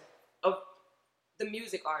of the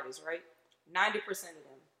music artists, right? 90% of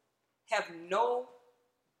them have no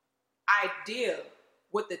idea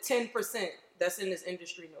what the 10% that's in this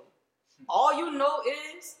industry know. All you know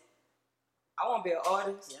is, I want to be an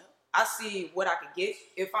artist. Yeah. I see what I can get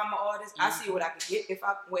if I'm an artist. I see what I can get if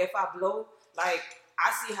I blow. Like,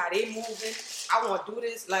 I see how they moving. I want to do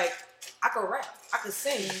this. Like, I can rap. I can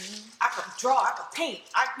sing. I can draw. I can paint.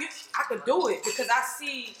 I can do it because I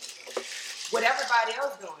see what everybody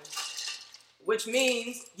else doing. Which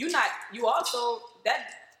means you're not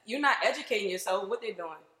educating yourself what they're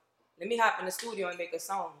doing. Let me hop in the studio and make a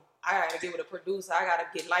song. I gotta get with a producer. I gotta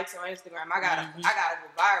get likes on Instagram. I gotta go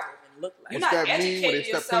viral and look like. You're not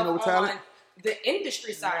educating yourself on the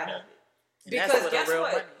industry side of it. Because guess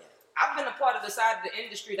what? I've been a part of the side of the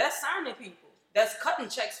industry that's signing people, that's cutting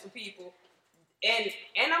checks for people, and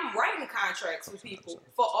I'm writing contracts with people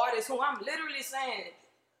for artists who I'm literally saying,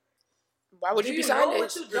 why would you be signing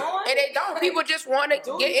this? And they don't. People just want to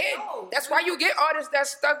get in. That's why you get artists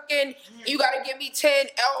that's stuck in. You got to give me 10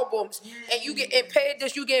 albums, and you getting paid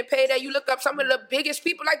this, you getting paid that. You look up some of the biggest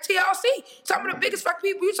people like TLC, some of the biggest fucking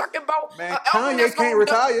people. You talking about an album that's going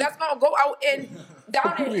to go out and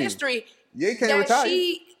down in history. You can't retire.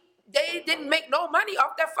 They didn't make no money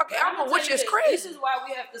off that fucking album, which is crazy. This is why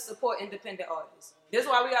we have to support independent artists. This is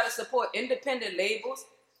why we got to support independent labels.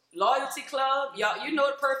 Loyalty Club, y'all, you know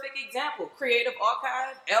the perfect example. Creative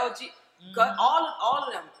Archive, LG, all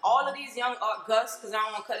of them, all of these young Gus, because I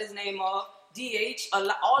don't want to cut his name off. DH,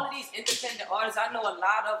 all of these independent artists, I know a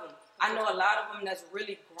lot of them. I know a lot of them that's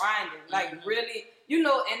really grinding, like really, you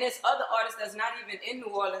know. And there's other artists that's not even in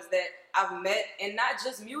New Orleans that I've met, and not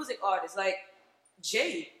just music artists, like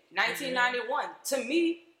Jay, 1991. To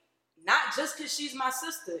me, not just because she's my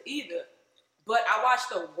sister either, but I watched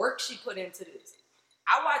the work she put into this.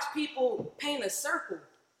 I watch people paint a circle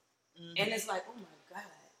And it's like, oh my God,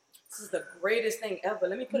 this is the greatest thing ever.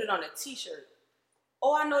 Let me put it on a t-shirt.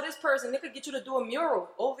 Oh, I know this person, they could get you to do a mural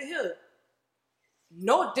over here.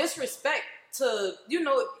 No disrespect to,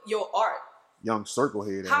 your art. Young circle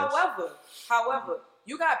head. However,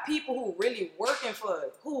 you got people who really working for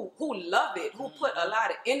it, who love it, who put a lot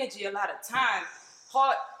of energy, a lot of time,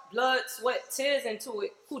 heart, blood, sweat, tears into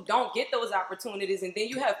it, who don't get those opportunities. And then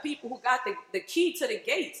you have people who got the key to the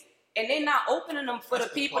gates, and they're not opening them for the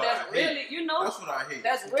people that's really, That's what I hate.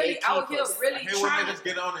 That's really out here really I hate trying. when niggas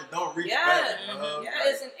get on and don't reach Yeah, back.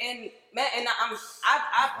 yes, and man, and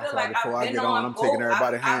I feel like before I've I been get on, I'm both, taking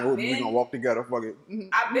everybody's hand with me. been- We gonna walk together. Fuck it.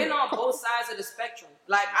 I've been on both sides of the spectrum.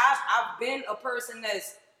 Like I've been a person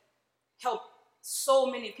that's helped so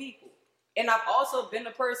many people, and I've also been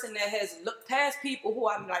a person that has looked past people who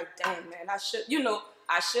I'm like, damn man, I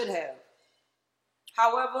should have.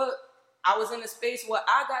 However, I was in a space where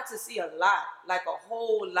I got to see a lot, like a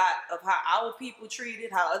whole lot of how our people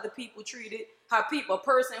treated, how other people treated, how a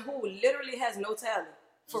person who literally has no talent,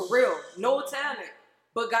 for real, no talent,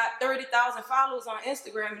 but got 30,000 followers on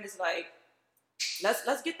Instagram, and it's like,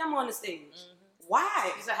 let's get them on the stage.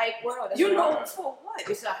 Why? It's a hype world. That's For what?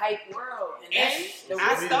 It's a hype world. And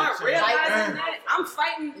I start realizing that I'm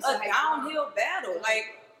fighting a downhill battle. Like,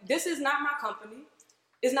 this is not my company.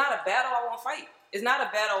 It's not a battle I want to fight. It's not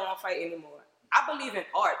a battle I want to fight anymore. I believe in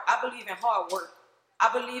art. I believe in hard work.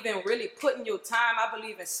 I believe in really putting your time. I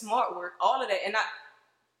believe in smart work, all of that. And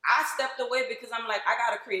I stepped away because I'm like, I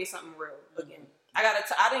got to create something real again.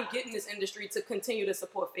 I didn't get in this industry to continue to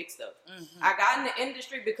support fake stuff. I got in the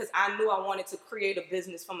industry because I knew I wanted to create a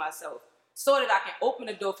business for myself so that I can open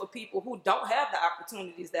the door for people who don't have the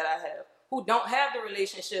opportunities that I have, who don't have the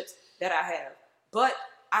relationships that I have. But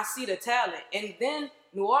I see the talent. And then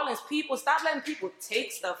New Orleans people, stop letting people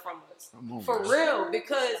take stuff from us. For real,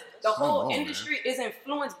 because the whole industry is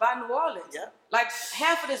influenced by New Orleans. Yeah. Like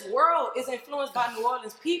half of this world is influenced by New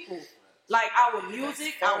Orleans people. Like our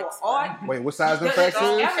music, our art. Wait, what size the facts is?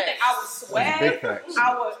 Everything, our swag,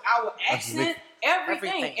 our accent,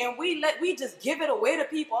 everything. And we just give it away to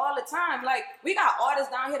people all the time. Like we got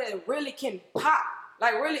artists down here that really can pop.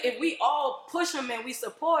 Like really, if we all push them and we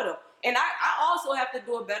support them. And I also have to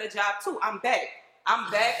do a better job too. I'm back. I'm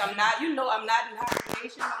not, I'm not in higher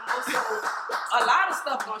nation no more. So a lot of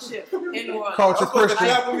stuff gonna shift in New Orleans. Culture Christian.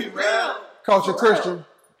 Culture Christian.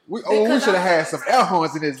 We should have had some air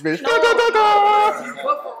horns in this bitch. No,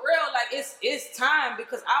 but for real, like it's time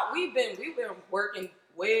because we've been working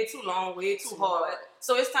way too long, way too hard.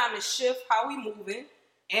 So it's time to shift how we moving,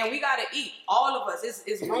 and we gotta eat. All of us.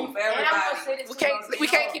 It's room for everybody. We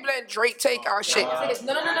can't keep letting Drake take our shit. No.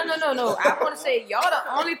 I want to say y'all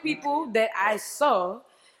the only people that I saw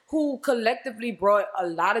who collectively brought a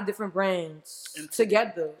lot of different brands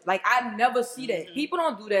together. Like I never see that. People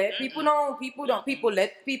don't do that. People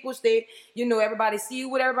let people stay. Everybody see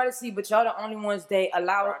what everybody see, but y'all the only ones that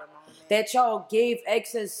allow that y'all gave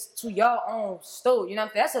access to your own store. You know what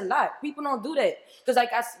I'm saying? That's a lot. People don't do that. Because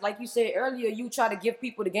like you said earlier, you try to give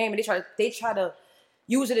people the game and they try to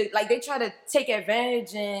use it, like they try to take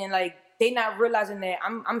advantage and like they not realizing that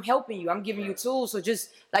I'm helping you. I'm giving you tools. So just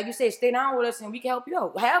like you said, stay down with us and we can help you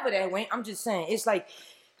out. However that went, I'm just saying, it's like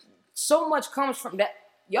so much comes from that.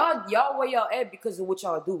 Y'all where y'all at because of what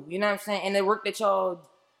y'all do. You know what I'm saying? And the work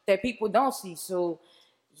that people don't see. So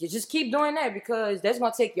you just keep doing that because that's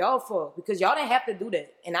gonna take y'all far. Because y'all didn't have to do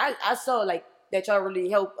that. And I saw like that y'all really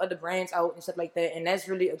help other brands out and stuff like that. And that's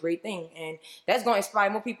really a great thing. And that's gonna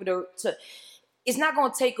inspire more people to it's not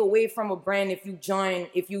gonna take away from a brand if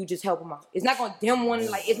you just help them out. It's not gonna dim one,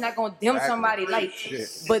 like it's not gonna dim somebody like.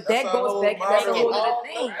 But that goes back to the whole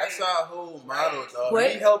thing. That's our whole motto, dog.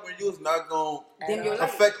 What? Me helping you is not gonna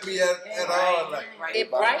affect me at all. Like, It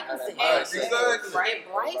brightens it. Exactly.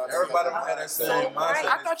 Everybody might have that same mindset.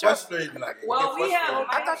 I thought It's y'all- frustrating. Like,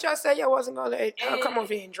 I thought y'all said y'all wasn't gonna let come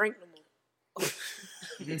over here and drink no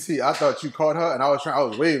more. See, I thought you caught her, and I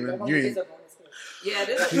was waving. You ain't. Yeah,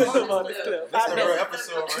 this is bonus clip. That's the real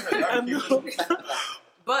episode right here.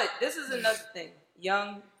 But this is another thing.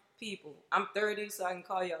 Young people. I'm 30, so I can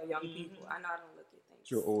call y'all young people. I know I don't look at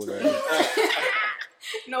things. You're old ass.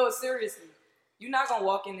 No, seriously. You're not gonna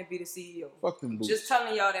walk in and be the CEO. Fuck them boots. Just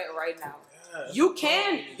telling y'all that right now. You're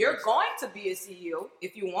going to be a CEO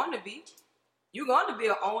if you want to be. You're going to be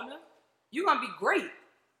an owner. You're going to be great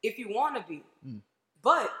if you want to be.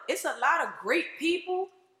 But it's a lot of great people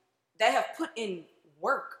that have put in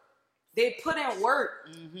work. They put in work.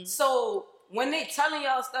 So when they telling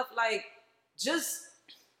y'all stuff like, just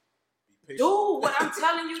do what I'm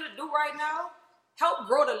telling you to do right now, help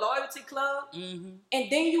grow the loyalty club, and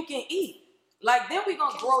then you can eat. Like, then we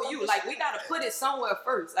gonna grow you. Like, we gotta put it somewhere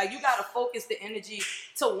first. Like, you gotta focus the energy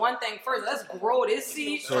to one thing first. Let's grow this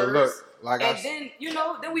seed So first. look, like And then,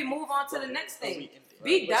 then we move on to the next thing.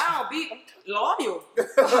 Be down, be loyal. Like,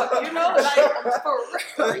 for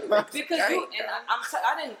real. Because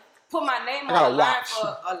I didn't put my name on the line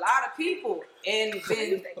for a lot of people and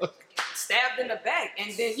been stabbed in the back. And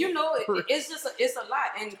then, it's a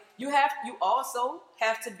lot. And you also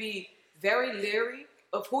have to be very leery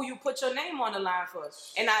of who you put your name on the line for.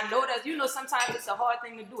 And I know that, sometimes it's a hard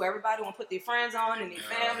thing to do. Everybody want to put their friends on and their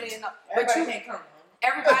family. Everybody can't come.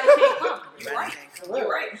 Everybody can't come. You're right. You're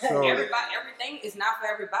right. So, everything is not for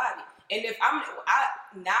everybody. And if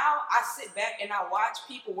I sit back and I watch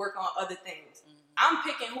people work on other things. I'm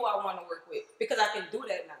picking who I want to work with because I can do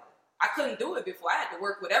that now. I couldn't do it before. I had to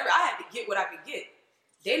work whatever. I had to get what I could get.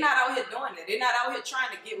 They're not out here doing that. They're not out here trying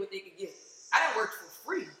to get what they could get. I done worked for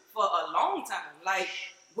free for a long time, like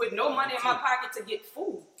with no money in my pocket to get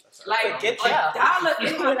food. Like get $1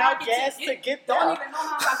 in my without pocket gas to get don't even know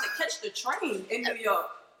how I'm about to catch the train in New York.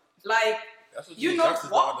 Like, That's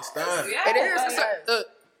what walk. understand. Yeah, It is.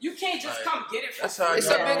 you can't just come get it for That's how free.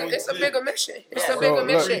 It's a bigger mission. It's a so bigger look,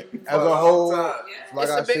 mission. as a whole, Yeah. like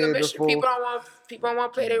It's I a bigger said mission. before, People don't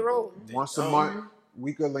want to play their role. once a month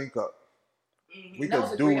we could link up. We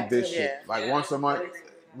could do this shit. Like once a month,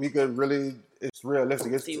 we could really. It's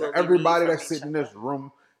realistic. It's everybody that's sitting in this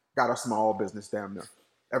room got a small business down there.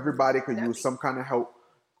 Everybody could use some kind of help.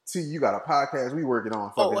 See, you got a podcast. We working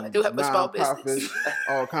on fucking I do have a small business.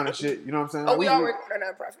 all kind of shit. You know what I'm saying? Oh, we all work on a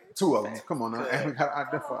nonprofit. 2 of them. Come on now. And we got to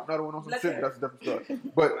identify another one on some shit. That's a different story.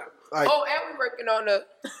 But like, And we working on a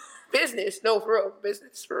business. No, for real,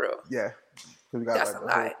 business for real. yeah, we got That's like a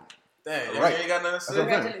lot. Damn, Right. you ain't got nothing to say.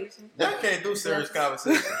 Congratulations. Y'all can't do serious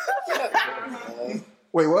conversations.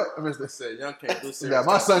 Wait, what? I missed I this. said, y'all can't do serious Yeah,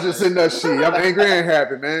 my son just sitting there. Shit, I'm angry and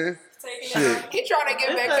happy, man. Shit. He trying to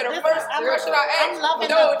get back to the first question I asked. I'm loving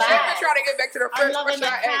No, the Jim vibe. is trying to get back to the I'm first loving question the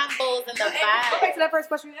I asked. combos and the Go back to vibe that first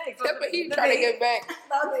question you asked. That's what he trying to get back.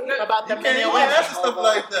 about the men and You women. can't answer stuff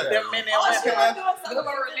like that. The men and All she women. want to do is talk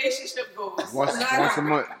about relationship goals. Once a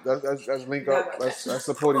month, let's link up. Let's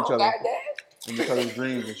support each other Goddamn. and each other's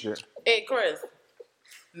dreams and shit. Hey, Chris.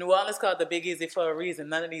 New Orleans called the Big Easy for a reason.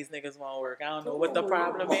 None of these niggas won't work. I don't know what the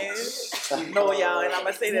problem is. No, y'all, and I'm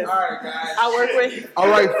gonna say this. All right, guys. I work with. All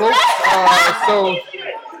right, folks. So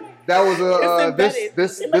that was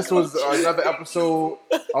It's this was another episode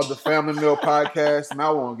of the Family Meal Podcast.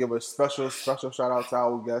 Now I want to give a special shout out to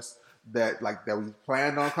our guests that we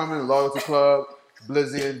planned on coming, Loyalty Club,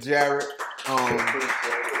 Blizzy and Jared.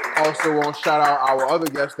 Also want to shout out our other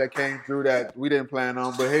guests that came through that we didn't plan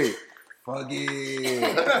on, but hey, fuck it. We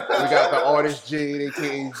got the artist Jade,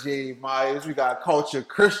 aka Jade Myers. We got Culture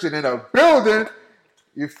Christian in the building.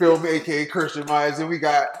 You feel me, aka Christian Myers, and we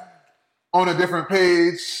got on a different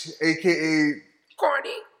page, aka Corny.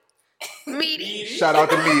 Meaty. shout out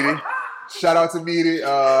to Meaty. Shout out to Meaty.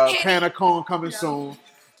 Panacone coming soon.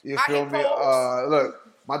 You feel me? Look,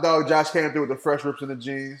 my dog Josh came through with the fresh rips in the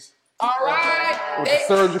jeans. All right. With the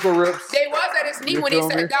surgical rips. They was at his knee You when he feel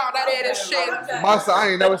me? sat down. Now they had his shit. My son, I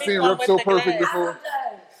ain't never seen rips so perfect before.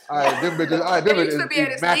 Alright, them bitches He used to be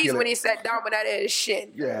at his knees when he immaculate. sat down, but now they had his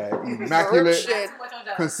shit. Yeah, Rip immaculate shit.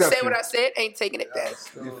 conception. Say what I said, ain't taking it back.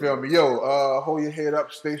 You feel me? Yo, hold your head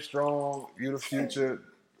up, stay strong, you the future.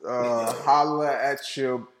 Holla at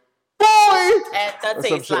your boy. At the Or some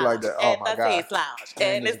Taste shit Lounge. like that. Oh At my the God. Taste Lounge.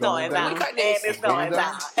 And it's going down. We cut And this. it's going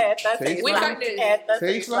down. At the Taste Taste We Lounge. cut this. At the Taste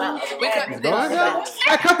Taste Lounge. Lounge? We cut And it's this. going down.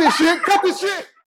 Hey, cut this shit. Cut this shit.